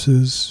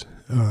 eclipses,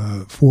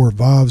 4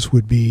 Vavs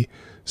would be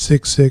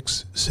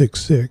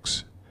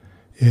 6666.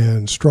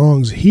 And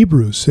Strong's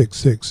Hebrew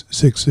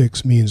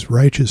 6666 means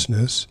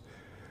righteousness.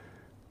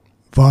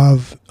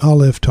 Vav,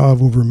 Aleph,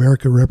 Tav over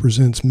America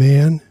represents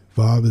man.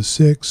 Vav is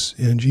 6,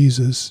 and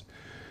Jesus,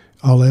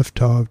 Aleph,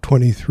 Tav,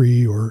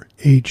 23, or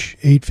H,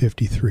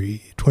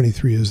 853.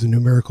 23 is the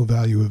numerical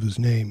value of his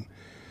name.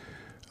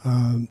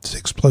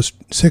 6 plus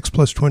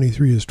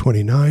 23 is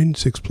 29.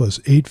 6 plus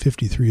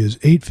 853 is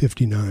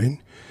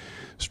 859.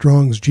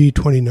 Strong's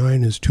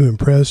G29 is to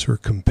impress or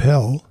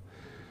compel.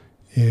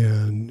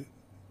 And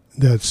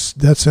that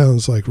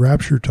sounds like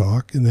rapture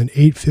talk. And then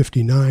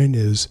 859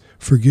 is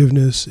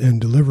forgiveness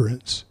and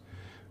deliverance,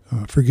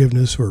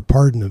 forgiveness or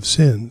pardon of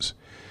sins.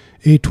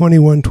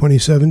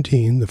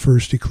 8/21/2017, the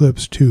first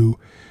eclipse, to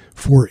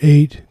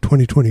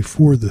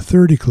 4/8/2024, the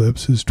third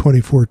eclipse, is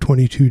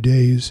 24-22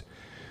 days.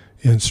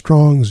 And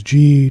Strong's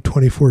G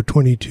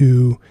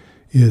 2422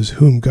 is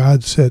whom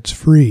God sets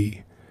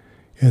free.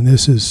 And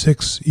this is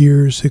 6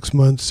 years, 6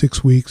 months,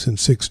 6 weeks, and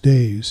 6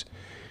 days.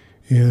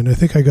 And I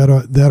think I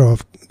got that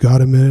off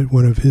God a Minute.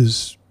 One of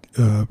his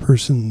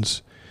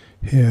persons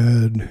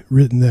had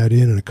written that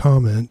in a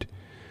comment.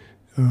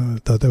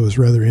 Thought that was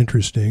rather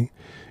interesting.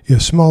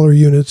 If smaller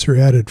units are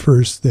added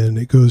first, then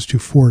it goes to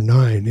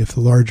 4.9. If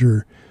the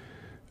larger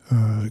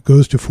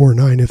goes to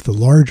 4.9 if the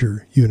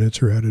larger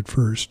units are added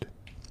first.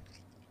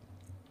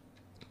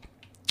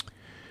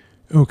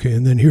 Okay,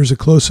 and then here's a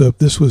close-up.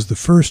 This was the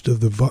first of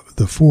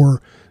the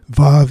 4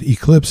 Vav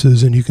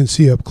eclipses, and you can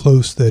see up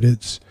close that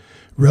it's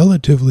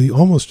relatively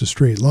almost a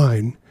straight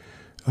line,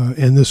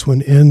 and this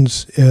one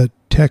ends at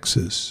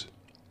Texas.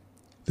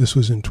 This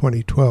was in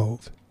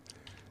 2012.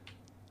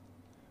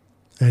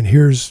 And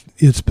here's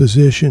its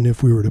position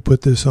if we were to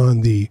put this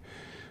on the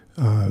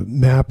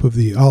map of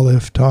the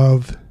Aleph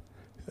Tav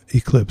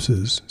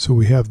eclipses. So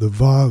we have the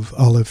Vav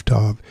Aleph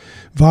Tav.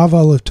 Vav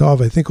Aleph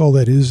Tav, I think all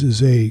that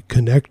is a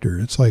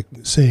connector. It's like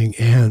saying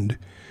and.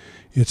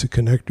 It's a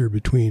connector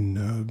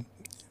between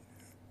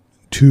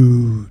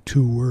two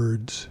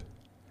words.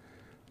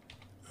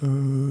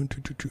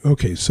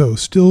 Okay, so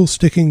still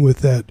sticking with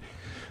that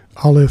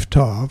Aleph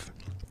Tav.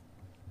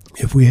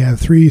 If we have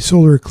 3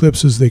 solar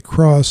eclipses, they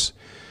cross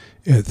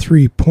at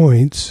 3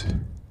 points.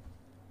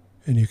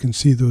 And you can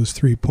see those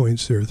 3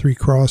 points there, 3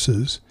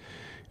 crosses.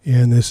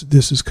 And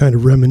this is kind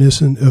of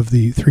reminiscent of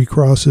the 3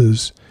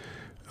 crosses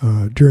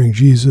during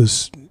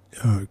Jesus'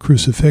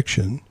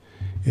 crucifixion.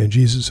 And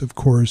Jesus, of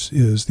course,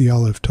 is the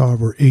Aleph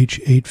Tav, or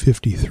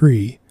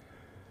H853.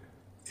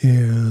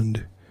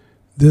 And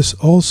this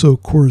also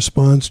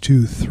corresponds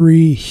to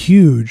 3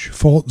 huge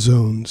fault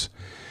zones.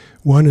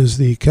 One is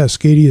the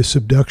Cascadia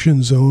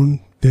subduction zone,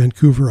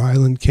 Vancouver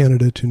Island,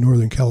 Canada to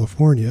Northern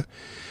California.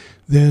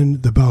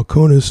 Then the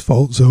Balcones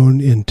fault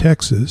zone in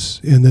Texas,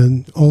 and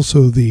then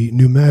also the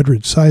New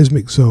Madrid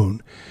seismic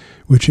zone,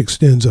 which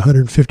extends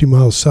 150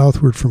 miles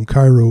southward from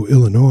Cairo,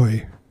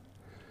 Illinois.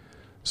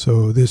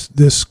 So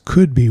this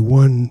could be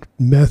one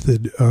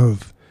method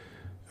of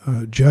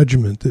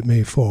judgment that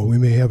may fall. We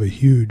may have a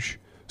huge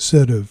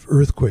set of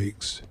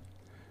earthquakes.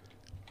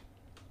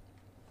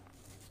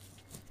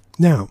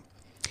 Now,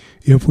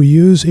 if we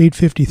use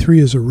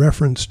 853 as a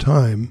reference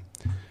time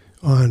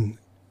on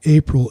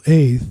April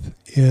 8th,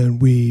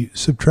 and we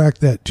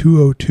subtract that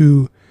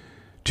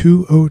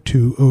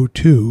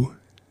 202.02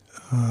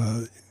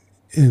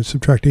 and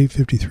subtract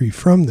 853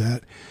 from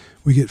that,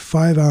 we get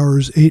 5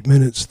 hours, 8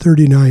 minutes,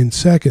 39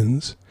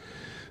 seconds.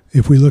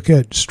 If we look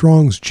at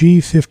Strong's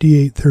G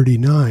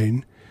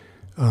 5839,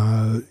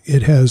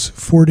 it has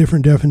 4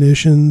 different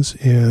definitions,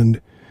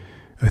 and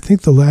I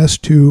think the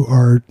last 2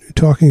 are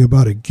talking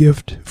about a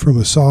gift from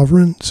a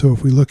sovereign. So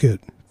if we look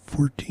at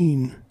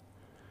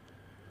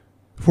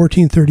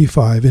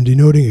 1435, and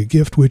denoting a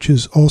gift which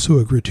is also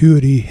a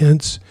gratuity,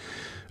 hence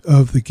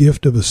of the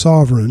gift of a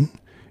sovereign.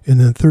 And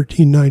then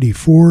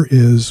 1394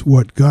 is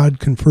what God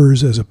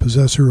confers as a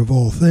possessor of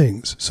all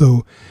things.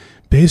 So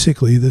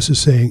basically this is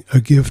saying a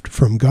gift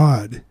from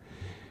God.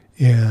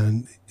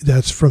 And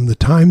that's from the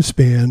time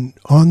span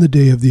on the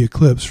day of the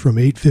eclipse from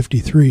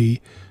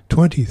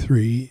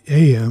 8:53:23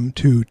 a.m.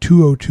 to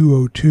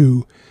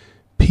 2:02:02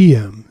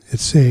 p.m.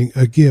 It's saying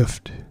a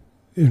gift,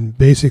 and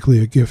basically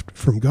a gift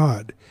from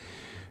God.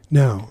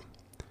 Now,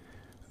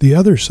 the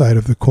other side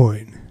of the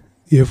coin,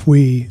 if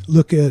we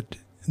look at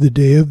the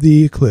day of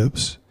the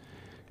eclipse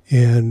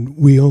and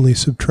we only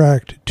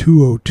subtract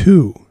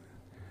 2:02,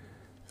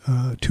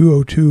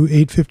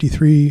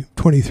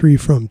 8:53:23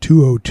 from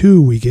 2:02,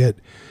 we get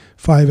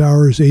 5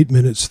 hours, 8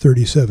 minutes,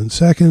 37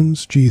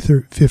 seconds. G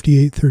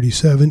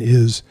 5837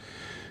 is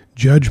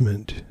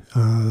judgment.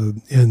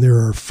 And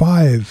there are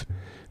 5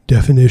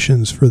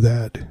 definitions for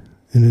that.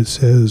 And it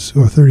says,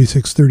 or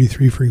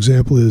 3633, for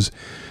example, is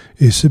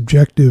a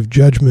subjective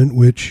judgment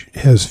which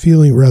has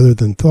feeling rather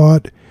than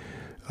thought.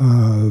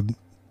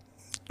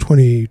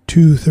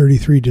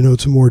 2233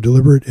 denotes a more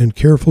deliberate and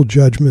careful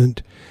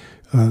judgment,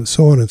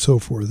 so on and so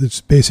forth.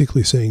 It's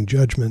basically saying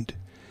judgment.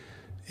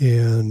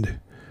 And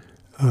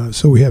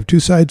so we have 2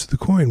 sides of the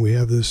coin. We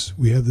have this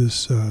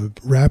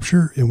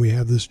rapture, and we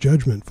have this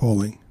judgment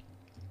falling.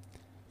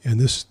 And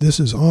this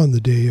is on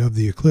the day of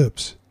the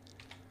eclipse.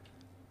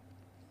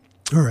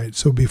 All right,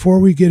 so before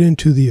we get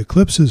into the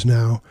eclipses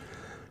now,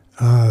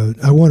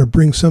 I want to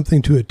bring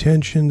something to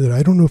attention that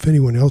I don't know if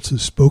anyone else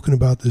has spoken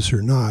about this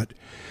or not.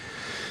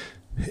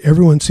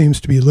 Everyone seems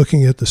to be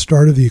looking at the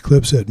start of the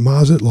eclipse at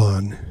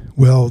Mazatlan.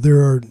 Well,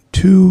 there are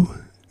 2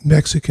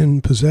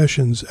 Mexican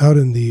possessions out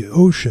in the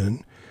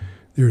ocean.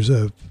 There's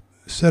a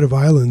set of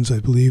islands, I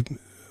believe.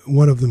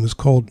 One of them is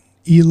called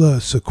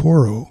Isla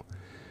Socorro,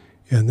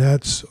 and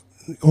that's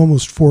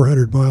almost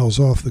 400 miles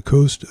off the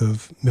coast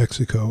of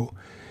Mexico.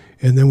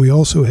 And then we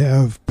also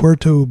have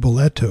Puerto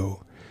Boleto.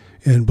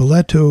 And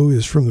boleto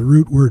is from the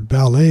root word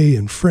ballet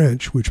in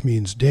French, which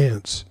means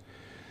dance.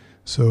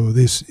 So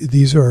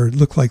these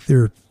look like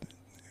they're,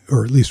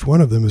 or at least one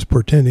of them is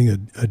portending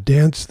a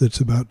dance that's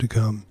about to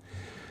come.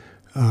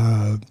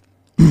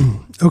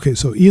 Okay,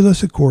 so Isla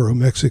Socorro,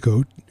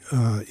 Mexico,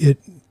 the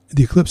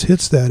eclipse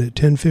hits that at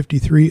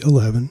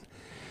 10:53:11,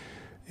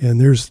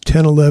 and there's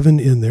 10:11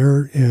 in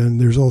there,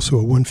 and there's also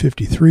a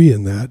 1:53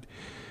 in that.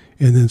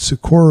 And then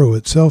Socorro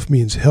itself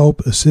means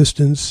help,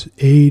 assistance,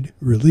 aid,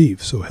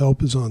 relief. So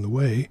help is on the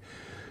way.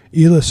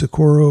 Isla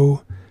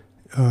Socorro,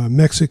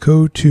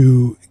 Mexico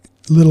to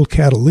Little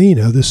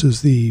Catalina. This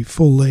is the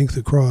full length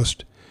across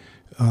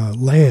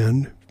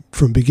land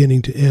from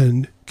beginning to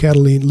end.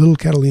 Little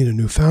Catalina,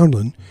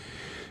 Newfoundland,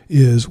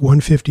 is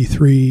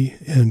 1:53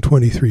 and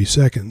 23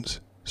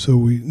 seconds.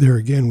 So there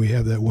again we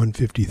have that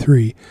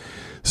 1:53.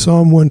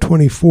 Psalm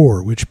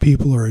 124, which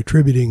people are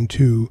attributing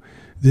to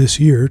this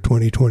year,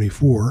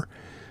 2024.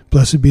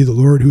 Blessed be the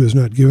Lord who has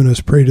not given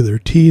us prey to their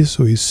teeth,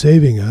 so he's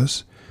saving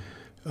us.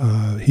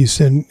 He's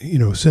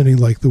sending,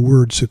 like the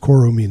word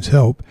socorro means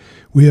help.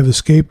 We have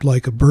escaped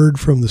like a bird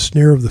from the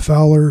snare of the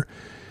fowler.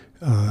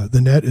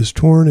 The net is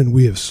torn and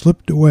we have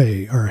slipped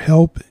away. Our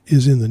help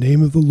is in the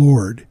name of the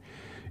Lord.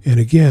 And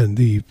again,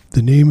 the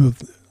name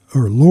of,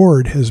 or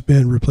Lord has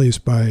been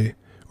replaced by,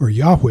 or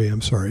Yahweh,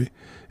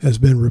 has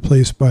been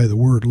replaced by the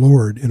word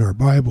Lord in our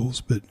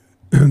Bibles. But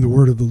the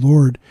word of the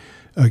Lord,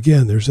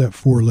 again, there's that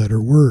 4-letter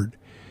word.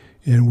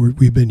 And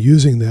we've been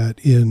using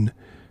that in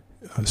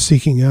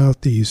seeking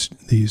out these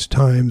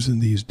times and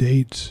these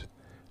dates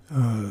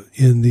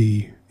in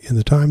the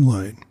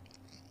timeline.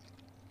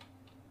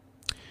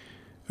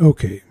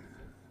 Okay.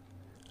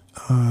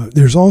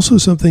 There's also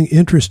something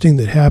interesting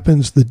that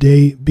happens the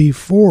day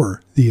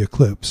before the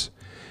eclipse.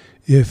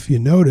 If you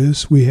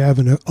notice, we have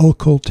an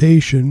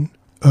occultation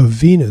of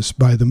Venus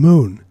by the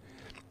moon.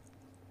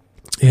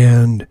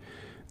 And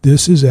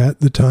this is at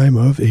the time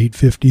of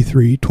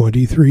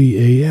 8:53:23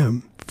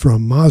 a.m.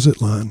 from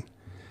Mazatlan,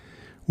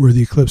 where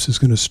the eclipse is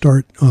going to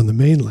start on the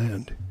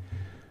mainland.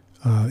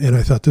 And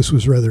I thought this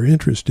was rather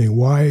interesting.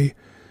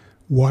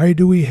 Why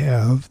do we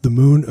have the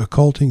moon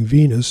occulting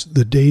Venus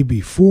the day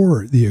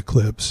before the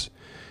eclipse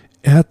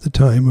at the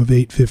time of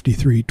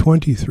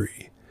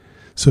 8:53:23?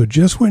 So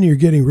just when you're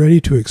getting ready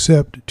to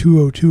accept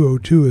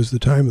 20202 as the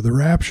time of the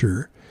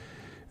rapture,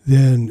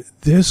 then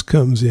this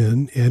comes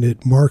in and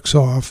it marks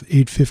off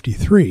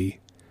 8:53.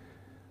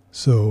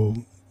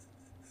 So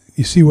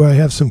you see why I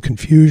have some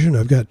confusion.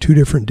 I've got two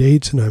different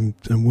dates, and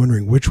I'm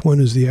wondering which one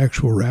is the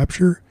actual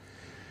rapture.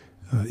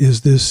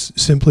 Is this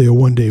simply a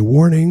one-day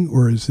warning,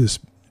 or is this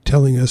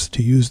telling us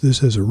to use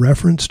this as a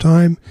reference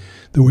time,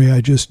 the way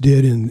I just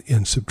did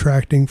in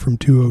subtracting from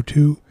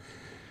 202?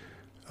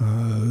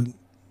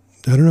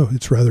 I don't know.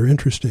 It's rather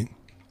interesting.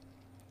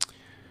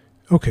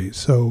 Okay,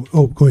 so,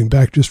 going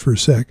back just for a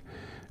sec,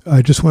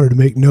 I just wanted to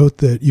make note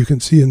that you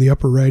can see in the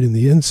upper right in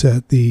the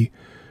inset, the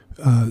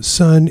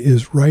sun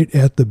is right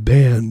at the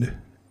band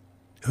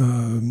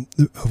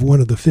of one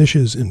of the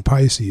fishes in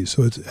Pisces.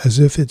 So it's as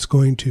if it's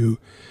going to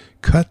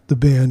cut the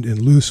band and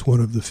loose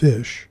one of the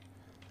fish.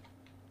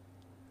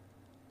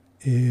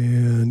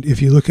 And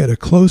if you look at a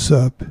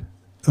close-up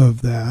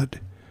of that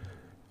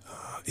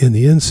in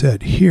the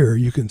inset here,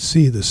 you can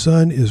see the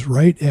sun is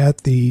right at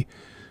the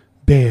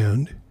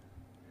band.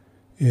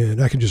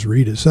 And I can just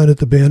read it. Sun at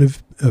the band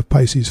of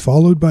Pisces,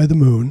 followed by the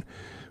moon,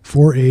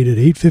 4/8 at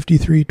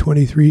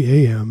 8:53:23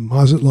 a.m.,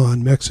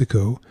 Mazatlan,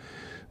 Mexico.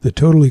 The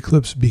total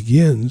eclipse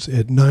begins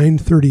at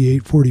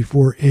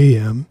 9:38:44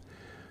 a.m.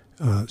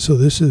 So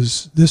this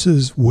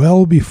is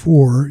well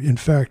before, in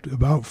fact,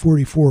 about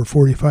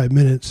 45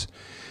 minutes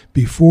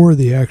before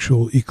the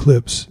actual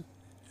eclipse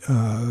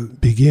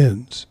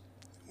begins.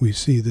 We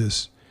see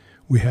this.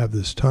 We have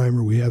this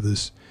timer. We have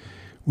the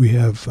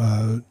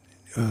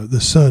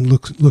sun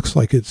looks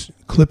like it's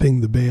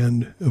clipping the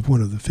band of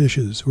one of the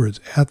fishes, or it's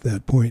at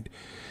that point.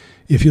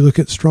 If you look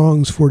at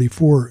Strong's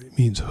 44, it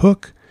means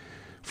hook.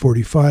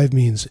 45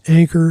 means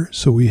anchor.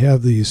 So we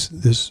have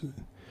this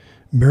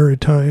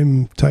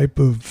maritime type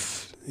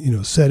of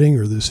setting,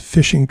 or this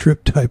fishing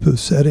trip type of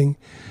setting,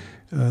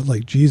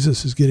 like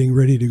Jesus is getting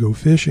ready to go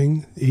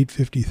fishing.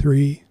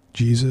 8:53,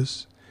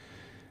 Jesus,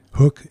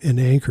 hook and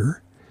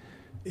anchor,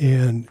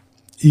 and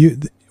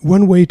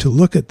one way to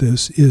look at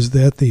this is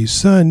that the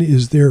sun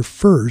is there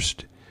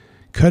first,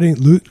 cutting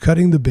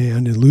the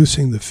band and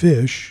loosing the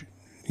fish.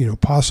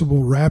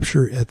 Possible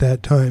rapture at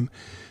that time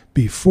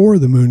before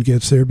the moon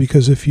gets there,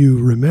 because if you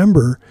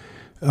remember,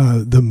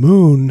 the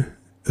moon,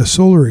 a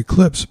solar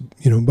eclipse,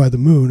 by the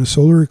moon, a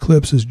solar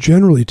eclipse is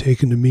generally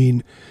taken to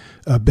mean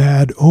a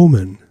bad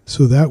omen.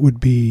 So that would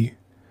be,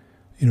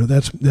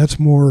 that's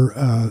more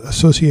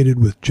associated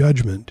with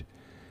judgment.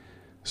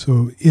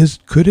 So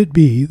could it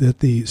be that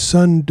the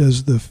sun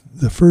does the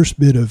first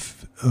bit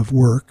of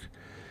work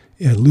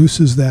and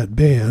looses that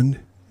band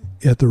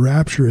at the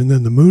rapture, and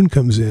then the moon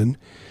comes in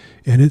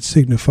and it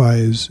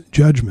signifies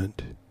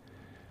judgment?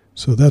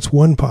 So that's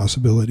one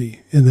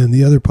possibility. And then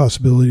the other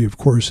possibility, of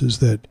course, is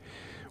that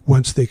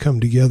once they come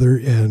together,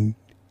 and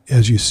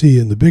as you see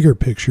in the bigger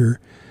picture,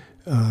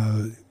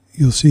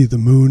 you'll see the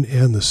moon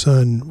and the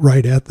sun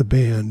right at the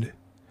band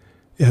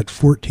at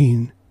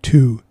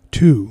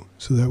 14:22.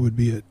 So that would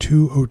be at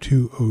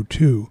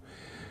 2:02:02.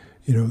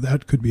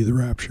 That could be the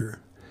rapture.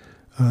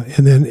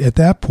 And then at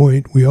that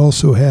point, we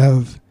also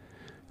have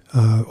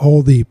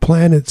all the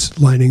planets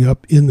lining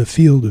up in the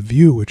field of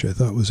view, which I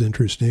thought was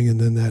interesting. And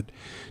then that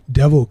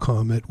Devil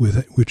Comet,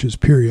 which is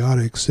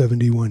periodic,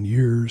 71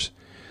 years.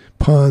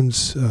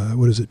 Pons,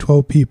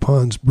 12P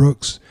Pons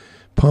Brooks.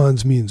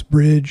 Pons means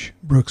bridge.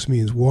 Brooks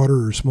means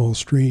water or small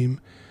stream.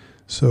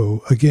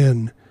 So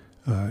again,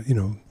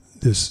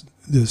 this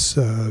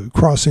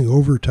crossing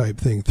over type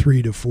thing,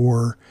 3 to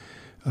 4,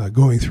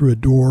 going through a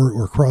door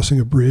or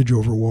crossing a bridge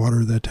over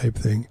water, that type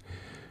thing.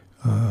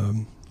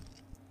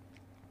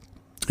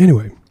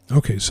 Anyway,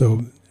 okay,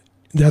 so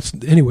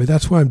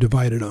that's why I'm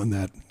divided on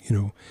that.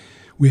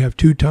 We have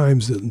two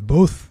times that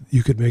both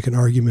you could make an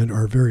argument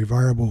are very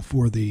viable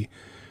for the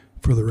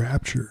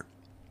rapture.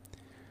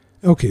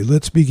 Okay,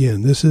 let's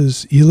begin. This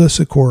is Ila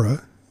Socorro,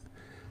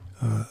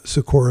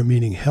 Socorro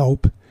meaning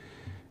help,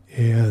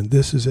 and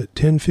this is at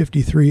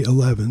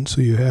 10:53:11. So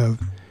you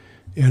have,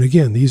 and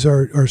again, these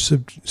are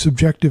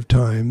subjective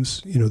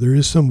times. There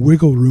is some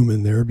wiggle room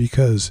in there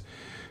because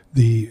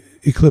the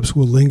eclipse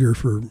will linger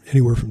for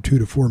anywhere from 2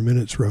 to 4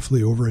 minutes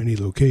roughly over any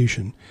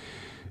location.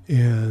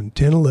 And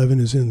 10:11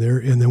 is in there,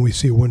 and then we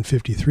see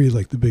 153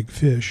 like the big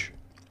fish.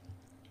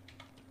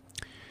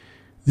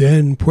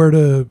 Then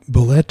Puerto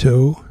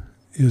Boleto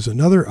is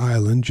another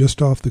island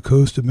just off the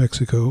coast of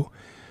Mexico.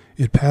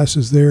 It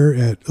passes there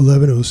at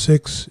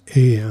 11:06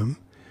 a.m.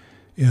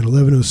 And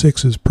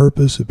 11:06 is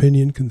purpose,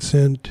 opinion,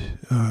 consent,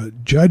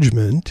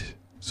 judgment.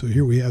 So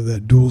here we have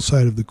that dual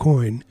side of the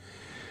coin.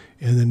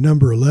 And then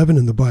number 11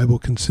 in the Bible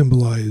can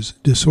symbolize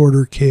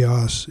disorder,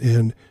 chaos,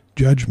 and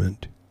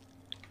judgment.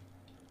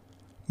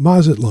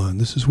 Mazatlan,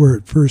 this is where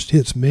it first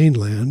hits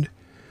mainland.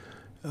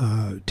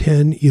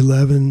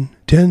 11:10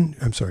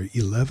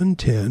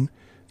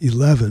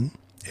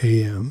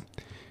 a.m.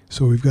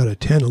 So we've got a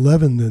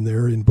 10:11 in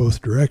there in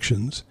both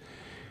directions.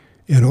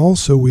 And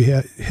also we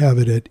have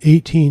it at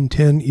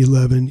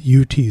 18:10:11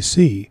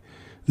 UTC.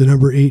 The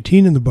number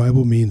 18 in the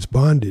Bible means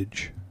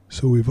bondage.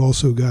 So we've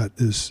also got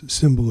this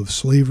symbol of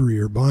slavery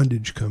or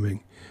bondage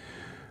coming.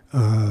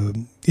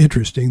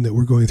 Interesting that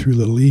we're going through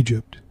Little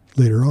Egypt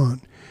later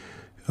on.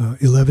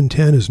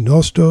 11:10 is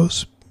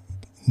nostos,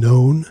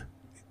 known,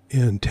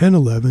 and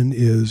 10:11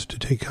 is to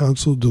take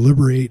counsel,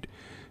 deliberate,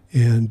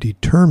 and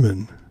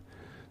determine.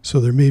 So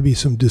there may be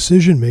some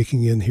decision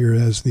making in here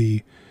as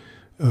the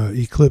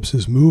eclipse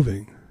is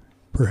moving.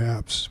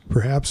 Perhaps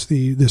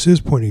this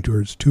is pointing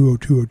towards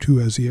 2:02:02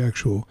 as the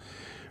actual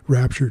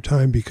rapture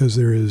time, because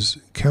there is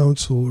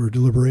counsel or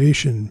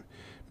deliberation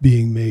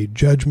being made,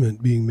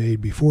 judgment being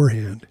made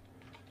beforehand.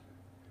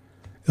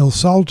 El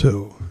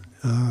Salto,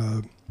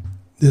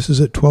 this is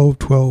at 12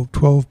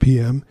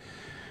 p.m.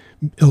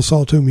 El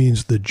Salto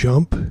means the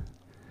jump.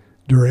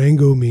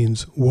 Durango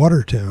means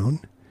Watertown.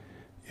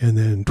 And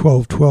then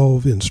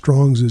 12:12 in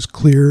Strong's is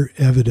clear,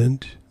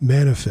 evident,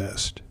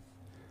 manifest.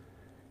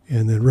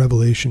 And then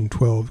Revelation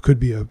 12 could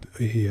be a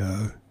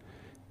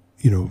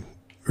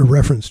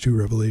reference to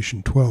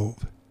Revelation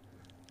 12.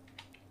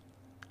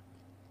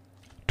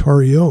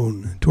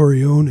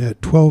 Torreon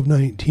at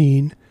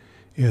 12:19,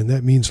 and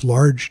that means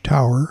large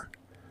tower.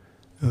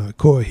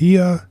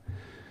 Coahia,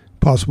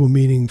 possible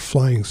meaning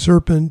flying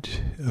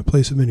serpent, a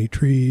place of many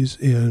trees,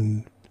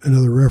 and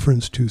another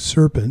reference to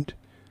serpent.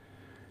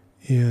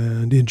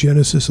 And in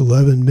Genesis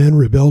 11, men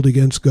rebelled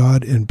against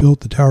God and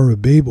built the Tower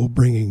of Babel,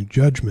 bringing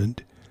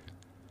judgment.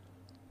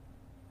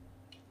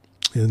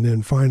 And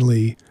then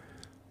finally,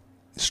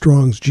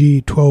 Strong's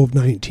G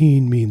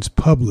 12:19 means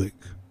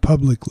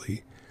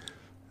publicly.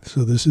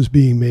 So this is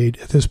being made,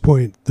 at this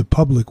point, the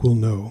public will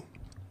know.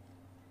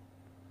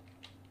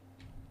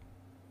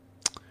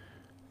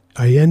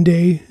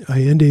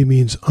 Allende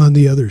means on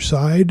the other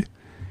side,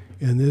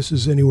 and this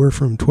is anywhere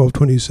from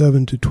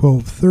 12:27 to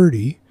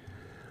 12:30.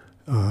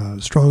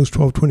 Strong's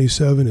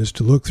 12:27 is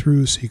to look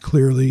through, see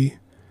clearly.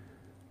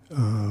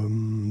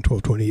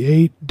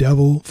 12:28,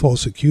 devil,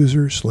 false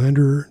accuser,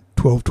 slanderer.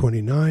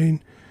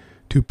 12:29,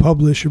 to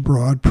publish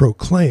abroad,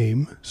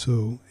 proclaim,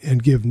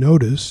 and give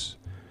notice.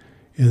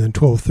 And then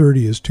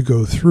 12:30 is to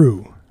go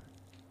through.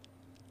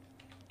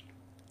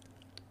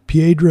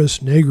 Piedras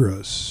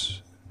Negras,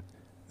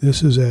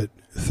 this is at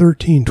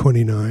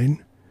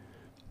 13:29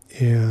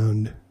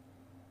 and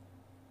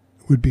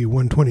would be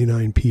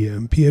 1:29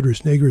 p.m.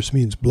 Piedras Negras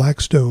means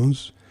black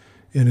stones,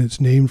 and it's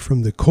named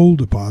from the coal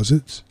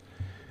deposits.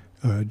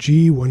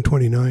 G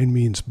 129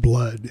 means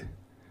blood,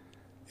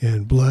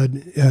 and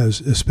blood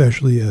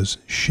especially as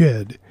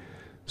shed.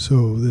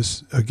 So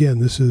this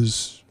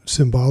is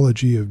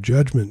symbology of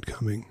judgment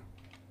coming.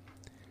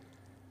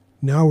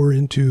 Now we're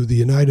into the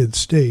United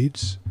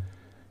States,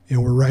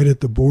 and we're right at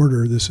the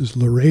border. This is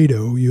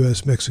Laredo,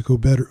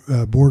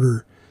 U.S.-Mexico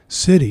border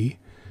city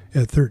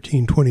at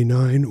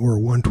 13:29 or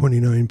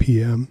 1:29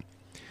 p.m.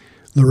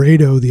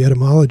 Laredo, the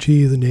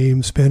etymology of the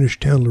name, Spanish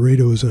town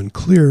Laredo, is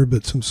unclear,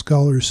 but some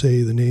scholars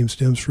say the name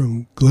stems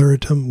from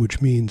glaratum, which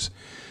means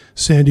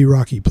sandy,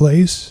 rocky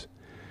place.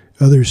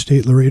 Others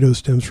state Laredo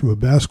stems from a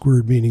Basque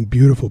word meaning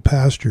beautiful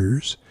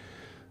pastures.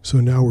 So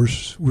now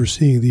we're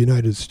seeing the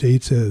United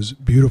States as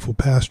beautiful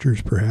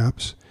pastures,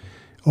 perhaps.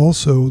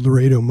 Also,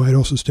 Laredo might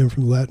also stem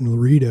from Latin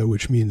Larida,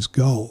 which means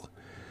gull.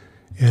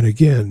 And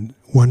again,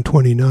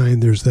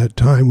 129, there's that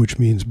time which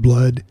means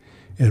blood,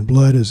 and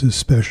blood is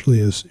especially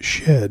as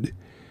shed.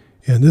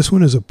 And this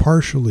one is a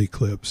partial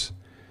eclipse.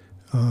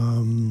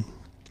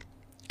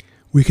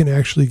 We can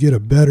actually get a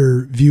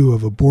better view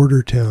of a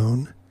border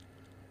town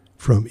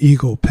from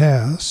Eagle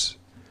Pass.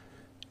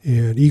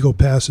 And Eagle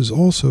Pass is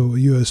also a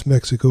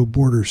U.S.-Mexico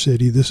border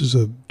city. This is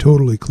a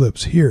total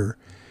eclipse here.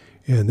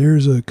 And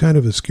there's a kind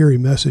of a scary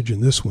message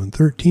in this one.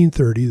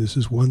 1330, this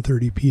is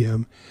 1:30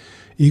 p.m.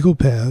 Eagle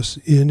Pass,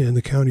 in and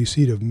the county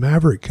seat of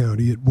Maverick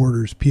County. It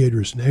borders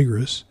Piedras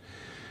Negras.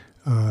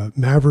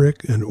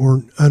 Maverick,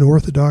 an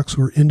unorthodox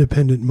or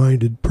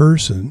independent-minded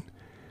person.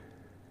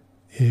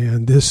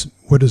 And this,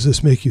 what does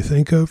this make you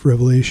think of?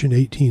 Revelation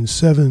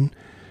 18:7,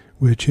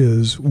 which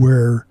is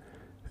where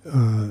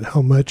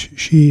how much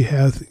she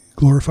hath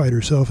glorified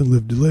herself and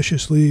lived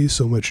deliciously,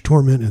 so much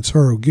torment and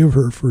sorrow give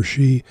her, for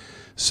she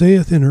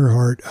saith in her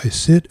heart, I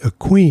sit a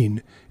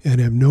queen,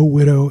 and am no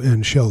widow,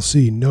 and shall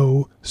see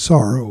no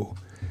sorrow.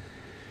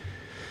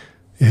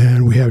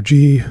 And we have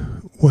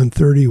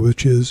G130,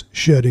 which is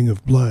shedding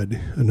of blood,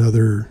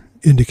 another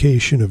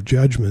indication of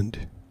judgment.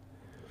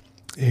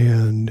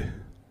 And,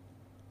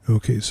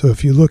 okay, so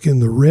if you look in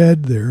the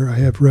red there, I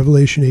have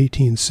Revelation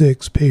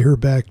 18:6, pay her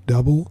back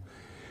double.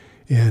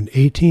 And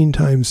 18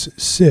 times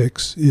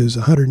 6 is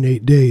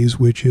 108 days,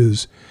 which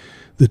is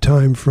the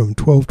time from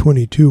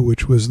 1222,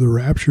 which was the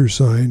rapture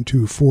sign,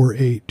 to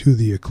 4/8 to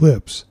the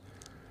eclipse.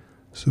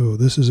 So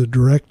this is a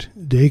direct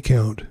day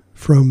count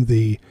from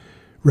the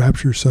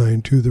rapture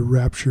sign to the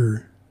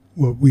rapture,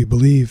 what we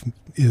believe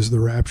is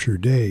the rapture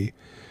day.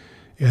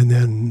 And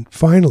then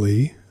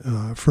finally,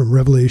 from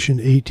Revelation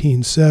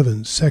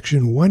 18:7,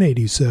 Section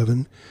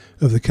 187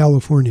 of the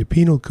California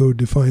Penal Code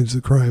defines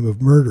the crime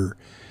of murder.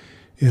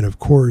 And of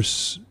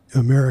course,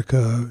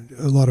 America,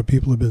 a lot of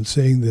people have been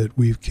saying that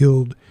we've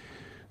killed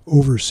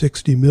over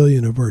 60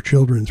 million of our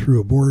children through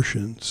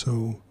abortion.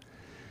 So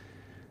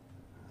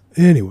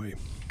anyway,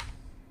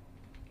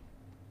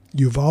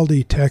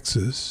 Uvalde,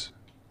 Texas.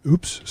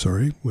 Oops,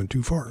 sorry, went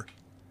too far.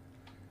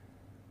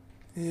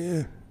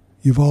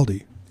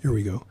 Uvalde, here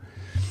we go.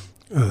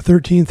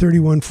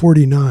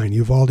 133149,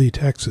 Uvalde,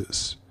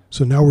 Texas.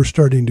 So now we're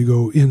starting to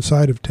go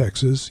inside of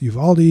Texas.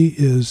 Uvalde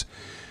is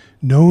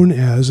known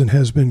as and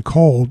has been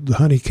called the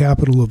honey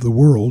capital of the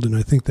world, and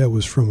I think that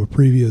was from a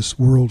previous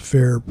World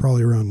Fair,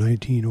 probably around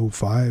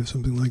 1905,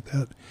 something like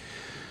that.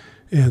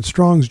 And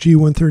Strong's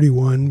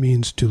G131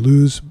 means to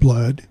lose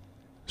blood.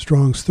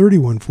 Strong's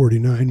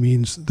 3149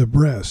 means the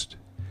breast.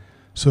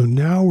 So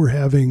now we're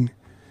having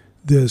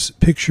this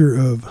picture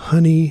of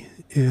honey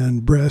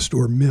and breast,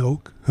 or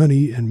milk,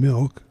 honey and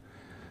milk.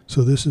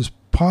 So this is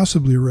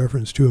possibly a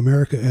reference to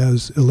America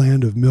as a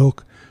land of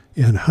milk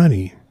and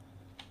honey.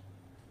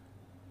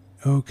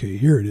 Okay,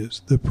 here it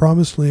is. The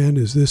promised land,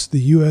 is this the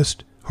U.S.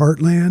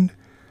 heartland?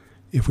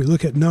 If we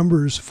look at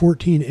Numbers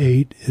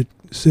 14:8, it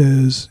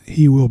says,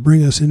 he will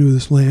bring us into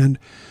this land,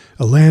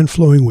 a land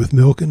flowing with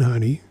milk and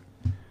honey.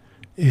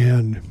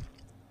 And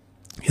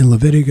in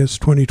Leviticus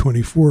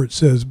 20:24, it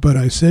says, but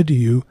I said to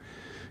you,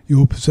 you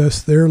will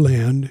possess their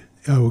land.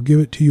 I will give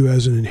it to you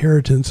as an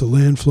inheritance, a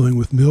land flowing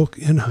with milk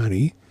and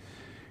honey.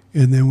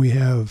 And then we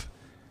have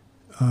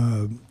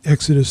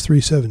Exodus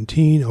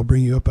 3:17, I'll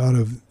bring you up out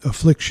of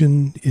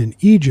affliction in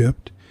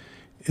Egypt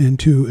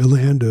into a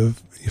land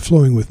of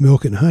flowing with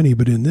milk and honey.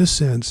 But in this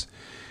sense,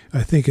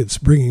 I think it's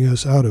bringing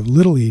us out of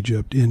little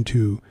Egypt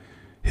into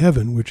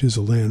heaven, which is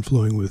a land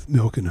flowing with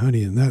milk and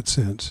honey in that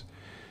sense.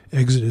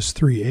 Exodus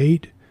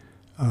 3:8,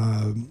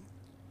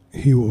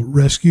 he will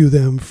rescue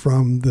them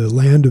from the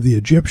land of the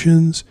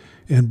Egyptians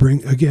and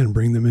bring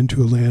them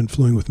into a land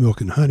flowing with milk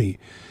and honey.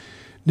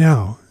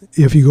 Now,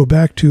 if you go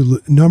back to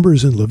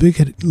Numbers and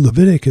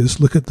Leviticus,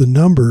 look at the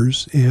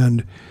numbers,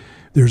 and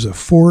there's a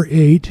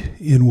 4:8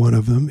 in one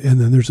of them,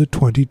 and then there's a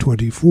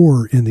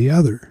 2024 in the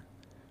other.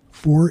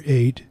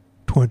 4:8,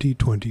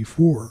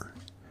 2024.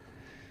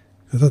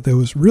 I thought that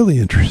was really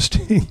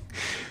interesting.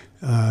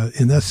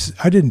 And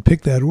I didn't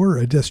pick that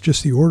order. That's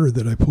just the order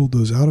that I pulled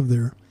those out of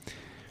there.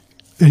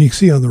 And you can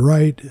see on the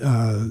right,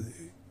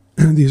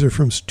 these are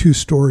from two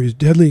stories.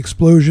 Deadly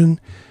explosion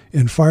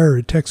and fire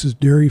at Texas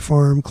dairy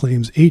farm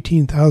claims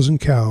 18,000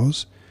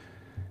 cows.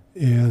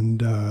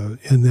 And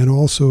then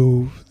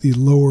also the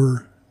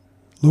lower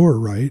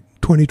right,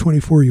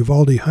 2024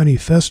 Uvalde Honey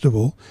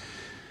Festival.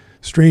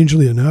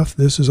 Strangely enough,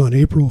 this is on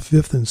April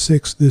 5th and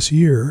 6th this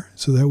year,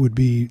 so that would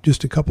be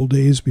just a couple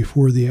days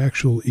before the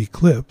actual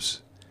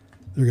eclipse.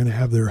 They're going to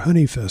have their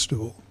honey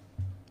festival.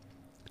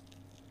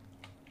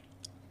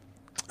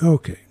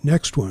 Okay,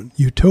 next one,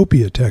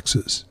 Utopia,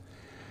 Texas.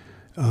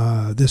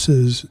 This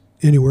is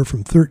anywhere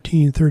from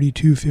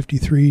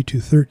 1332.53 to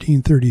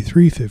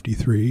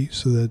 1333.53,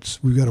 so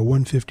we've got a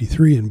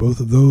 153 in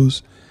both of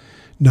those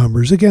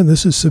numbers. Again,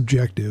 this is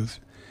subjective.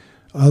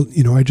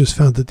 I just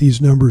found that these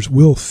numbers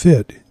will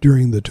fit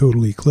during the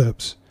total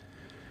eclipse.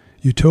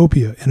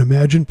 Utopia, an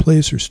imagined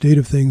place or state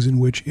of things in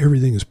which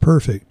everything is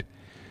perfect.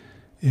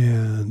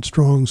 And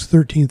Strong's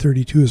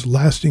 1332 is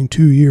lasting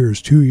 2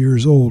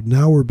 years old.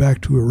 Now we're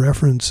back to a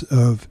reference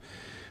of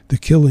the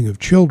killing of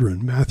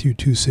children, Matthew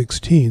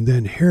 2:16.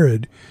 Then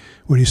Herod,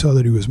 when he saw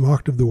that he was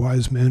mocked of the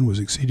wise men, was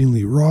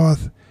exceedingly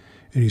wroth,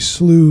 and he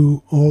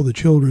slew all the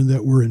children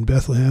that were in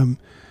Bethlehem,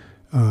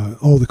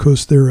 all the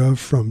coast thereof,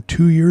 from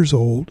 2 years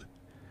old.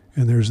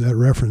 And there's that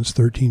reference,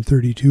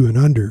 1332 and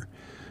under,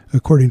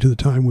 according to the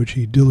time which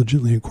he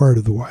diligently inquired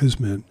of the wise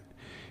men.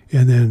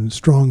 And then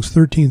Strong's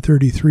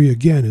 1333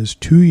 again is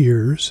 2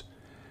 years.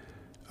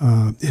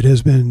 It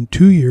has been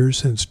 2 years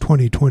since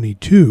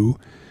 2022,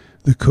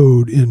 the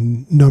code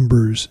in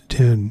Numbers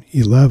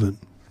 10:11.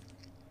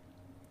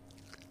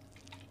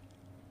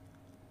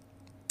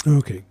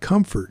 Okay,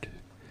 Comfort.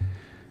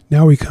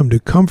 Now we come to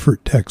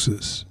Comfort,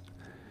 Texas.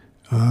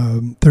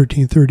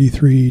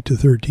 1333 to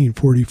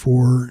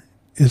 1344.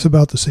 It's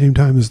about the same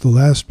time as the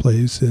last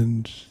place,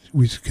 and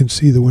we can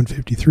see the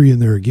 153 in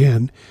there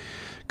again.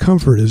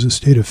 Comfort is a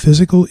state of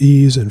physical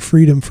ease and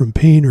freedom from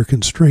pain or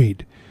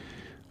constraint.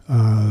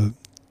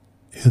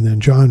 And then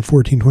John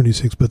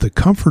 14:26, but the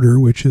Comforter,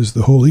 which is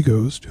the Holy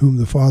Ghost, whom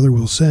the Father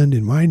will send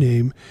in my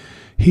name,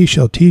 he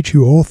shall teach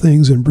you all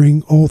things and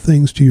bring all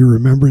things to your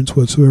remembrance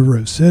whatsoever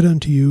I've said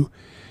unto you.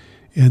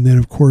 And then,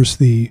 of course,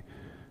 the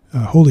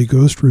Holy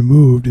Ghost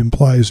removed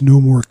implies no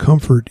more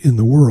comfort in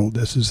the world.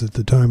 This is at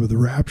the time of the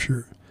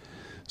rapture.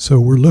 So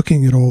we're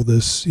looking at all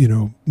this,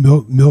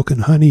 milk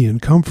and honey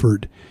and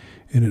comfort,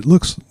 and it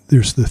looks,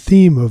 there's the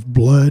theme of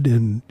blood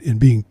and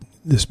being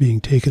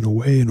taken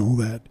away and all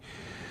that.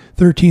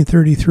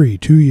 1333,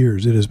 2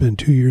 years. It has been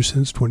 2 years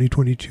since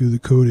 2022, the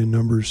code in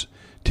Numbers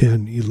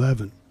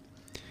 10:11.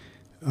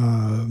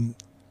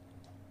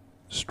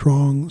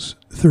 Strong's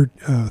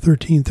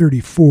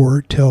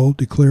 1334, tell,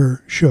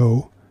 declare,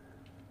 show.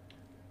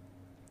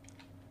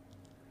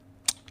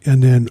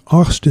 And then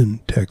Austin,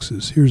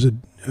 Texas. Here's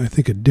I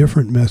think a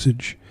different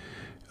message.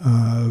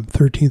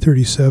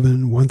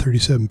 1337,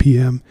 1:37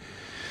 p.m.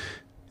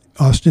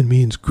 Austin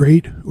means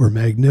great or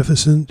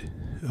magnificent.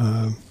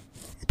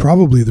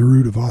 Probably the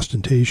root of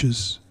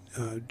ostentatious.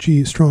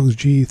 Strong's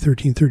G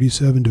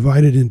 1337,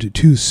 divided into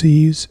 2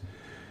 C's,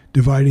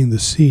 dividing the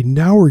sea.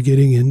 Now we're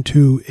getting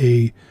into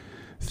a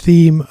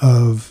theme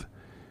of,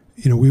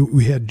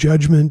 we had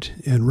judgment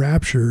and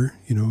rapture,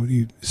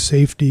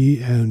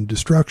 safety and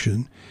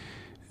destruction.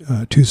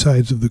 2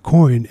 sides of the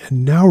coin,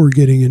 and now we're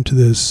getting into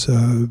this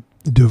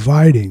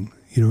dividing,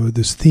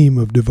 this theme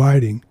of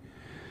dividing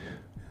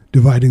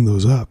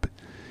those up.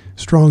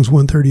 Strong's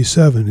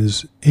 137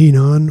 is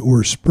Anon,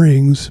 or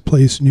springs,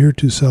 placed near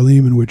to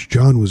Salim, in which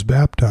John was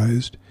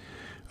baptized.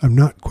 I'm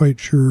not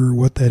quite sure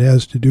what that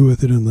has to do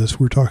with it, unless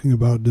we're talking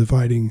about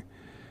dividing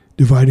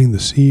the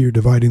sea or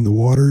dividing the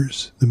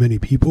waters, the many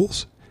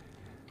peoples.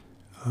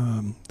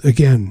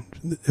 Again,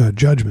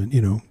 judgment,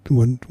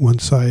 one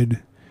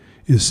side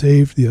is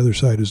saved, the other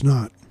side is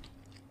not.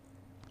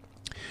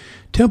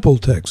 Temple,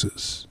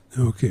 Texas.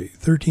 Okay,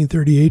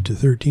 1338 to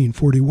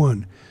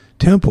 1341.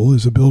 Temple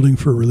is a building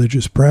for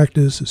religious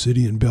practice, a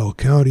city in Bell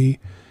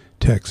County,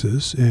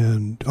 Texas,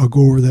 and I'll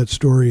go over that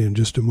story in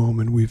just a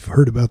moment. We've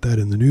heard about that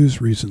in the news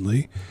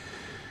recently.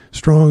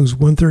 Strong's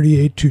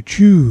 138, to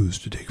choose,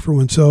 to take for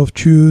oneself,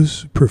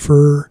 choose,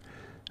 prefer.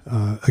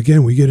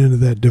 Again, we get into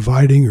that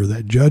dividing or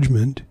that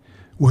judgment.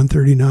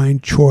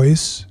 139,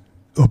 choice,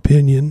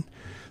 opinion.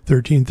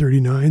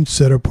 1339,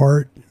 set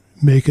apart,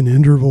 make an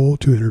interval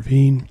to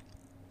intervene.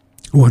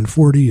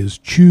 140 is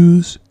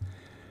choose,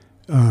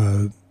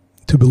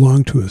 to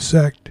belong to a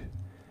sect.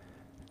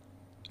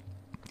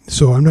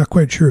 So I'm not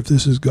quite sure if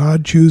this is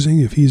God choosing,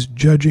 if he's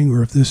judging,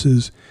 or if this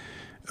is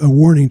a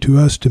warning to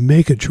us to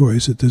make a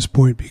choice at this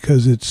point,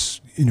 because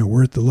it's,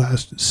 we're at the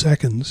last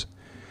seconds.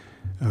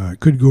 It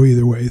could go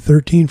either way.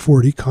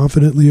 1340,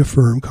 confidently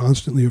affirm,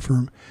 constantly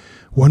affirm.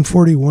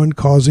 141,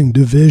 causing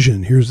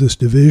division. Here's this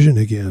division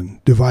again,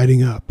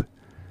 dividing up.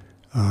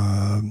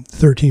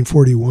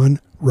 1341,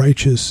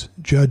 righteous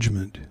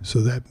judgment. So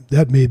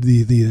that may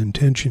be the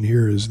intention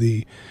here, is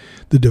the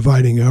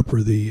dividing up,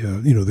 or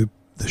the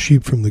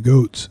sheep from the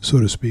goats, so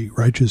to speak,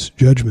 righteous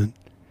judgment.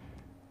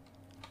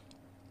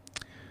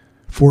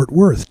 Fort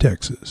Worth,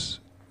 Texas,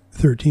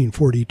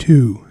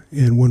 1342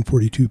 and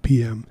 1:42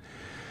 p.m.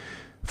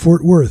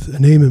 Fort Worth, a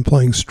name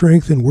implying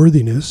strength and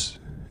worthiness.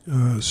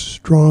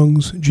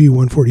 Strong's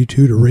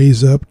G142, to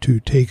raise up, to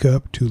take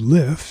up, to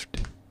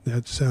lift.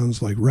 That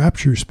sounds like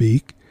rapture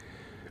speak.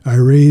 I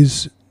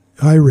raise,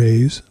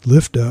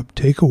 lift up,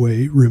 take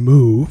away,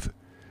 remove.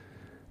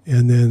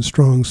 And then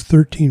Strong's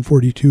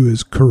 1342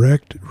 is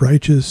correct,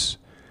 righteous,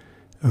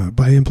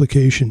 by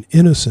implication,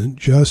 innocent,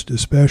 just,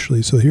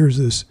 especially. So here's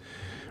this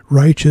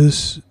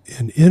righteous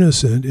and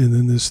innocent, and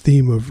then this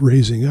theme of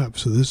raising up.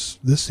 So this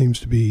seems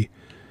to be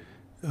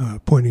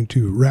pointing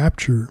to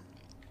rapture.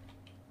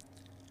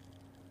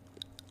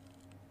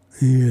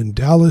 In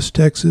Dallas,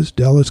 Texas,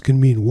 Dallas can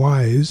mean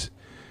wise,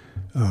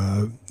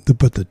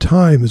 but the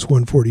time is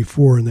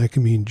 1:44, and that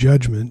can mean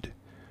judgment.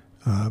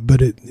 But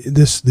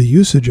the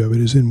usage of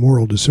it is in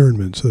moral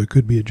discernment, so it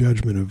could be a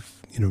judgment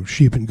of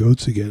sheep and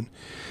goats again.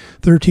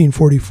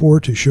 1344,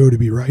 to show to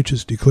be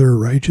righteous, declare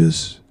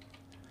righteous.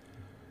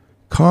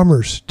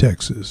 Commerce,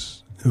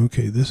 Texas.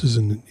 Okay, this is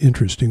an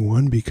interesting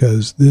one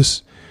because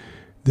this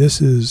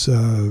is,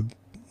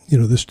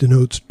 this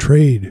denotes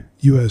trade,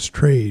 U.S.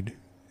 trade,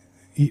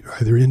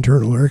 either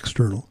internal or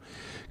external.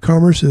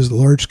 Commerce is the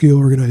large-scale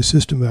organized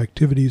system of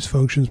activities,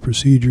 functions,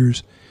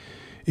 procedures,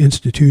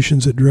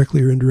 institutions that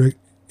directly or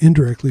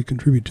indirectly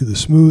contribute to the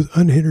smooth,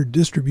 unhindered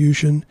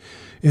distribution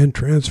and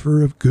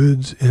transfer of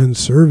goods and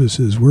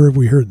services. Where have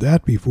we heard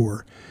that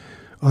before?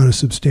 On a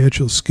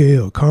substantial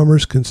scale.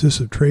 Commerce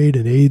consists of trade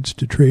and aids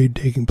to trade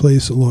taking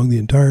place along the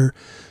entire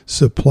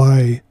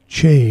supply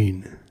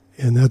chain.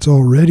 And that's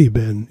already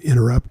been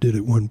interrupted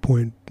at one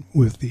point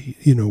with the,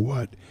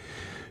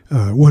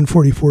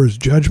 144 is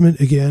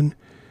judgment again.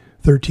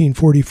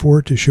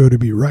 1344, to show to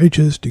be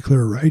righteous,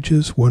 declare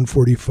righteous.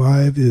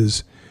 145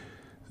 is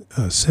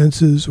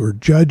senses or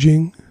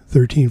judging.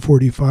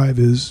 1345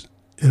 is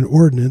an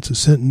ordinance, a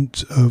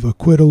sentence of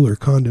acquittal or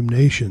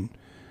condemnation.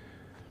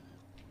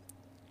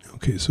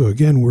 Okay, so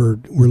again, we're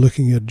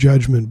looking at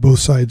judgment, both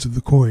sides of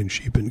the coin,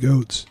 sheep and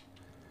goats.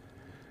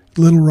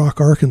 Little Rock,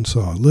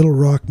 Arkansas. Little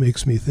Rock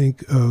makes me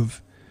think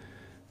of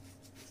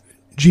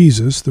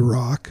Jesus, the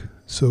rock.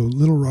 So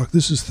Little Rock,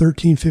 this is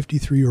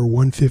 1353 or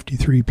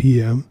 1:53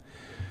 p.m.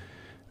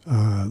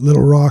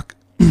 Little Rock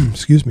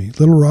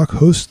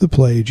hosts the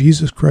play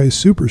Jesus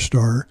Christ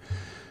Superstar,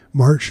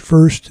 March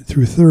 1st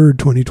through 3rd,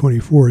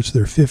 2024. It's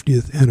their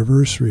 50th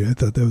anniversary. I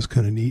thought that was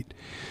kind of neat.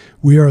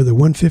 We are the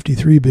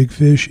 153 Big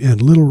Fish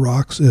and Little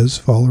Rocks as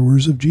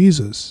followers of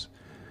Jesus.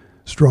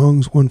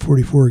 Strong's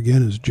 144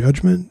 again is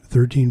judgment.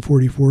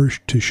 1344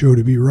 to show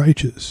to be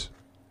righteous.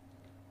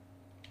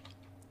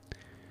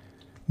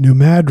 New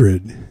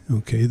Madrid.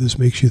 Okay, this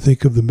makes you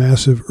think of the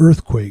massive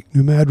earthquake.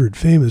 New Madrid,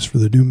 famous for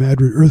the New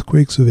Madrid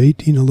earthquakes of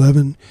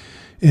 1811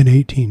 and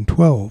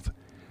 1812.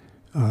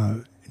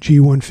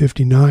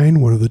 G159,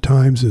 one of the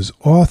times is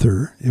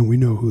author, and we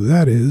know who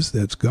that is.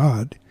 That's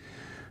God.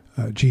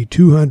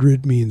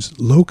 G200 means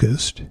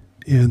locust,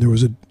 and there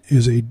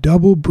is a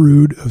double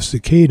brood of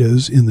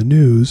cicadas in the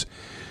news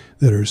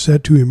that are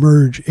set to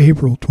emerge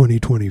April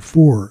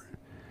 2024.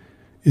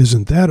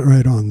 Isn't that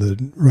right on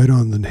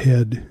the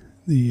head?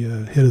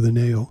 The head of the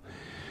nail.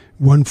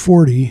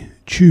 140,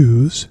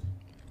 choose.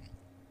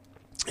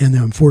 And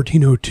then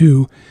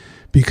 1402,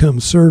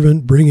 become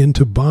servant, bring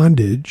into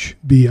bondage,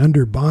 be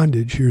under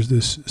bondage. Here's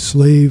this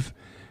slave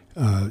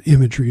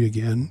imagery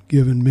again,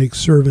 given, make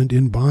servant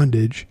in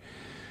bondage.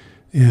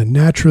 And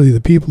naturally, the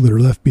people that are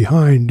left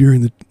behind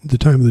during the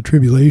time of the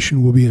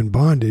tribulation will be in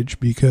bondage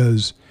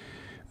because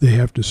they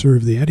have to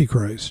serve the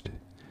Antichrist.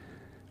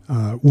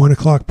 1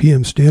 o'clock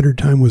p.m. Standard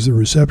Time was the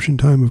reception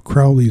time of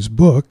Crowley's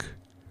book.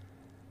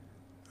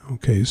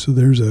 Okay, so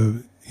there's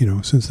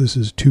since this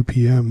is 2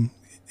 p.m.,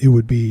 it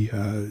would be,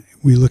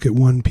 we look at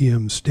 1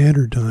 p.m.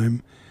 Standard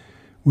Time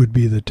would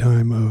be the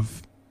time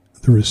of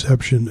the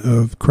reception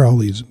of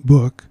Crowley's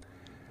book.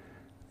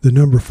 The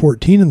number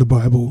 14 in the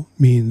Bible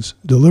means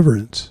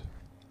deliverance.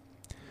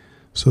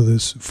 So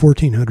this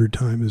 1400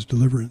 time is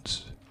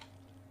deliverance.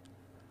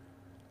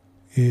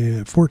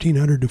 And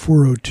 1400 to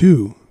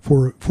 402,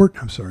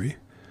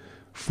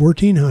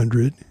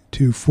 1400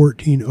 to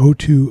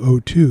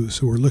 140202.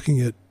 So we're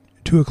looking at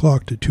 2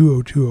 o'clock to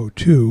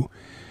 2:02:02,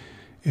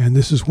 and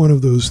this is one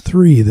of those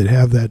three that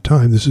have that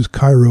time. This is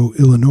Cairo,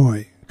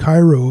 Illinois.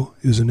 Cairo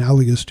is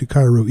analogous to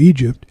Cairo,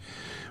 Egypt,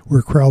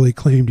 where Crowley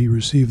claimed he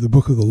received the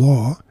Book of the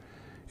Law.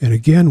 And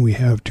again, we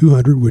have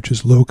 200, which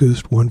is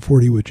locust,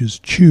 140, which is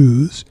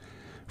choose,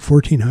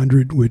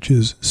 1400, which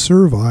is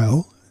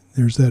servile.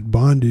 There's that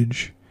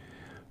bondage.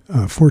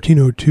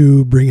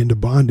 1402, bring into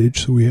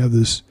bondage. So we have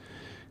this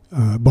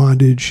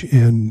bondage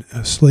and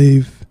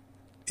slave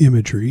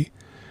imagery.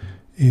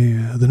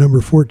 And the number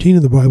 14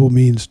 in the Bible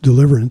means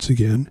deliverance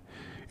again.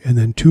 And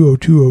then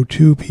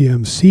 2:02:02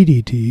 p.m.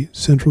 CDT,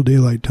 Central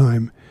Daylight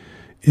Time,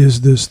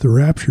 is this the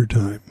rapture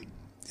time?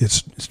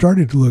 It's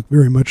starting to look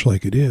very much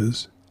like it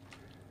is.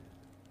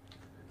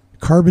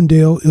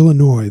 Carbondale,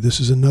 Illinois. This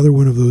is another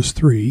one of those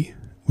three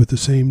with the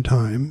same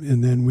time.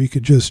 And then we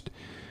could just,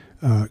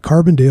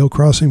 Carbondale,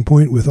 crossing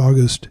point with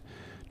August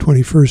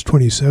 21st,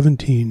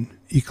 2017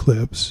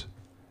 eclipse.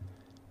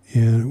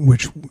 And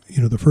which,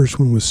 the first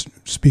one was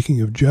speaking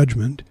of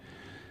judgment.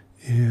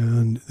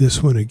 And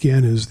this one,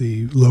 again, is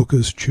the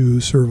locust,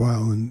 choose,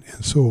 servile, and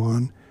so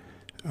on.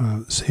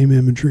 Same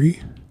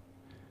imagery.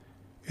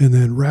 And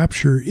then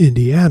Rapture,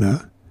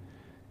 Indiana.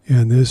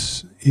 And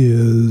this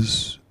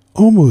is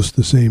almost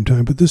the same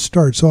time, but this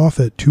starts off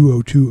at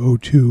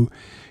 2:02:02,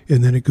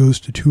 and then it goes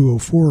to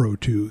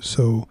 2:04:02.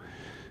 So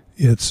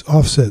it's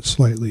offset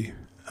slightly.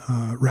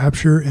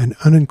 Rapture, an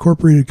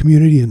unincorporated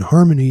community in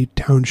Harmony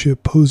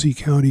Township, Posey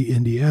County,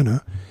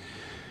 Indiana.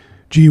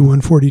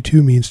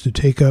 G142 means to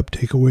take up,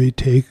 take away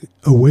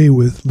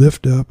with,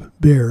 lift up,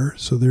 bear.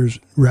 So there's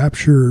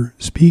Rapture,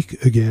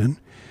 speak again.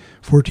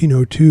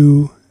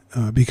 1402,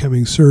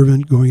 becoming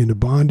servant, going into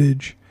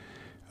bondage.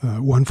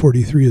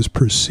 143 is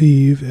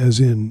perceive, as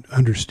in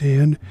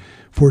understand.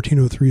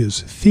 1403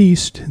 is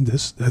feast.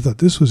 I thought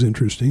this was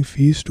interesting.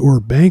 Feast or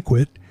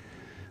banquet.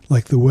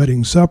 like the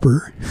wedding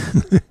supper,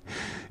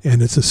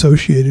 and it's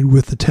associated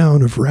with the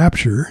town of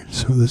Rapture.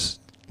 So this is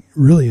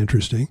really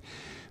interesting.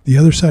 The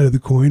other side of the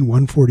coin,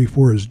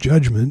 144 is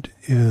judgment,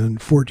 and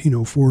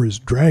 1404 is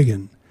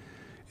dragon,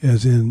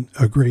 as in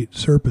a great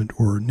serpent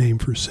or name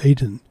for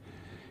Satan.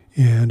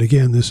 And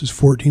again, this is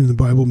 14 in the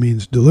Bible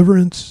means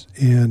deliverance,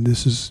 and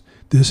this has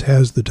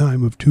the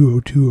time of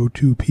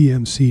 2:02:02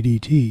 p.m.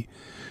 CDT,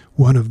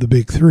 one of the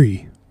big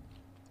three.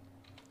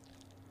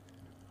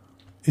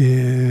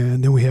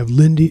 And then we have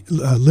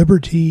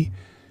Liberty,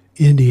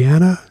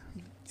 Indiana,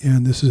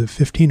 and this is at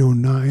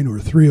 15:09 or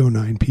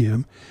 3:09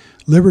 p.m.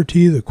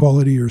 Liberty, the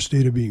quality or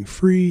state of being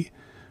free.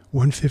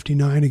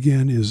 159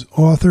 again is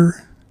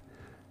author.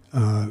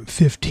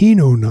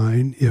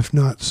 15:09, if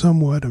not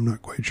somewhat, I'm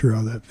not quite sure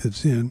how that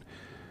fits in.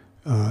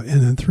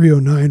 And then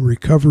 3:09,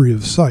 recovery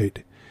of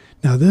sight.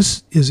 Now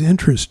this is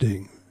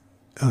interesting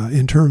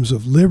in terms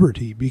of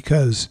liberty,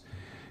 because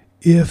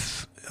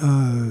if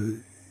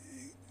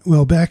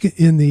back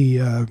in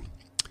the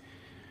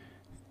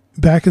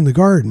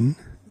garden,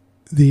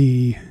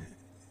 the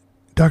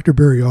Dr.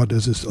 Barry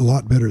does this a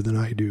lot better than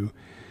I do,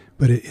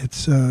 but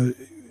it's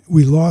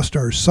we lost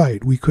our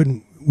sight. We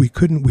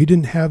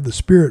didn't have the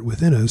Spirit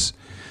within us,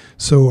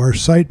 so our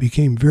sight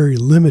became very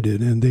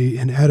limited,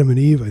 and Adam and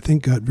Eve, I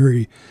think, got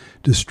very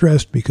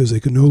distressed because they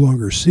could no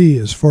longer see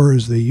as far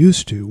as they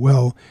used to.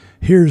 Well,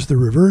 here's the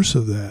reverse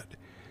of that.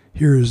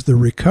 Here is the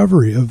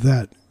recovery of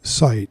that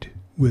sight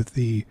with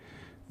the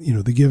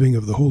giving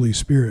of the Holy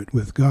Spirit,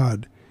 with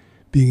God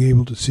being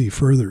able to see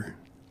further.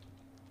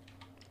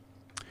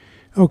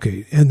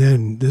 Okay, and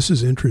then this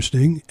is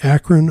interesting.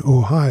 Akron,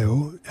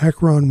 Ohio.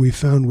 Akron, we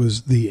found,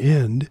 was the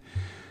end.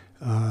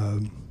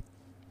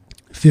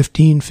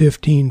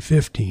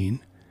 15:15:15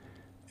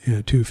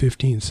 to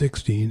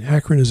 15:16.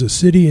 Akron is a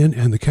city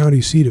and the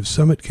county seat of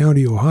Summit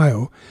County,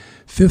 Ohio.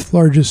 Fifth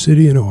largest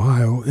city in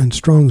Ohio, and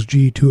Strong's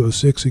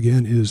G206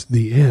 again is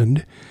the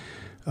end.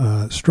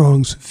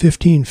 Strong's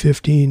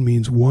 15:15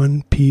 means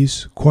one,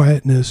 peace,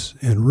 quietness,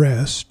 and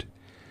rest.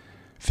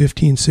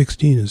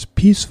 15:16 is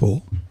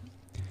peaceful.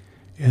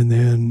 And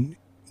then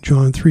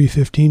John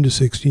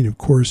 3:15-16, of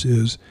course,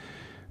 is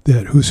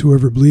that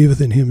whosoever believeth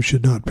in him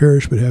should not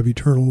perish but have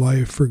eternal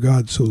life. For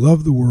God so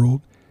loved the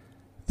world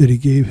that he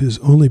gave his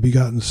only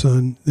begotten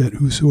Son, that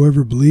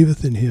whosoever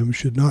believeth in him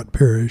should not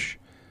perish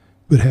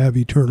but have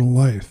eternal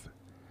life.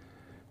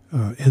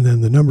 And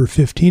then the number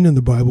 15 in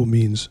the Bible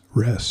means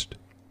rest.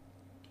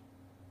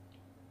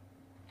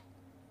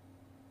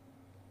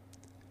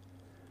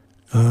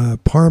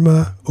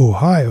 Parma,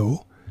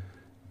 Ohio.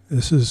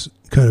 This is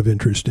kind of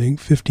interesting.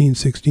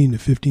 15:16 to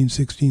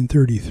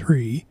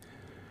 15:16:33.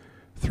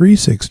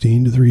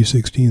 3:16 to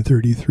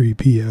 3:16:33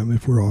 p.m.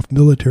 if we're off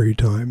military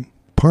time.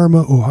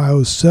 Parma,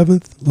 Ohio's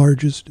seventh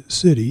largest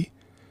city.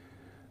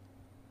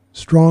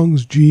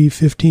 Strong's G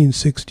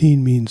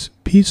 15:16 means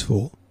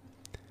peaceful.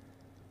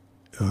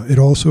 It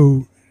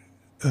also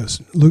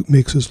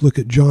makes us look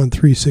at John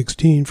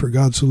 3:16. For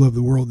God so loved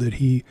the world that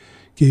he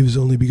gave his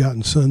only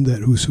begotten Son,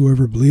 that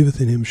whosoever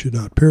believeth in him should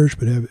not perish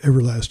but have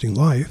everlasting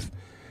life.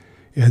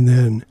 And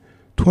then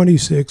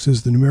 26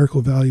 is the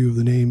numerical value of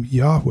the name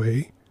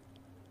Yahweh.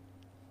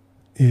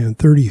 And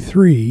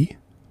 33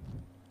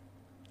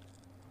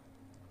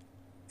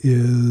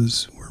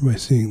 is, where am I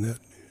seeing that?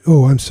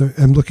 Oh, I'm sorry,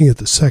 I'm looking at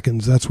the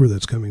seconds. That's where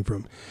that's coming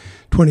from.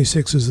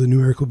 26 is the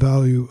numerical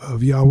value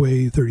of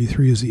Yahweh.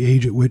 33 is the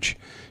age at which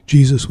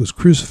Jesus was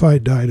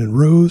crucified, died, and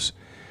rose.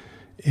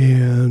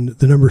 And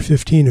the number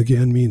 15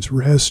 again means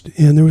rest.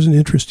 And there was an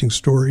interesting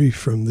story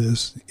from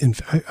this.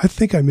 I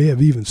think I may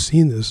have even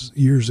seen this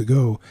years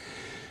ago.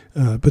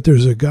 But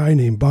there's a guy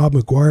named Bob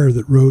McGuire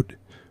that wrote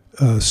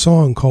a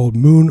song called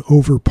Moon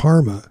Over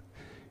Parma.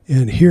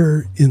 And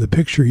here in the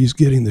picture, he's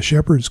getting the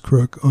shepherd's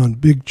crook on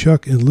Big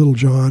Chuck and Little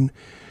John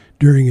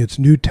during its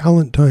new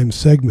Talent Time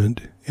segment.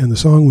 And the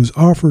song was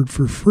offered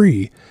for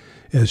free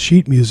as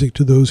sheet music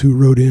to those who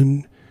wrote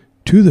in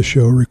to the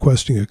show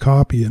requesting a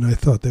copy. And I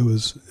thought that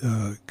was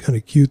kind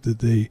of cute that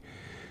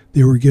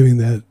they were giving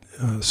that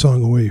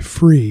song away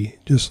free,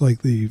 just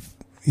like the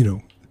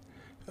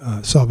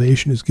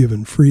salvation is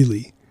given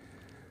freely.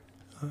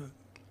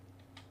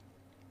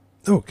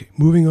 Okay,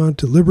 moving on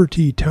to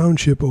Liberty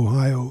Township,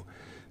 Ohio.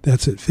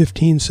 That's at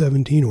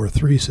 15:17 or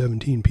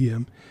 3:17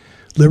 p.m.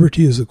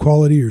 Liberty is the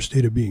quality or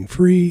state of being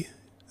free.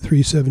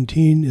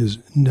 3:17 is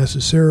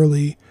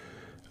necessarily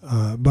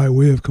by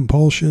way of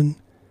compulsion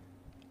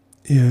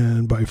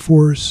and by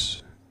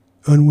force,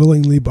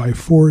 unwillingly by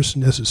force,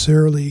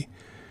 necessarily.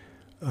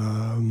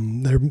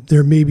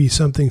 There may be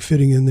something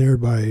fitting in there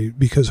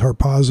because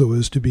harpazo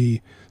is to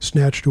be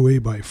snatched away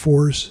by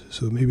force,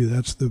 so maybe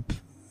that's the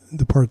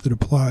part that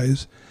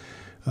applies.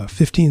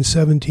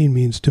 15:17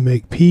 means to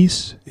make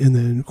peace, and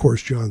then of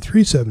course John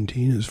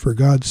 3:17 is for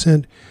God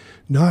sent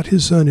not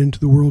his Son into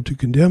the world to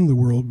condemn the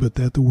world, but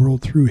that the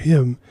world through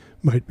him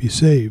might be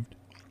saved.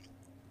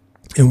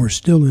 And we're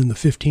still in the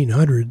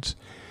 1500s,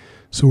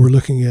 so we're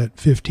looking at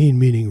 15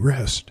 meaning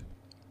rest.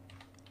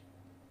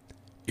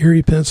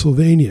 Erie,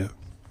 Pennsylvania,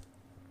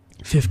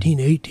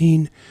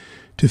 15:18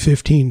 to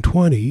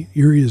 1520.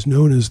 Erie is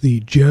known as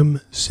the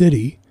Gem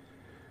City,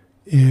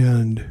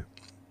 and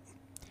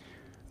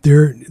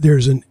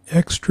there's an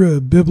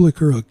extra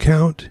biblical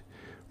account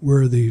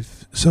where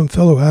some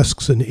fellow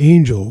asks an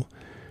angel,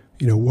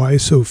 why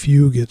so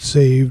few get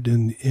saved,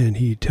 and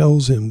he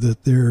tells him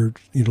that they're,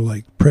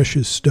 like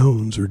precious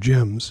stones or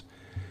gems.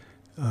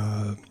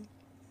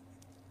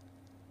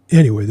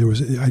 Anyway, there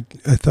was, I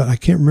thought, I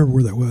can't remember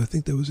where that was. I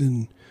think that was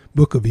in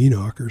Book of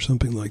Enoch or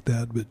something like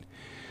that. But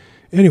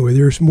anyway,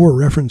 there's more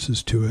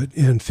references to it.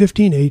 And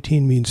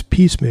 1518 means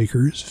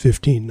peacemakers.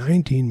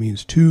 1519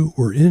 means to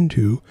or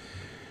into.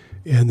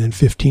 And then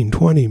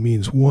 1520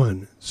 means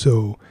one.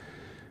 So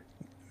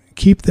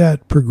keep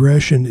that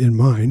progression in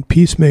mind.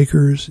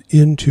 Peacemakers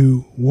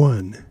into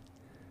one.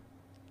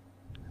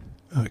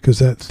 Because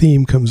that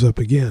theme comes up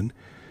again.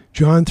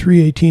 John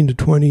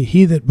 3:18-20,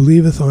 he that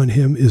believeth on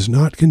him is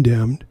not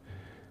condemned.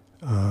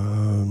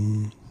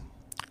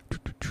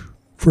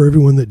 For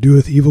everyone that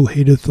doeth evil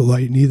hateth the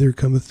light, neither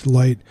cometh to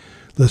light,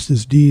 lest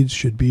his deeds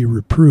should be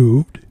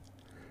reproved.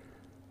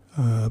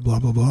 Blah,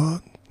 blah, blah.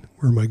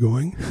 Where am I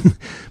going?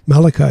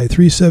 Malachi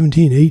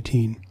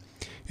 3:17-18,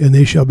 and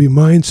they shall be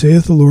mine,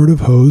 saith the Lord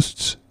of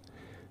hosts,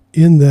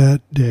 in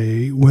that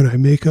day when I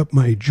make up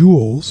my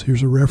jewels.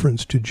 Here's a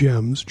reference to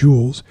gems,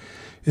 jewels.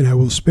 And I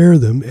will spare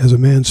them, as a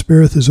man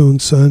spareth his own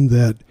son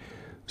that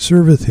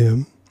serveth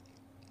him.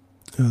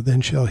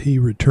 Then shall he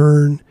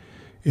return,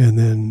 and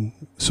then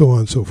so on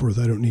and so forth.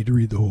 I don't need to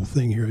read the whole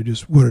thing here. I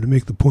just wanted to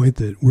make the point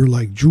that we're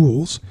like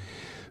jewels.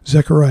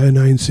 Zechariah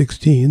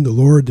 9:16, the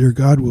Lord their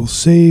God will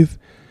save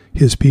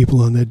his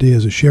people on that day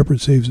as a shepherd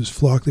saves his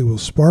flock. They will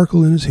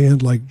sparkle in his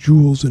hand like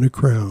jewels in a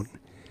crown.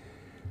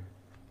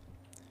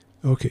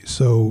 Okay,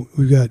 so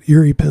we've got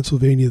Erie,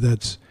 Pennsylvania.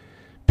 That's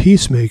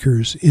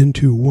peacemakers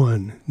into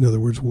one. In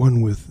other words,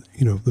 one with,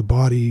 the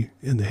body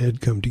and the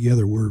head come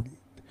together. We're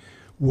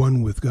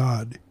one with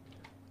God.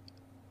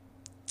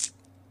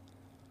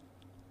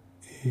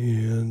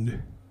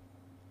 And,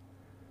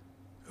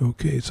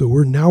 okay, so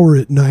we're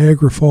at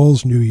Niagara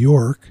Falls, New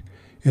York,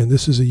 and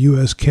this is a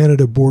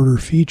U.S.-Canada border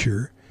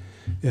feature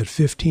at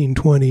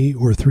 15:20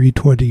 or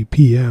 3:20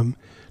 p.m.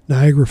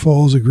 Niagara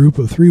Falls, a group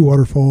of 3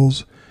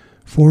 waterfalls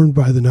formed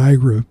by the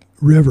Niagara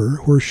River,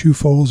 Horseshoe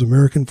Falls,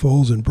 American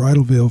Falls, and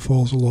Bridal Veil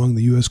Falls along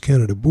the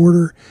U.S.-Canada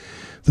border.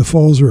 The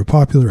falls are a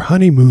popular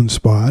honeymoon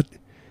spot.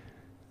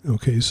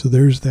 Okay, so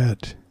there's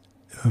that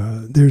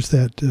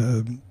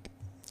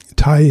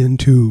tie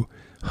into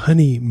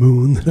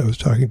honeymoon that I was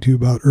talking to you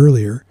about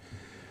earlier.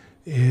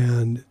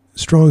 And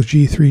Strong's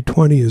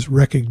G320 is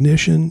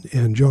recognition,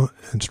 and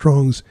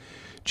Strong's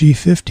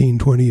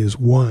G1520 is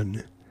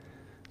one.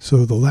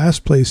 So the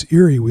last place,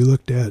 Erie, we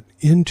looked at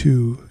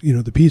into,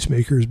 the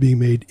peacemakers being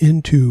made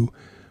into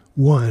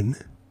one.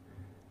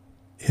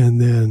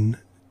 And then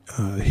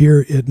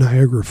here at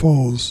Niagara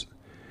Falls,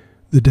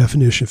 the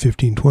definition of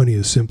 1520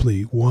 is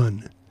simply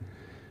one.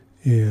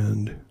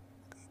 And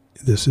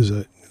this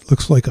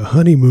looks like a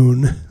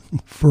honeymoon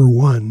for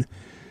one.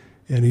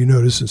 And you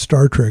notice in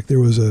Star Trek there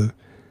was the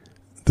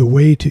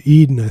way to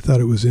Eden. I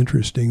thought it was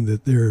interesting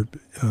that their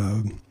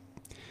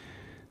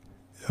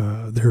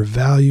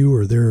value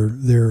or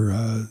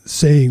their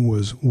saying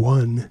was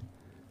one.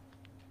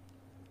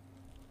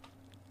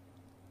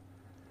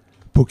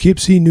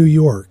 Poughkeepsie, New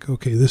York.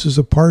 Okay, this is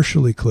a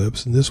partial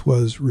eclipse, and this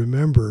was,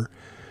 remember,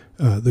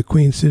 the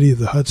Queen City of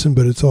the Hudson,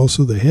 but it's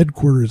also the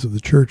headquarters of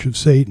the Church of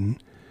Satan.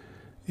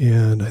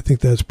 And I think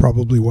that's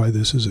probably why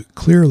this is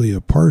clearly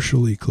a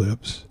partial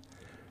eclipse.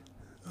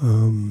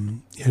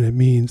 And it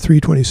means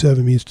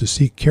 327 means to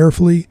seek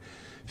carefully.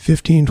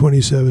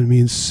 1527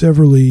 means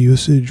severally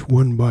usage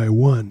one by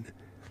one.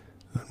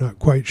 I'm not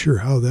quite sure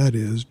how that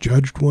is.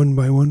 Judged one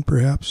by one,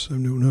 perhaps? I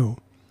don't know.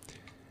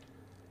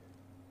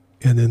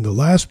 And then the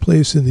last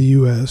place in the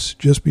U.S.,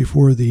 just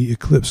before the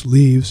eclipse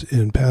leaves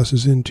and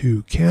passes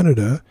into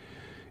Canada,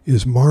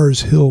 is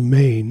Mars Hill,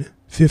 Maine,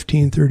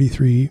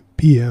 15:33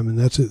 p.m., and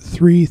that's at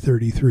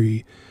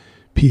 3:33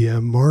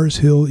 p.m. Mars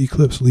Hill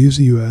eclipse leaves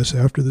the U.S.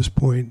 After this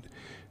point,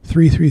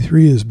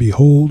 3:33 is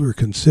behold or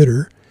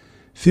consider.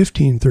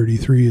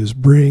 15:33 is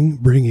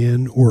bring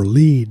in, or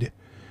lead.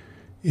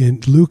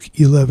 In Luke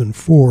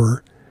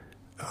 11:4,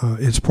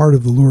 it's part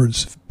of the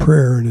Lord's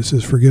Prayer, and it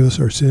says, forgive us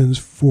our sins,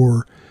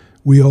 for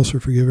we also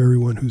forgive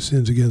everyone who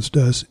sins against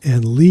us,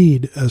 and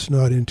lead us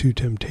not into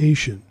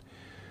temptation.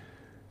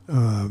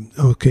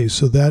 Okay,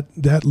 so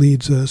that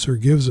leads us or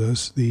gives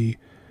us the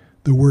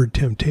word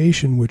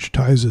temptation, which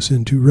ties us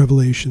into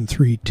Revelation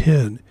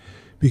 3:10.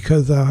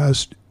 Because thou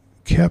hast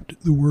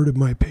kept the word of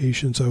my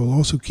patience, I will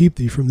also keep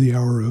thee from the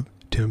hour of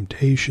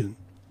temptation.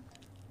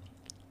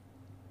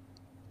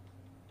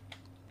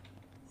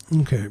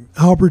 Okay,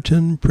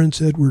 Alberton,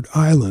 Prince Edward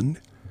Island.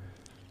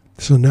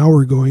 So now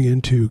we're going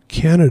into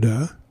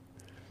Canada.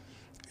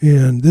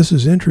 And this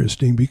is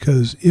interesting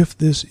because if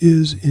this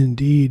is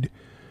indeed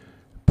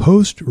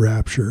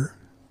post-rapture,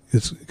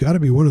 it's got to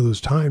be one of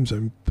those times,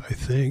 I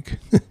think,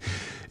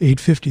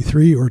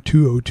 853 or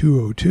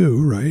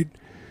 20202, right?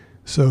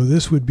 So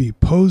this would be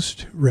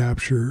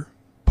post-rapture,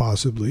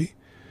 possibly.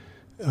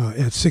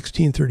 at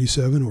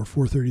 16:37 or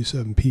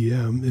 4:37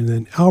 p.m. And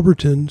then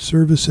Alberton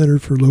Service Center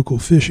for Local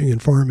Fishing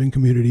and Farming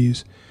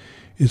Communities.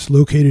 It's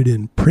located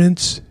in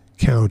Prince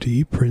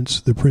County,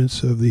 the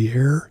Prince of the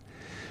Air.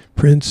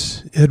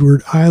 Prince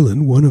Edward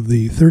Island, one of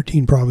the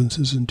 13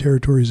 provinces and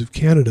territories of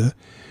Canada,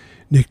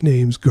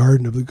 nicknames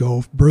Garden of the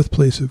Gulf,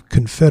 birthplace of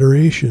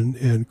Confederation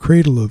and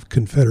cradle of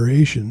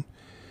Confederation.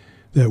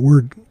 That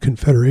word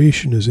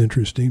Confederation is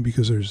interesting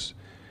because there's,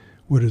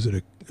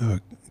 a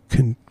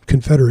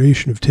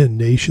confederation of 10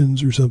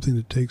 nations or something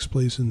that takes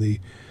place in the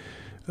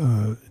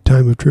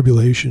time of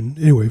tribulation.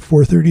 Anyway,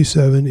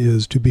 437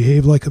 is to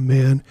behave like a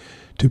man,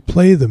 to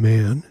play the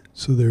man.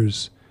 So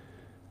there's,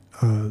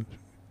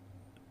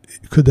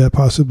 could that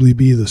possibly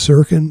be the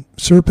serpent?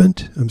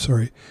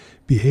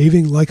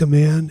 Behaving like a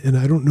man, and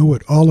I don't know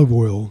what olive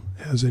oil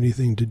has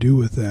anything to do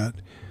with that.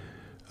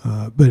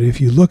 But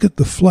if you look at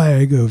the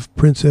flag of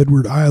Prince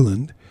Edward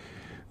Island,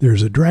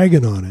 there's a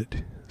dragon on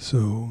it.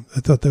 So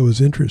I thought that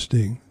was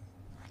interesting.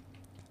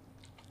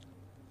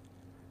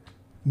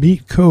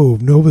 Meat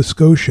Cove, Nova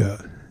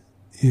Scotia,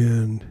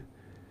 and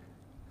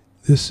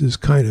this is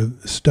kind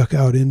of stuck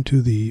out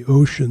into the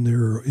ocean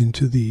there,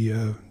 into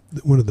the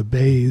one of the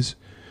bays.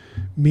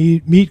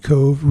 Meat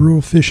Cove,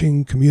 rural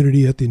fishing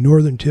community at the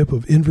northern tip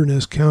of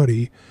Inverness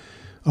County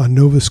on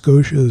Nova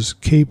Scotia's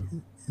Cape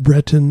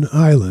Breton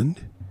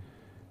Island.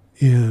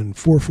 And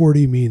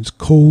 440 means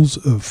coals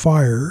of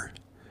fire.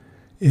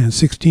 And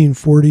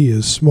 1640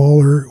 is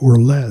smaller or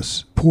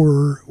less,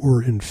 poorer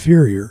or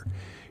inferior.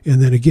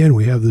 And then again,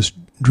 we have this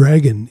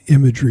dragon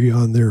imagery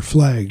on their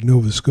flag,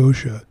 Nova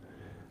Scotia.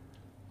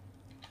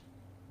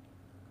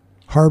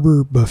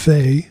 Harbor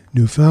Buffet,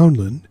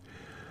 Newfoundland,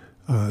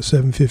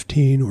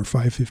 7:15 or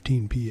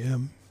 5:15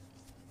 p.m.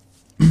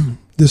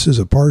 This is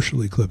a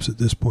partial eclipse at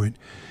this point,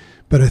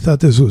 but I thought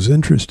this was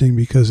interesting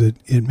because it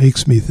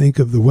makes me think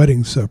of the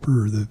wedding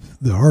supper, or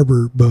the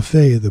Harbor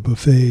Buffet, the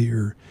buffet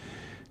or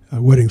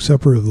wedding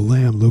supper of the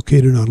Lamb,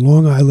 located on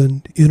Long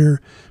Island, inner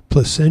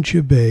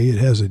Placentia Bay. It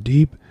has a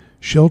deep,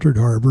 sheltered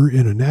harbor.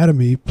 In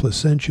anatomy,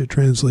 Placentia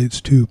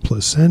translates to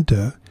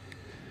placenta,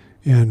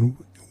 and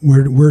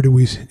where do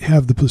we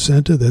have the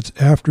placenta? That's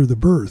after the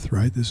birth,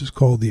 right? This is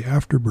called the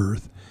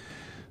afterbirth.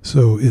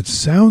 So it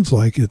sounds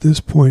like at this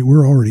point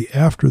we're already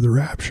after the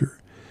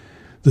rapture.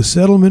 The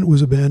settlement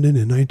was abandoned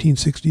in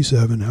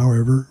 1967.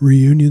 However,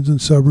 reunions in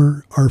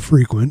summer are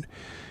frequent.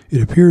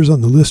 It appears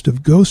on the list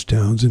of ghost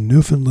towns in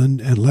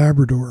Newfoundland and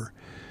Labrador.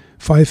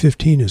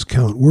 515 is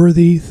count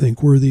worthy, think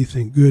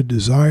good,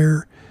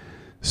 desire.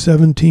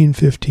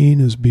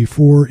 1715 is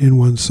before, in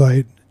one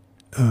sight,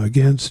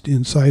 against,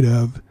 in sight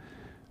of,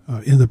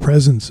 in the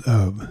presence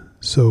of.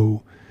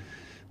 So,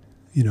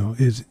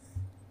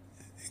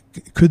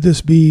 could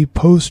this be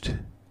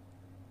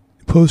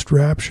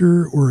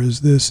post-rapture, or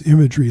is this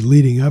imagery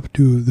leading up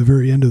to the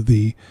very end of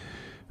the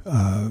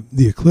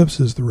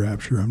eclipse as the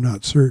rapture? I'm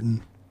not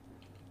certain.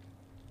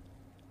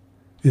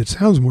 It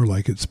sounds more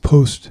like it's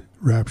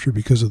post-rapture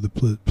because of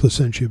the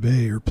Placentia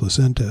Bay or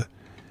placenta.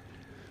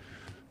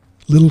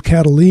 Little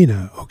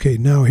Catalina. Okay,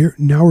 now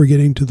we're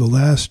getting to the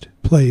last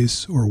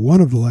place, or one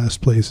of the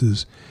last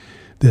places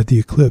that the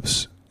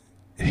eclipse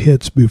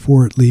hits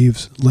before it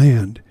leaves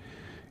land.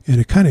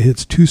 And it kind of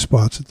hits two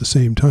spots at the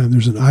same time.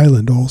 There's an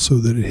island also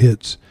that it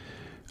hits.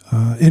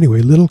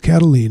 Anyway, Little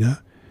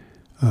Catalina.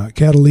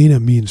 Catalina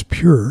means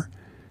pure.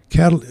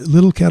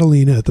 Little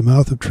Catalina at the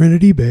mouth of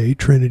Trinity Bay.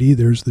 Trinity,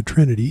 there's the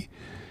Trinity.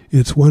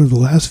 It's one of the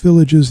last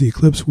villages the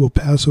eclipse will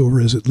pass over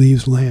as it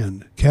leaves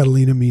land.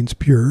 Catalina means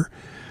pure.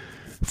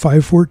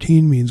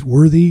 514 means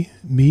worthy,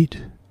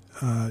 meet,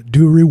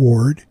 due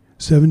reward.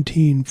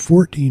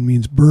 1714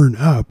 means burn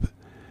up,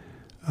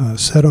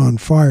 set on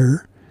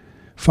fire.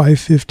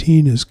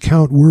 515 is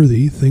count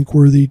worthy,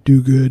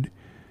 do good,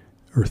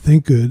 or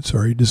think good,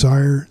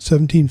 desire.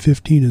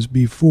 1715 is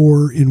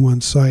before, in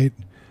one sight.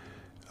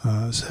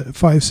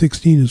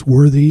 516 is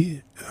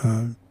worthy,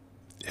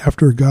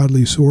 after a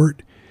godly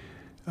sort.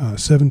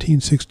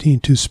 1716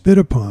 to spit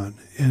upon,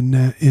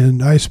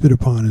 and I spit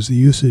upon is the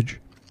usage.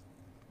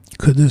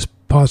 Could this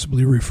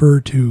possibly refer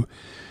to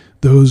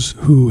those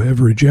who have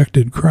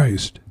rejected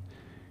Christ?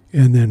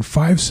 And then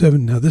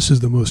 5:7, now this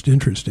is the most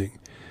interesting.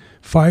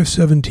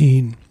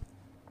 5:17,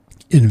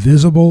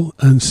 invisible,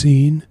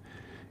 unseen,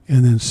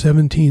 and then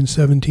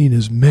 17:17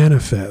 is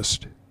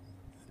manifest,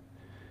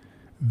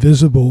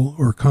 visible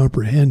or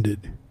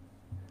comprehended.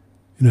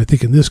 And I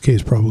think in this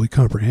case probably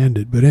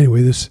comprehended. But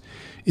anyway, this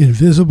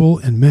invisible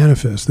and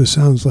manifest, this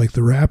sounds like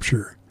the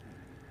rapture.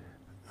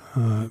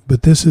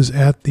 But this is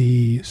at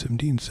the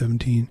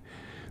 17:17.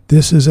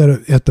 This is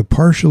at the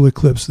partial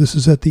eclipse. This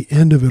is at the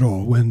end of it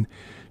all, when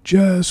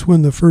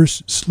the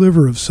first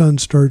sliver of sun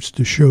starts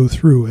to show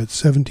through at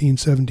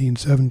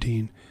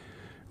 17:17:17,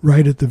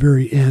 right at the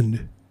very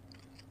end.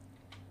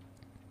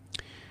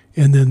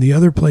 And then the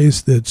other place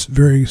that's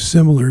very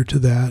similar to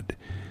that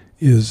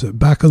is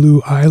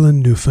Baccalieu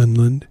Island,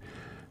 Newfoundland.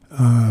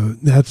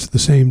 That's the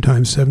same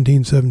time,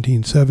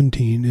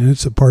 17:17:17, and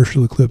it's a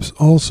partial eclipse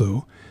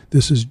also.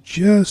 This is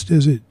just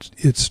as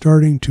it's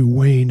starting to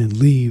wane and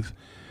leave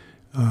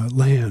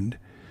land.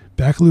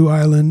 Bacalou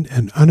Island,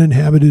 an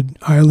uninhabited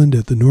island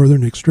at the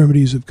northern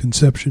extremities of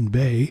Conception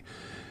Bay.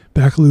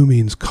 Bacalou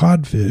means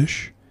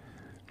codfish.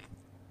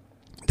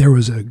 There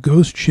was a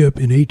ghost ship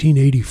in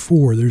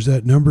 1884. There's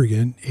that number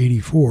again,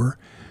 84.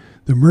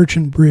 The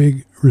merchant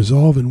brig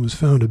Resolven was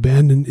found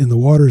abandoned in the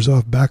waters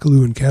off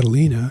Bacalou and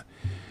Catalina,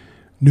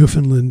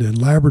 Newfoundland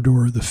and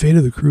Labrador. The fate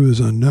of the crew is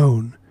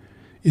unknown.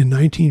 In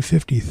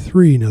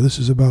 1953, now this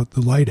is about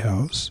the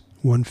lighthouse,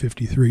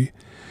 153,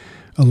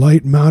 a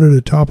light mounted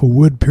atop a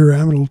wood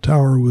pyramidal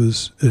tower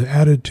was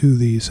added to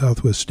the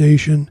Southwest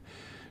Station.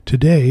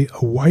 Today,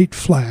 a white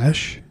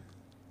flash,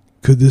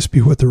 could this be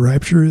what the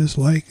Rapture is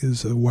like,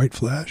 is a white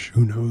flash?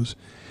 Who knows?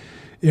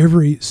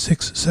 Every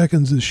 6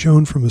 seconds is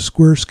shown from a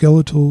square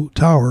skeletal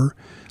tower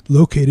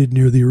located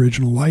near the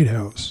original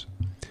lighthouse.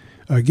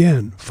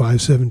 Again,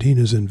 517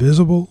 is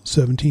invisible,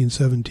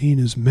 1717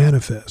 is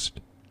manifest.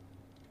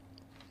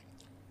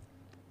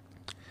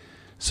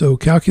 So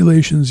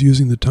calculations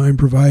using the time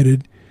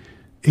provided,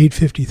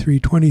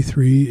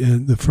 8:53:23,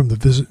 and from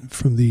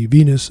the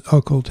Venus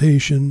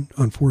occultation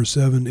on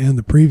 4/7 and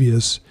the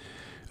previous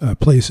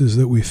places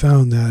that we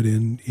found that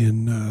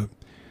in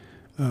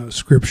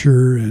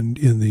Scripture and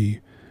in the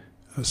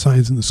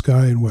signs in the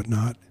sky and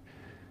whatnot.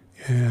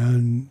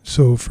 And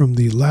so from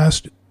the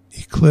last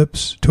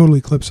eclipse, total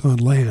eclipse on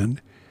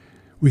land,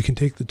 we can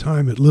take the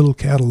time at Little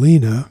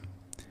Catalina,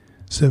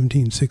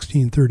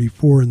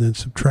 17:16:34, and then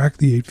subtract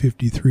the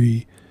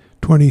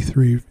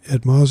 8:53:23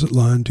 at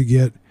Mazatlan to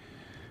get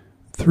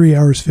 3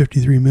 hours,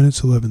 53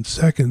 minutes, 11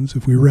 seconds.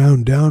 If we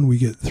round down, we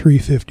get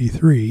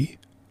 353.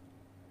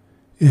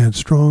 And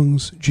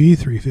Strong's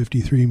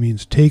G353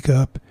 means take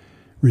up,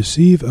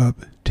 receive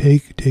up,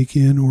 take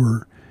in,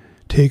 or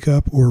take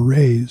up or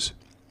raise.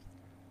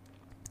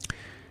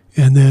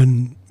 And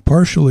then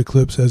partial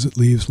eclipse as it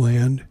leaves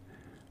land,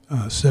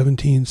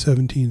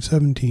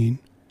 17:17:17.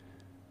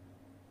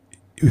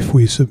 If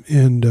we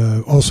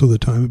also the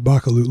time at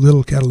Bacalou,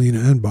 Little Catalina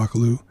and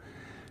Bacalou,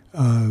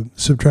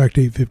 subtract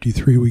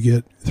 853, we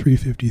get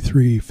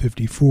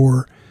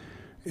 353:54,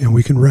 and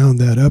we can round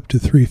that up to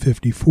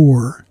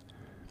 354.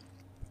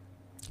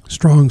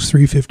 Strong's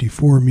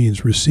 354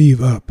 means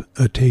receive up,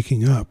 a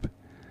taking up.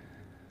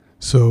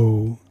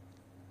 So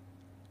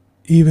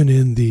even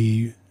in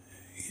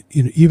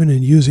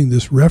using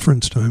this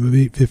reference time of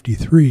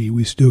 853,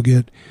 we still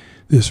get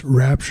this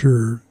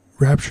rapture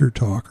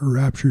talk or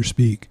rapture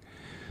speak.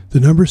 The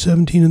number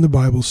 17 in the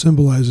Bible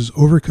symbolizes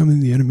overcoming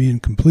the enemy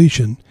and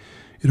completion.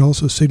 It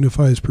also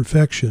signifies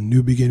perfection,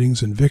 new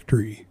beginnings, and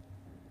victory.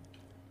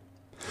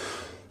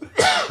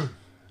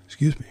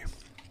 Excuse me.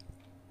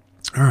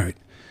 All right.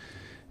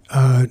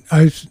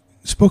 I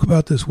spoke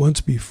about this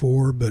once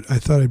before, but I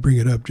thought I'd bring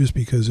it up just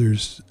because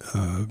there's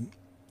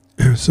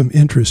some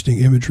interesting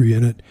imagery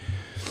in it.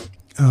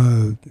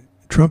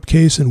 Trump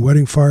case and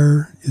wedding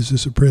fire. Is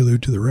this a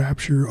prelude to the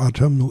rapture?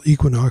 Autumnal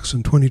equinox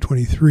in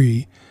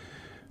 2023,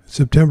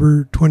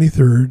 September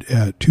 23rd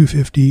at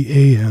 2:50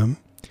 a.m.,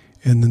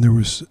 and then there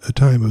was a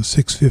time of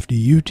 6:50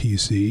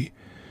 UTC.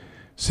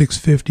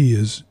 6:50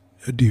 is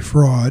a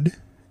defraud,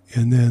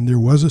 and then there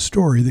was a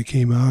story that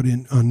came out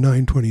on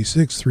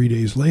 9/26, 3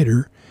 days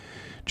later.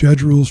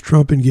 Judge rules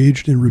Trump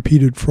engaged in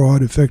repeated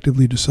fraud,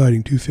 effectively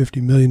deciding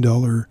 $250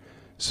 million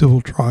civil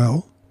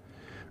trial.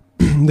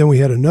 Then we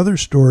had another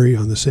story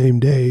on the same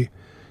day,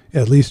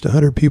 at least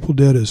 100 people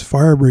dead as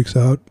fire breaks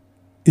out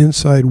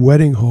inside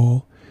wedding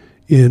hall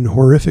in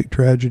horrific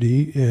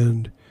tragedy,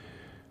 and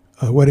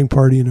a wedding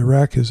party in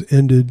Iraq has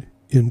ended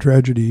in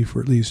tragedy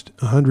for at least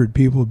 100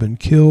 people have been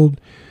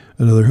killed,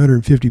 another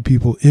 150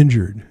 people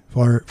injured,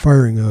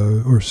 following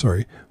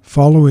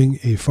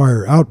a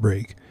fire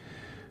outbreak.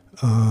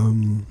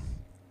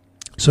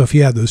 So if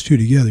you add those two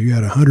together, you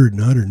add 100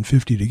 and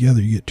 150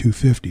 together, you get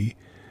 250.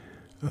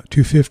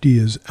 250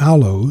 is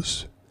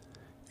aloes,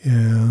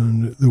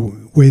 and the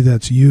way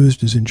that's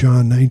used is in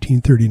John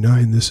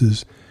 19:39. This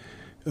is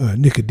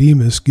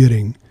Nicodemus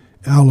getting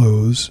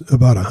aloes,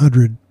 about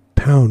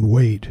 100-pound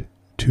weight,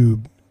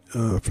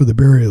 for the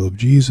burial of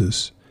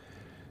Jesus.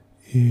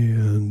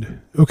 And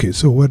okay,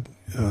 so what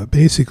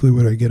basically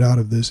what I get out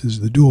of this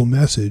is the dual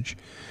message: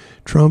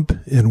 Trump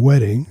and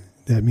wedding.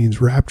 That means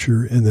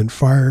rapture, and then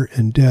fire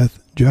and death,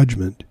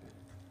 judgment.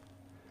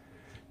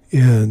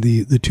 And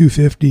the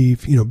 250,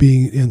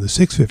 being in the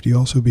 650,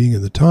 also being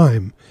in the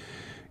time,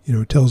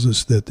 tells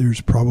us that there's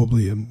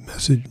probably a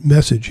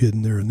message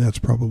hidden there, and that's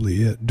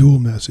probably it. Dual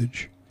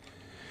message.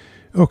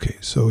 Okay,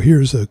 so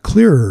here's a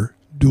clearer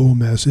dual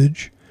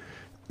message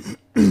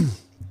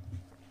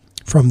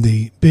from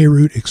the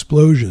Beirut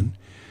explosion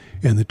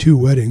and the two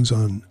weddings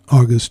on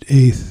August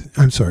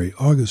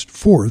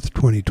 4th,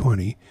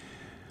 2020.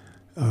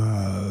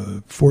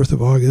 4th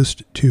of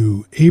August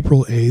to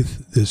April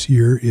 8th this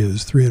year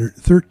is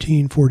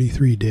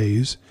 1343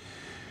 days.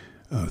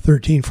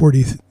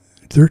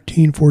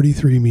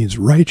 1343 means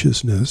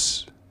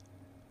righteousness.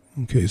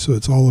 Okay, so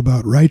it's all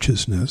about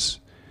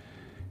righteousness.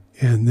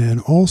 And then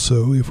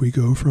also, if we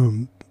go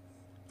from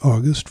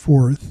August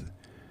 4th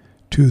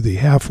to the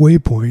halfway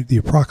point, the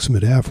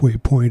approximate halfway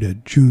point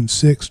at June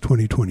 6,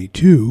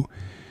 2022,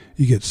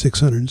 you get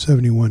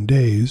 671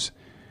 days.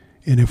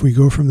 And if we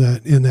go from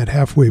that, and that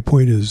halfway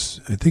point is,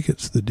 I think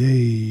it's the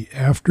day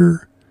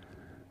after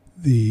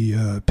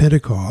the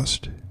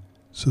Pentecost.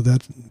 So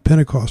that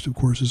Pentecost, of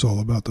course, is all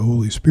about the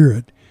Holy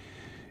Spirit.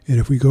 And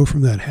if we go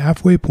from that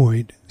halfway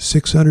point,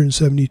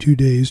 672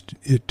 days,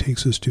 it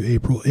takes us to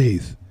April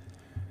 8th.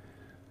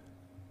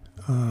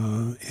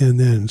 And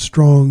then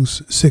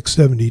Strong's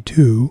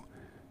 672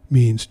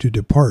 means to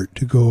depart,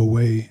 to go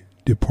away,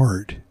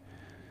 depart.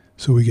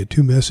 So we get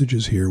two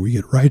messages here. We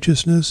get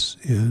righteousness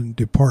and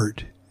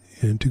depart,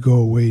 and to go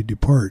away,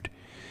 depart.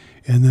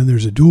 And then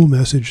there's a dual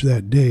message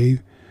that day.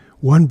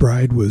 One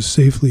bride was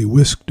safely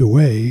whisked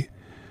away,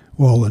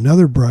 while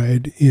another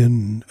bride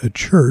in a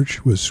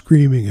church was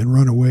screaming and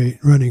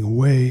running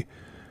away,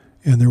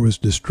 and there was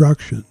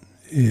destruction.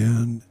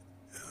 And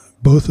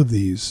both of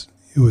these,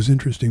 it was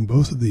interesting,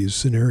 both of these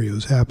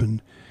scenarios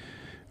happened,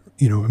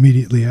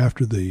 immediately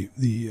after the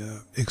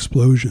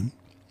explosion.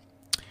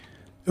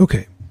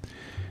 Okay,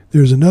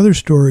 there's another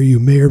story you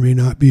may or may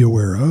not be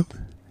aware of,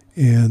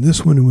 and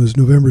this one was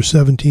November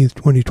 17th,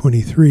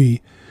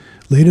 2023,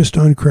 latest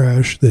on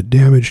crash that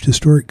damaged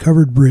historic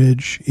covered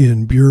bridge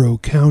in Bureau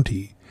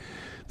County.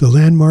 The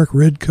landmark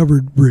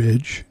red-covered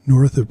bridge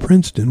north of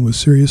Princeton was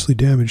seriously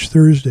damaged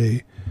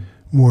Thursday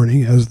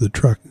morning, as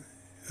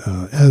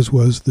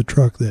was the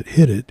truck that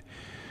hit it.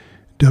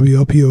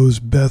 WLPO's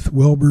Beth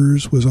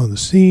Welbers was on the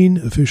scene.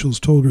 Officials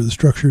told her the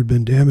structure had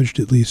been damaged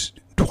at least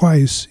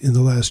twice in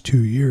the last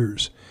 2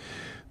 years.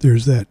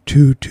 There's that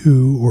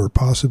 22 or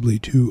possibly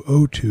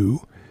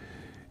 202.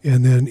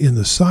 And then in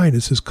the sign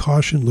it says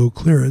caution, low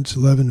clearance,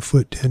 11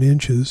 foot 10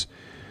 inches.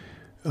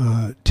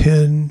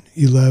 10,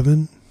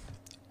 11,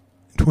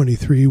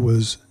 23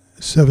 was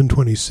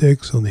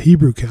 726 on the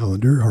Hebrew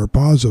calendar,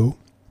 Harpazo.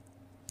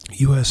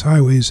 U.S.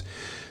 highways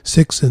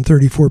 6 and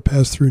 34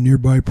 pass through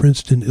nearby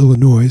Princeton,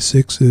 Illinois.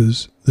 6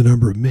 is the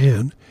number of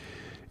man,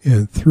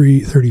 and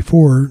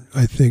 34,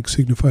 I think,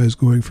 signifies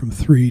going from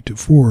 3 to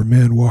 4,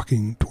 man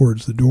walking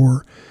towards the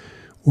door,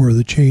 or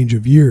the change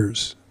of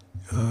years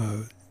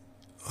on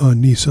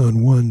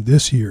Nissan 1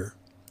 this year,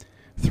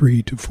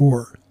 3 to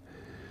 4.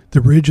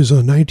 The bridge is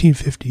on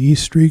 1950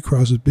 East Street,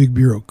 crosses Big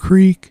Bureau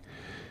Creek.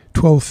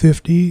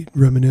 1250,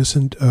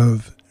 reminiscent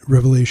of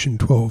Revelation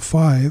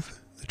 12:5,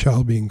 the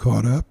child being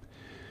caught up.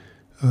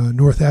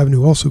 North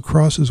Avenue also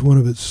crosses one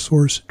of its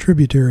source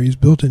tributaries.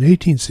 Built in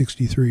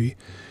 1863,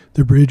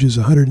 the bridge is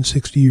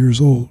 160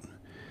 years old.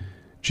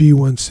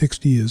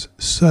 G160 is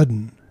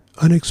sudden,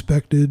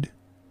 unexpected,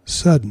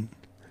 sudden.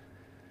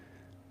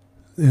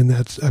 And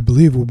that's, I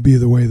believe, will be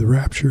the way the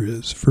rapture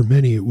is. For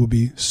many, it will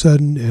be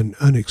sudden and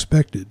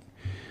unexpected.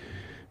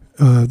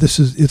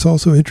 It's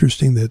also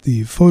interesting that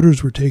the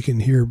photos were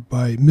taken here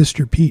by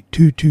Mr. Pete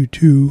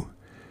 222,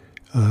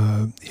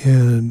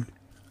 and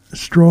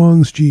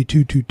Strong's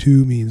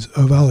G222 means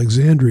of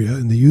Alexandria,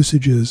 and the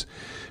usage is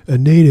a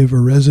native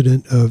or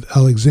resident of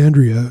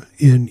Alexandria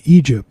in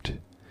Egypt,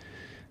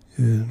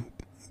 and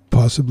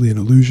possibly an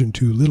allusion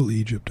to Little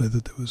Egypt. I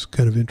thought that was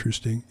kind of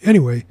interesting.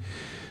 Anyway,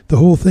 the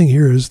whole thing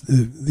here is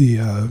the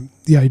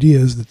idea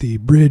is that the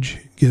bridge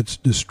gets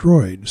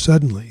destroyed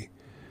suddenly.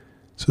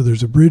 So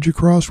there's a bridge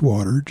across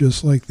water,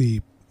 just like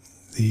the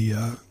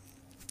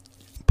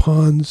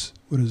ponds,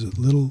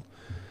 little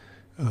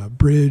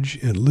bridge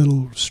and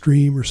little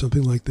stream or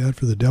something like that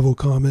for the Devil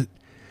Comet.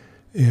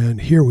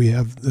 And here we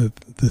have the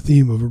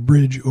theme of a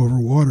bridge over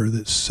water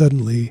that's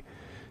suddenly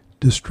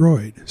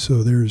destroyed.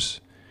 So there's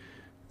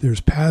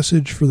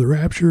passage for the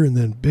rapture, and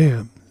then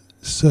bam,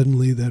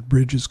 suddenly that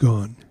bridge is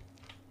gone.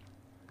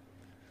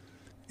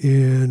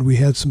 And we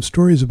had some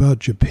stories about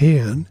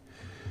Japan.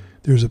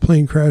 There's a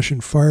plane crash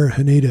and fire at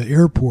Haneda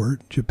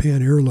Airport.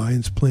 Japan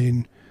Airlines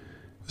plane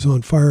was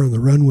on fire on the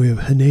runway of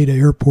Haneda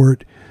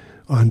Airport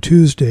on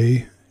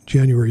Tuesday,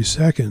 January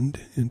 2nd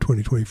in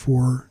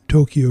 2024,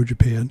 Tokyo,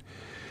 Japan.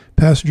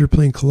 Passenger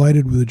plane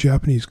collided with a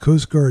Japanese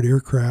Coast Guard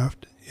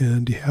aircraft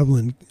and de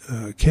Havilland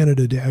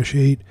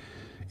Canada-8,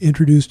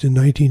 introduced in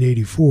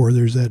 1984.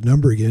 There's that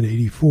number again,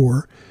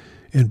 84,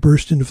 and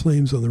burst into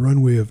flames on the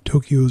runway of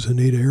Tokyo's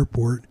Haneda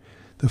Airport.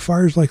 The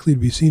fire is likely to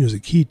be seen as a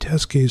key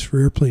test case for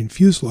airplane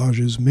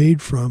fuselages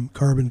made from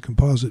carbon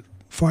composite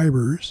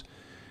fibers,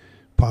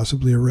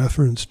 possibly a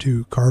reference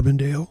to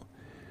Carbondale,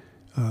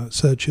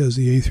 such as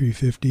the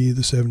A350,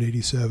 the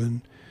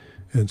 787,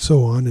 and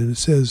so on. And it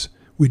says,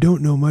 we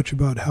don't know much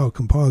about how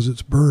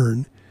composites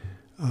burn,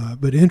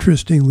 but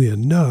interestingly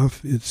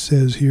enough, it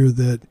says here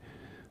that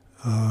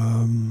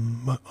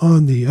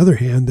on the other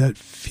hand, that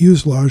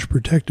fuselage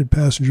protected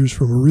passengers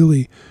from a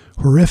really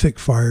horrific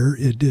fire.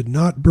 It did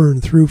not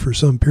burn through for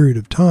some period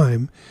of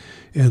time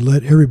and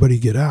let everybody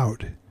get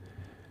out.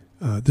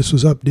 This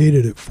was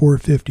updated at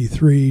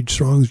 453.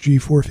 Strong's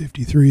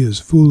G453 is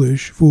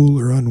foolish, fool,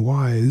 or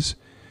unwise.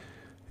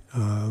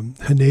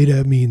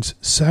 Haneda means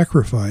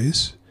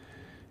sacrifice,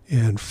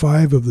 and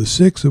 5 of the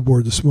 6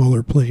 aboard the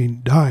smaller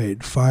plane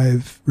died,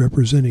 5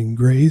 representing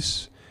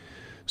grace.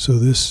 So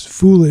this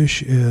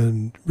foolish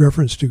and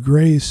reference to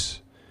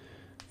grace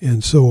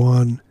and so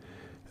on,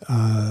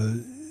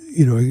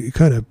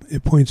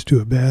 it points to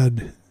a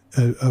bad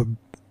a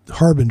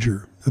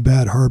harbinger, a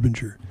bad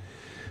harbinger.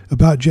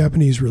 About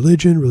Japanese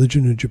religion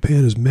in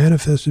Japan is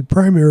manifested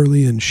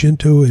primarily in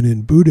Shinto and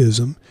in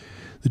Buddhism,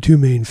 the two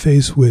main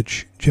faiths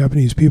which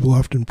Japanese people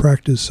often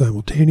practice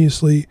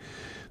simultaneously.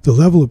 The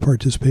level of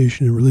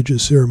participation in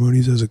religious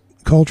ceremonies as a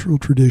cultural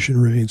tradition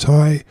remains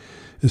high,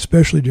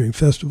 especially during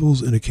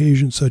festivals and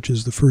occasions such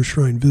as the first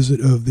shrine visit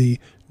of the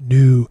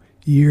New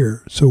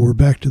Year. So we're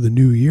back to the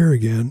New Year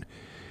again,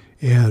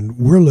 and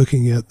we're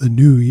looking at the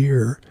New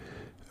Year,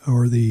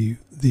 or the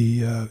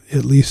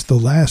at least the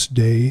last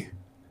day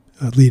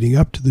leading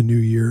up to the New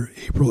Year,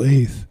 April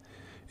 8th,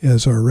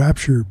 as our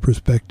Rapture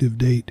prospective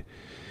date.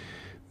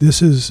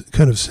 This is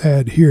kind of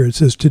sad here. It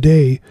says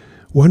today,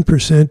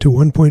 1% to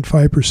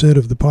 1.5%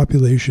 of the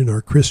population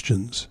are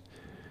Christians.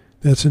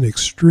 That's an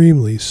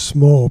extremely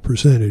small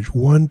percentage,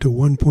 1 to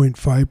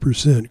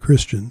 1.5%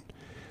 Christian.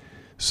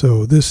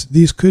 So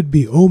these could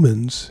be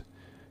omens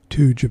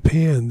to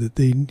Japan that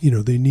they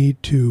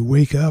need to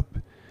wake up,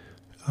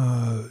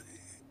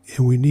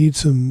 and we need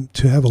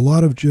to have a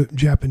lot of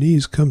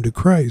Japanese come to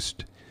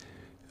Christ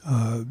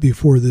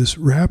before this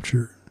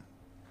rapture.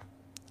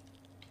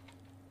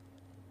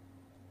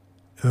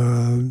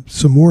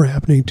 Some more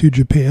happening to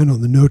Japan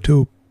on the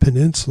Noto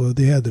Peninsula.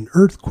 They had an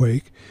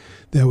earthquake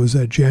that was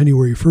that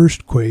January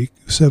 1st quake,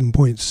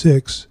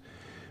 7.6,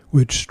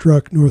 which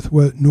struck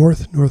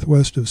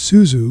northwest of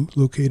Suzu,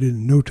 located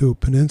in Noto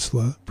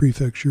Peninsula,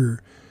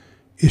 Prefecture,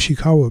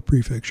 Ishikawa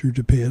Prefecture,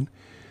 Japan.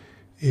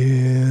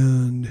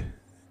 And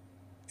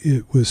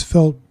it was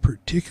felt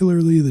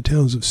particularly the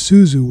towns of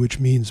Suzu, which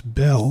means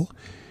bell.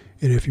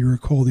 And if you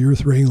recall, the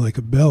earth rang like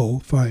a bell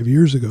 5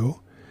 years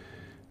ago.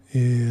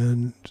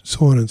 And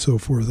so on and so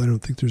forth. I don't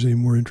think there's any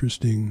more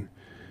interesting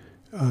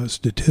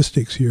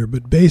statistics here,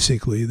 but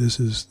basically this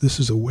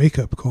is a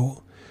wake-up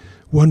call.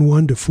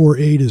 11 to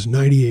 48 is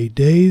 98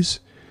 days.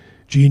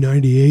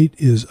 G98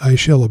 is I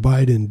shall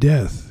abide in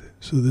death.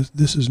 So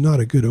this is not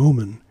a good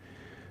omen.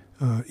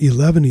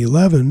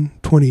 11/11,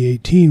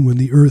 2018, when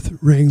the earth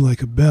rang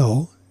like a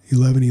bell,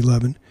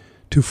 11/11,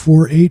 to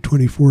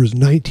 4824 is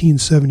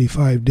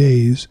 1975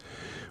 days,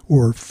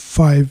 or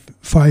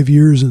five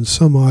years and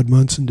some odd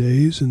months and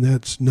days, and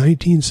that's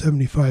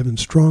 1975 in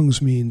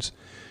Strong's means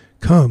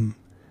come.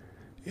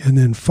 And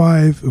then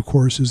 5, of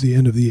course, is the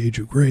end of the age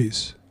of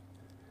grace.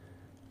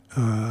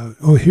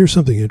 Here's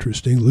something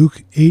interesting.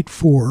 Luke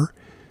 8:4,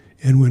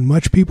 and when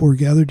much people were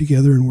gathered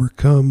together and were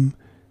come,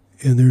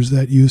 and there's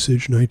that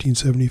usage,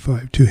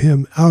 1975, to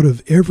him out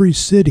of every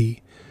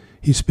city,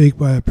 he spake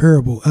by a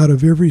parable. Out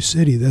of every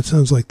city, that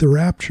sounds like the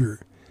rapture.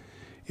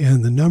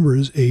 And the number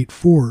is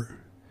 8:4,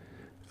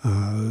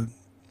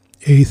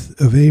 8th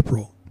of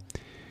April.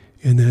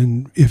 And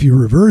then if you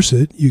reverse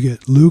it, you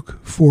get Luke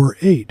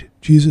 4:8.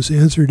 Jesus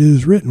answered, it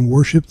is written,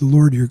 worship the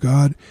Lord your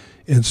God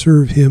and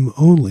serve him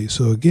only.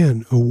 So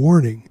again, a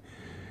warning,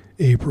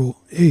 April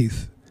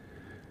 8th.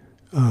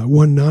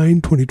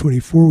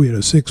 1/9/2024, we had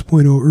a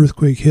 6.0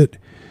 earthquake hit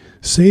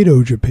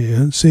Sado,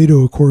 Japan.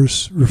 Sado, of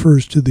course,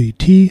 refers to the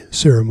tea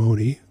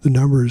ceremony. The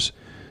numbers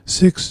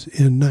 6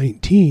 and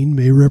 19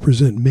 may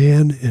represent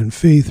man and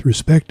faith,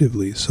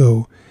 respectively.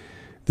 So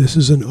this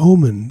is an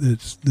omen.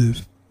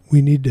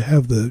 We need to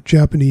have the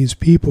Japanese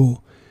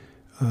people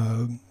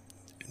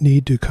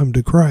need to come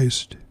to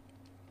Christ.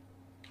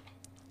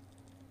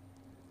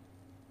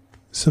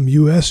 Some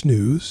U.S.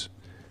 news.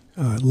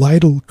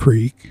 Lytle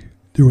Creek.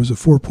 There was a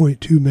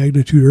 4.2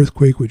 magnitude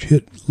earthquake which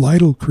hit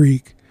Lytle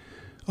Creek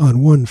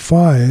on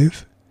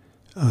 1/5.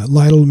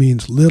 Lytle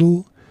means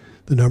little.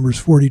 The numbers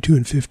 42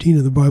 and 15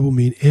 in the Bible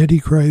mean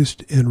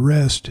Antichrist and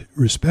rest,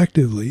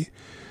 respectively.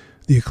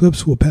 The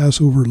eclipse will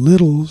pass over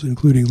littles,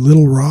 including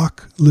Little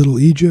Rock, Little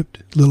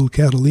Egypt, Little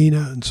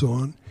Catalina, and so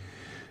on.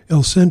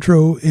 El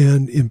Centro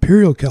and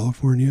Imperial,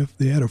 California,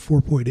 they had a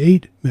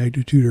 4.8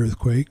 magnitude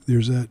earthquake.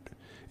 There's that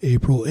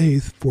April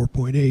 8th,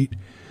 4.8.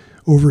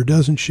 Over a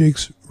dozen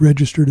shakes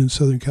registered in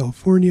Southern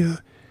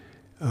California.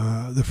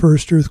 The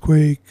first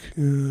earthquake,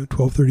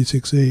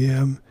 12:36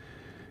 a.m.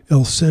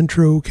 El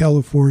Centro,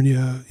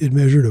 California, it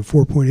measured a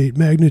 4.8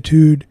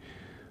 magnitude,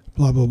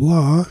 blah, blah,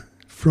 blah.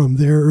 From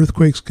there,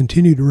 earthquakes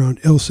continued around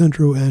El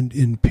Centro and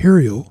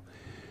Imperial,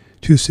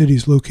 two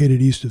cities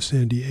located east of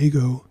San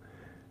Diego.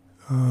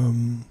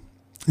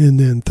 And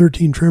then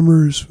 13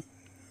 tremors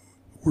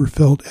were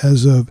felt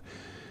as of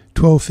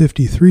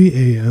 12:53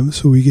 a.m.,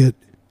 so we get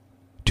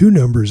two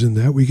numbers in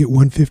that. We get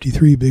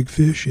 153 big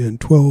fish and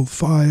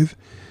 12:5,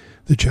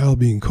 the child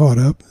being caught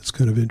up. That's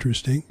kind of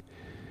interesting.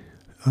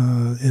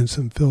 And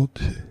some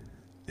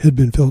had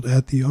been felt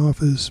at the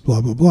office,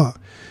 blah, blah, blah.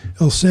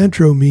 El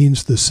Centro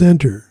means the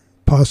center,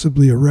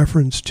 possibly a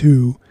reference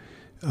to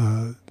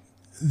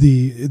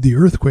the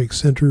earthquake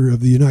center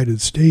of the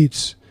United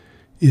States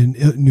in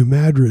New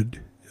Madrid,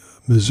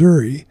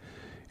 Missouri.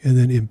 And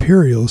then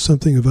Imperial,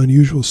 something of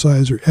unusual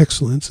size or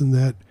excellence, and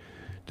that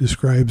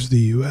describes the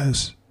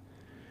U.S.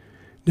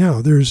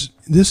 Now, this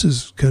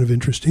is kind of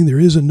interesting. There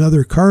is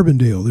another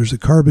Carbondale. There's a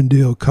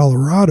Carbondale,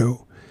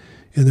 Colorado.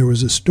 And there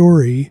was a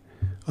story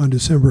on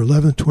December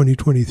 11th,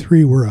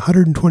 2023, where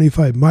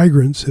 125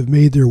 migrants have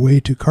made their way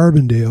to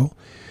Carbondale,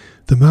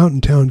 the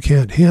mountain town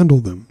can't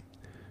handle them.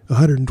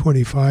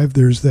 125,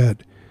 there's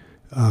that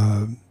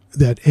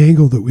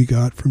angle that we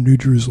got from New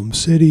Jerusalem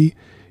City,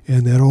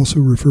 and that also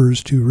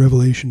refers to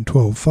Revelation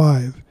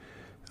 12:5,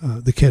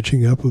 the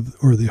catching up of,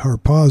 or the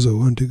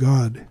harpazo unto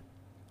God.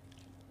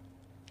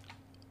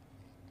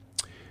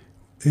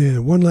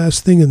 And one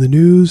last thing in the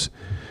news.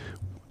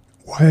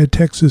 Wyatt,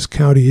 Texas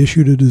County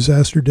issued a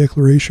disaster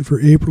declaration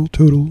for April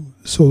total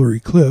solar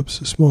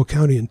eclipse. A small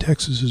county in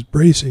Texas is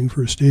bracing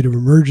for a state of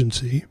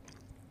emergency.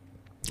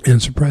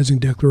 And surprising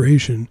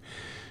declaration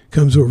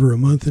comes over a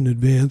month in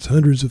advance.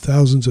 Hundreds of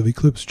thousands of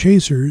eclipse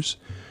chasers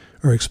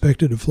are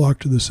expected to flock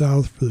to the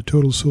south for the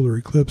total solar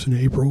eclipse in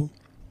April.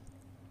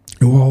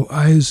 And while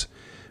eyes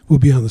will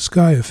be on the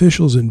sky,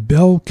 officials in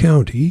Bell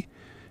County,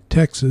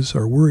 Texas,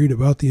 are worried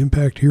about the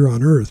impact here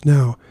on Earth.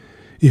 Now,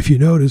 if you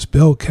notice,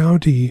 Bell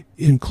County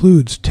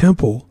includes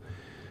Temple,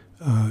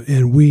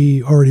 and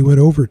we already went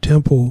over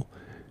Temple,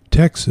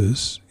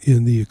 Texas,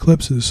 in the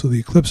eclipses, so the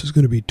eclipse is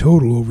going to be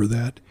total over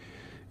that.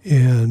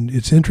 And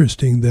it's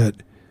interesting that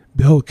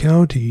Bell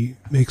County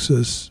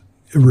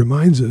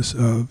reminds us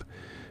of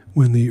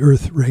when the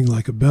earth rang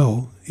like a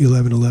bell,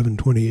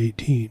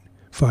 11/11/2018,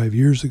 5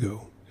 years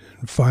ago.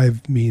 And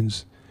 5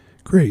 means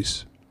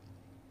grace.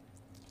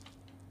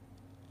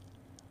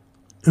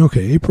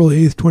 Okay, April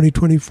 8th,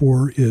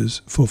 2024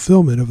 is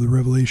fulfillment of the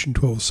Revelation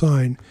 12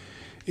 sign.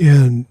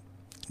 And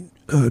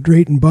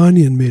Drayton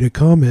Bunyan made a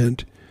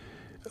comment,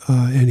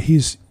 and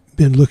he's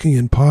been looking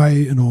in pi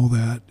and all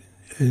that.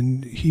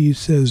 And he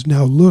says,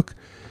 now look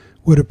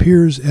what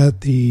appears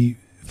at the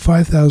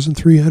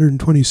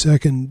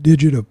 5,322nd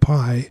digit of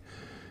pi,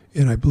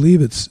 and I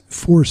believe it's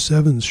 4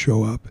 sevens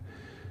show up.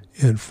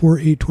 And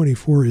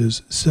 4824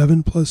 is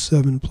 7 plus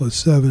 7 plus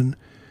 7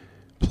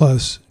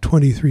 plus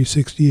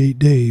 2368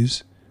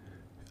 days.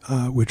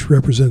 Which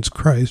represents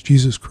Christ,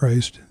 Jesus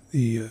Christ.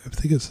 I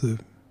think it's the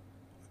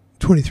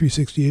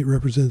 2368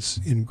 represents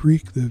in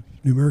Greek the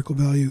numerical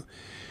value,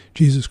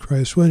 Jesus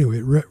Christ. Well, anyway,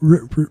 it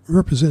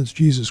represents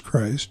Jesus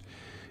Christ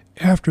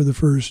after the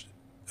first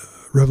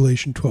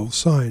Revelation 12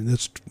 sign.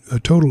 That's a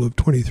total of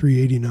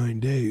 2389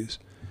 days.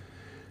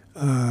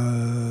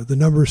 The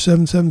number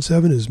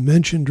 777 is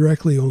mentioned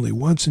directly only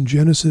once in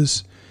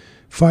Genesis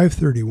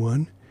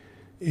 5:31,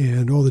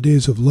 and all the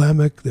days of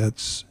Lamech,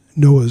 that's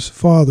Noah's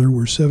father,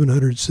 were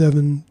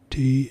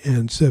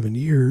 777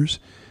 years.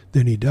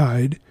 Then he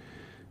died.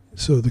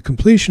 So the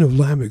completion of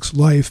Lamech's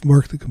life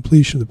marked the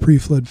completion of the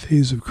pre-flood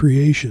phase of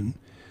creation.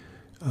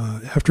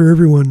 After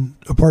everyone,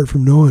 apart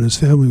from Noah and his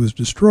family, was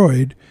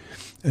destroyed,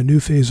 a new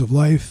phase of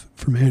life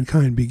for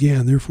mankind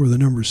began. Therefore, the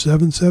number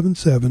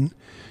 777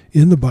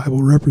 in the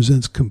Bible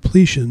represents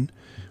completion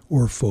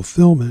or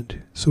fulfillment.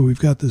 So we've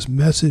got this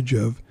message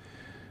of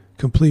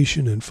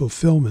completion and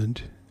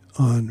fulfillment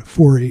on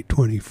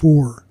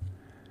 4/8/24.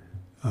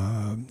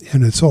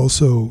 And it's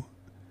also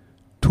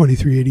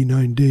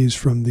 2389 days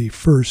from the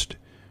first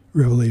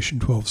Revelation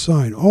 12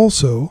 sign.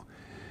 Also,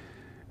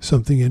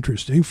 something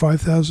interesting,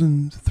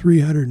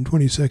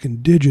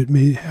 5,322nd digit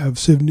may have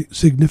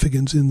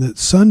significance in that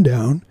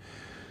sundown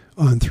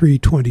on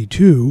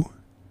 3/22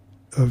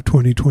 of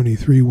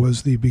 2023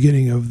 was the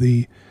beginning of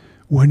the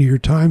one-year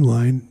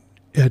timeline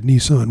at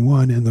Nisan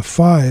 1, and the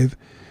 5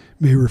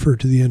 may refer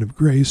to the end of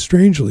grace.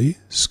 Strangely,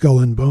 Skull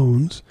and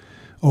Bones,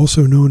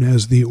 also known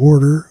as the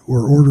Order,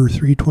 or Order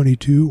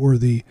 322, or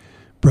the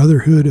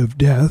Brotherhood of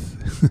Death,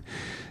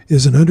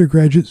 is an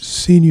undergraduate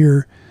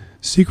senior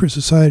secret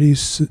society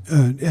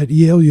at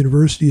Yale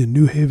University in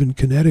New Haven,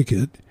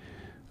 Connecticut.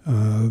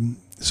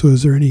 So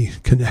is there any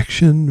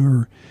connection,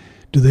 or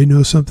do they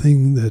know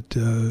something that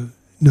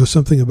know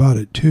something about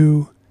it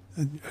too?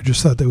 I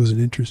just thought that was an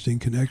interesting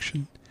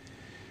connection.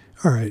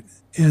 All right,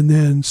 and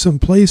then some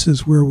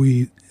places where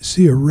we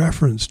see a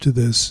reference to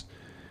this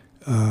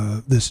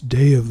this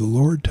day of the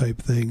Lord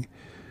type thing.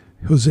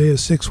 Hosea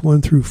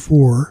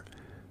 6:1-4.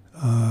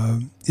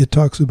 It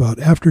talks about,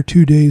 after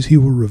 2 days he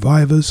will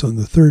revive us, on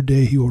the third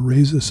day he will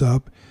raise us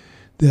up,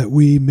 that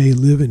we may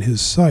live in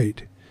his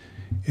sight.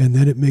 And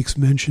then it makes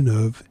mention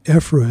of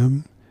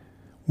Ephraim,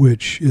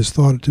 which is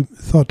thought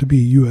to be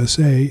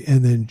USA,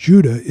 and then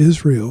Judah,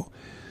 Israel.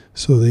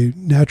 So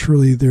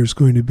there's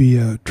going to be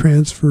a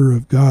transfer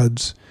of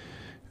God's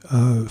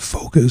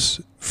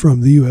focus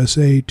from the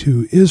USA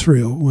to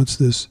Israel once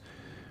this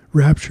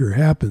rapture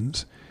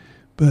happens.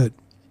 But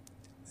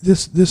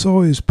this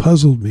always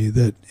puzzled me,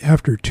 that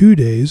after 2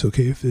 days,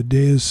 okay, if a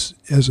day is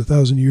as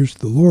 1,000 years to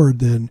the Lord,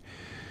 then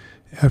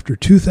after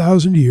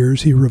 2,000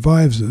 years he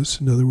revives us.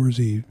 In other words,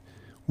 he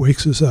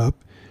wakes us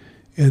up.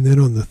 And then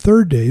on the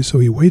third day, so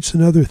he waits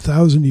another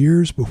 1,000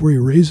 years before he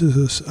raises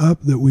us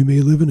up that we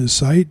may live in his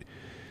sight.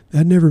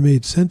 That never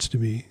made sense to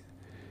me.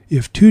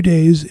 If 2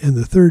 days and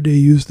the third day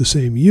use the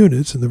same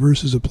units, and the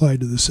verses applied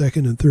to the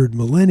second and third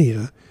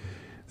millennia,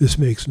 this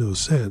makes no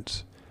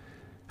sense.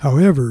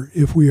 However,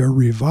 if we are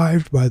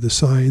revived by the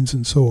signs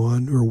and so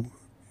on, or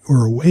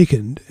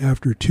awakened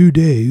after 2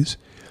 days,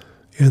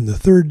 and the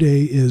third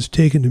day is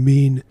taken to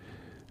mean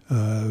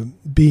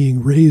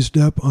being raised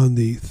up on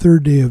the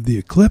third day of the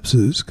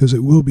eclipses, because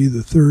it will be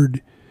the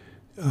third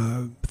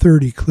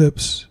third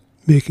eclipse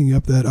making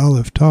up that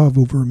Aleph Tav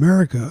over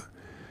America,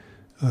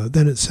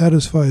 then it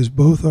satisfies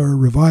both our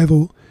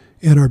revival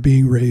and our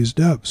being raised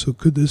up. So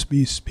could this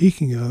be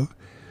speaking of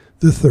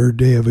the third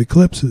day of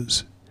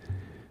eclipses?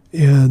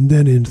 And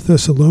then in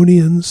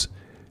Thessalonians,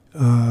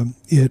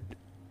 it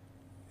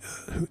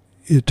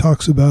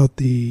talks about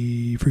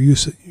for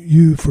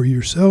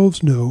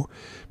yourselves know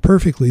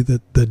perfectly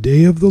that the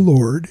day of the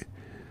Lord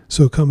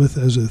so cometh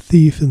as a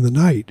thief in the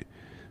night.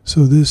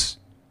 So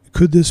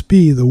could this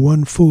be the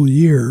one full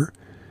year,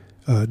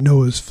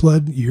 Noah's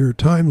flood year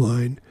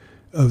timeline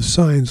of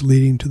signs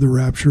leading to the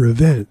rapture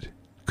event?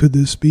 Could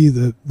this be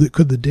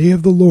could the day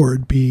of the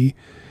Lord be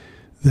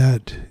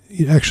that?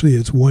 Actually,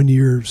 it's 1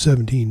 year,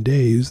 17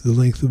 days, the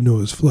length of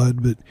Noah's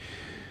flood, but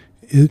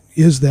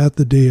is that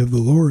the day of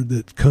the Lord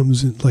that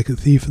comes in like a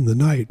thief in the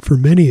night? For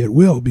many it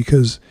will,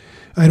 because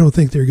I don't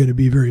think there are going to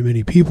be very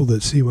many people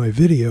that see my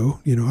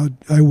video.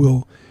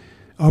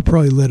 I'll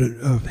probably let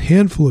a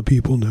handful of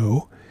people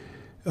know,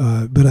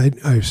 but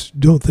I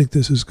don't think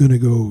this is going to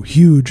go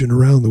huge and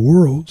around the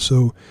world.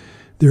 So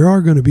there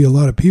are going to be a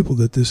lot of people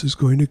that this is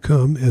going to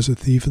come as a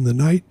thief in the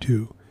night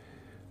to.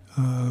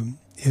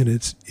 And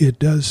it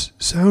does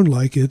sound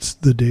like it's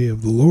the day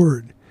of the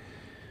Lord,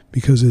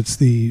 because it's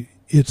the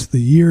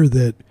year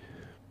that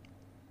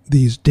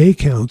these day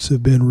counts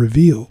have been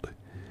revealed.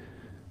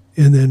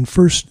 And then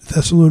 1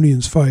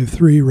 Thessalonians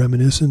 5:3,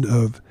 reminiscent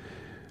of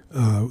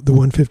the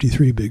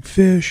 153 big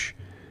fish,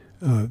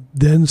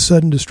 then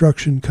sudden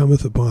destruction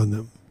cometh upon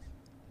them.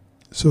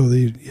 So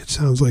it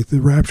sounds like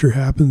the rapture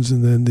happens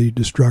and then the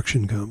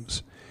destruction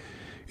comes.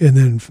 And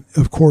then,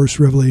 of course,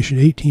 Revelation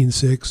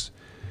 18:6,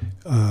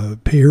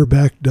 pay her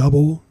back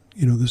double.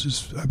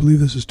 I believe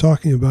this is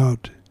talking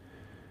about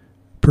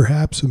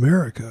perhaps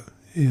America.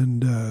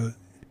 And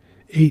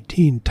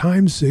 18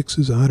 times 6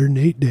 is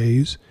 108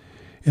 days.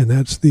 And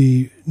that's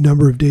the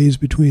number of days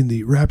between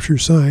the rapture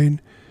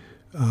sign,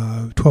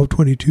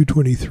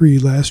 12/22/23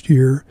 last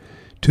year,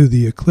 to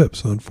the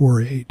eclipse on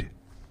 4/8.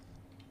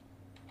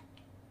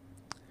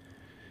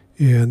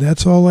 And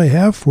that's all I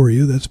have for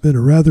you. That's been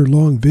a rather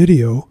long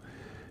video.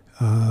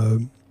 I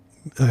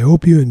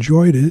hope you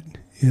enjoyed it,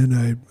 and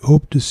I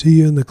hope to see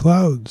you in the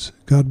clouds.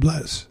 God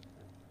bless.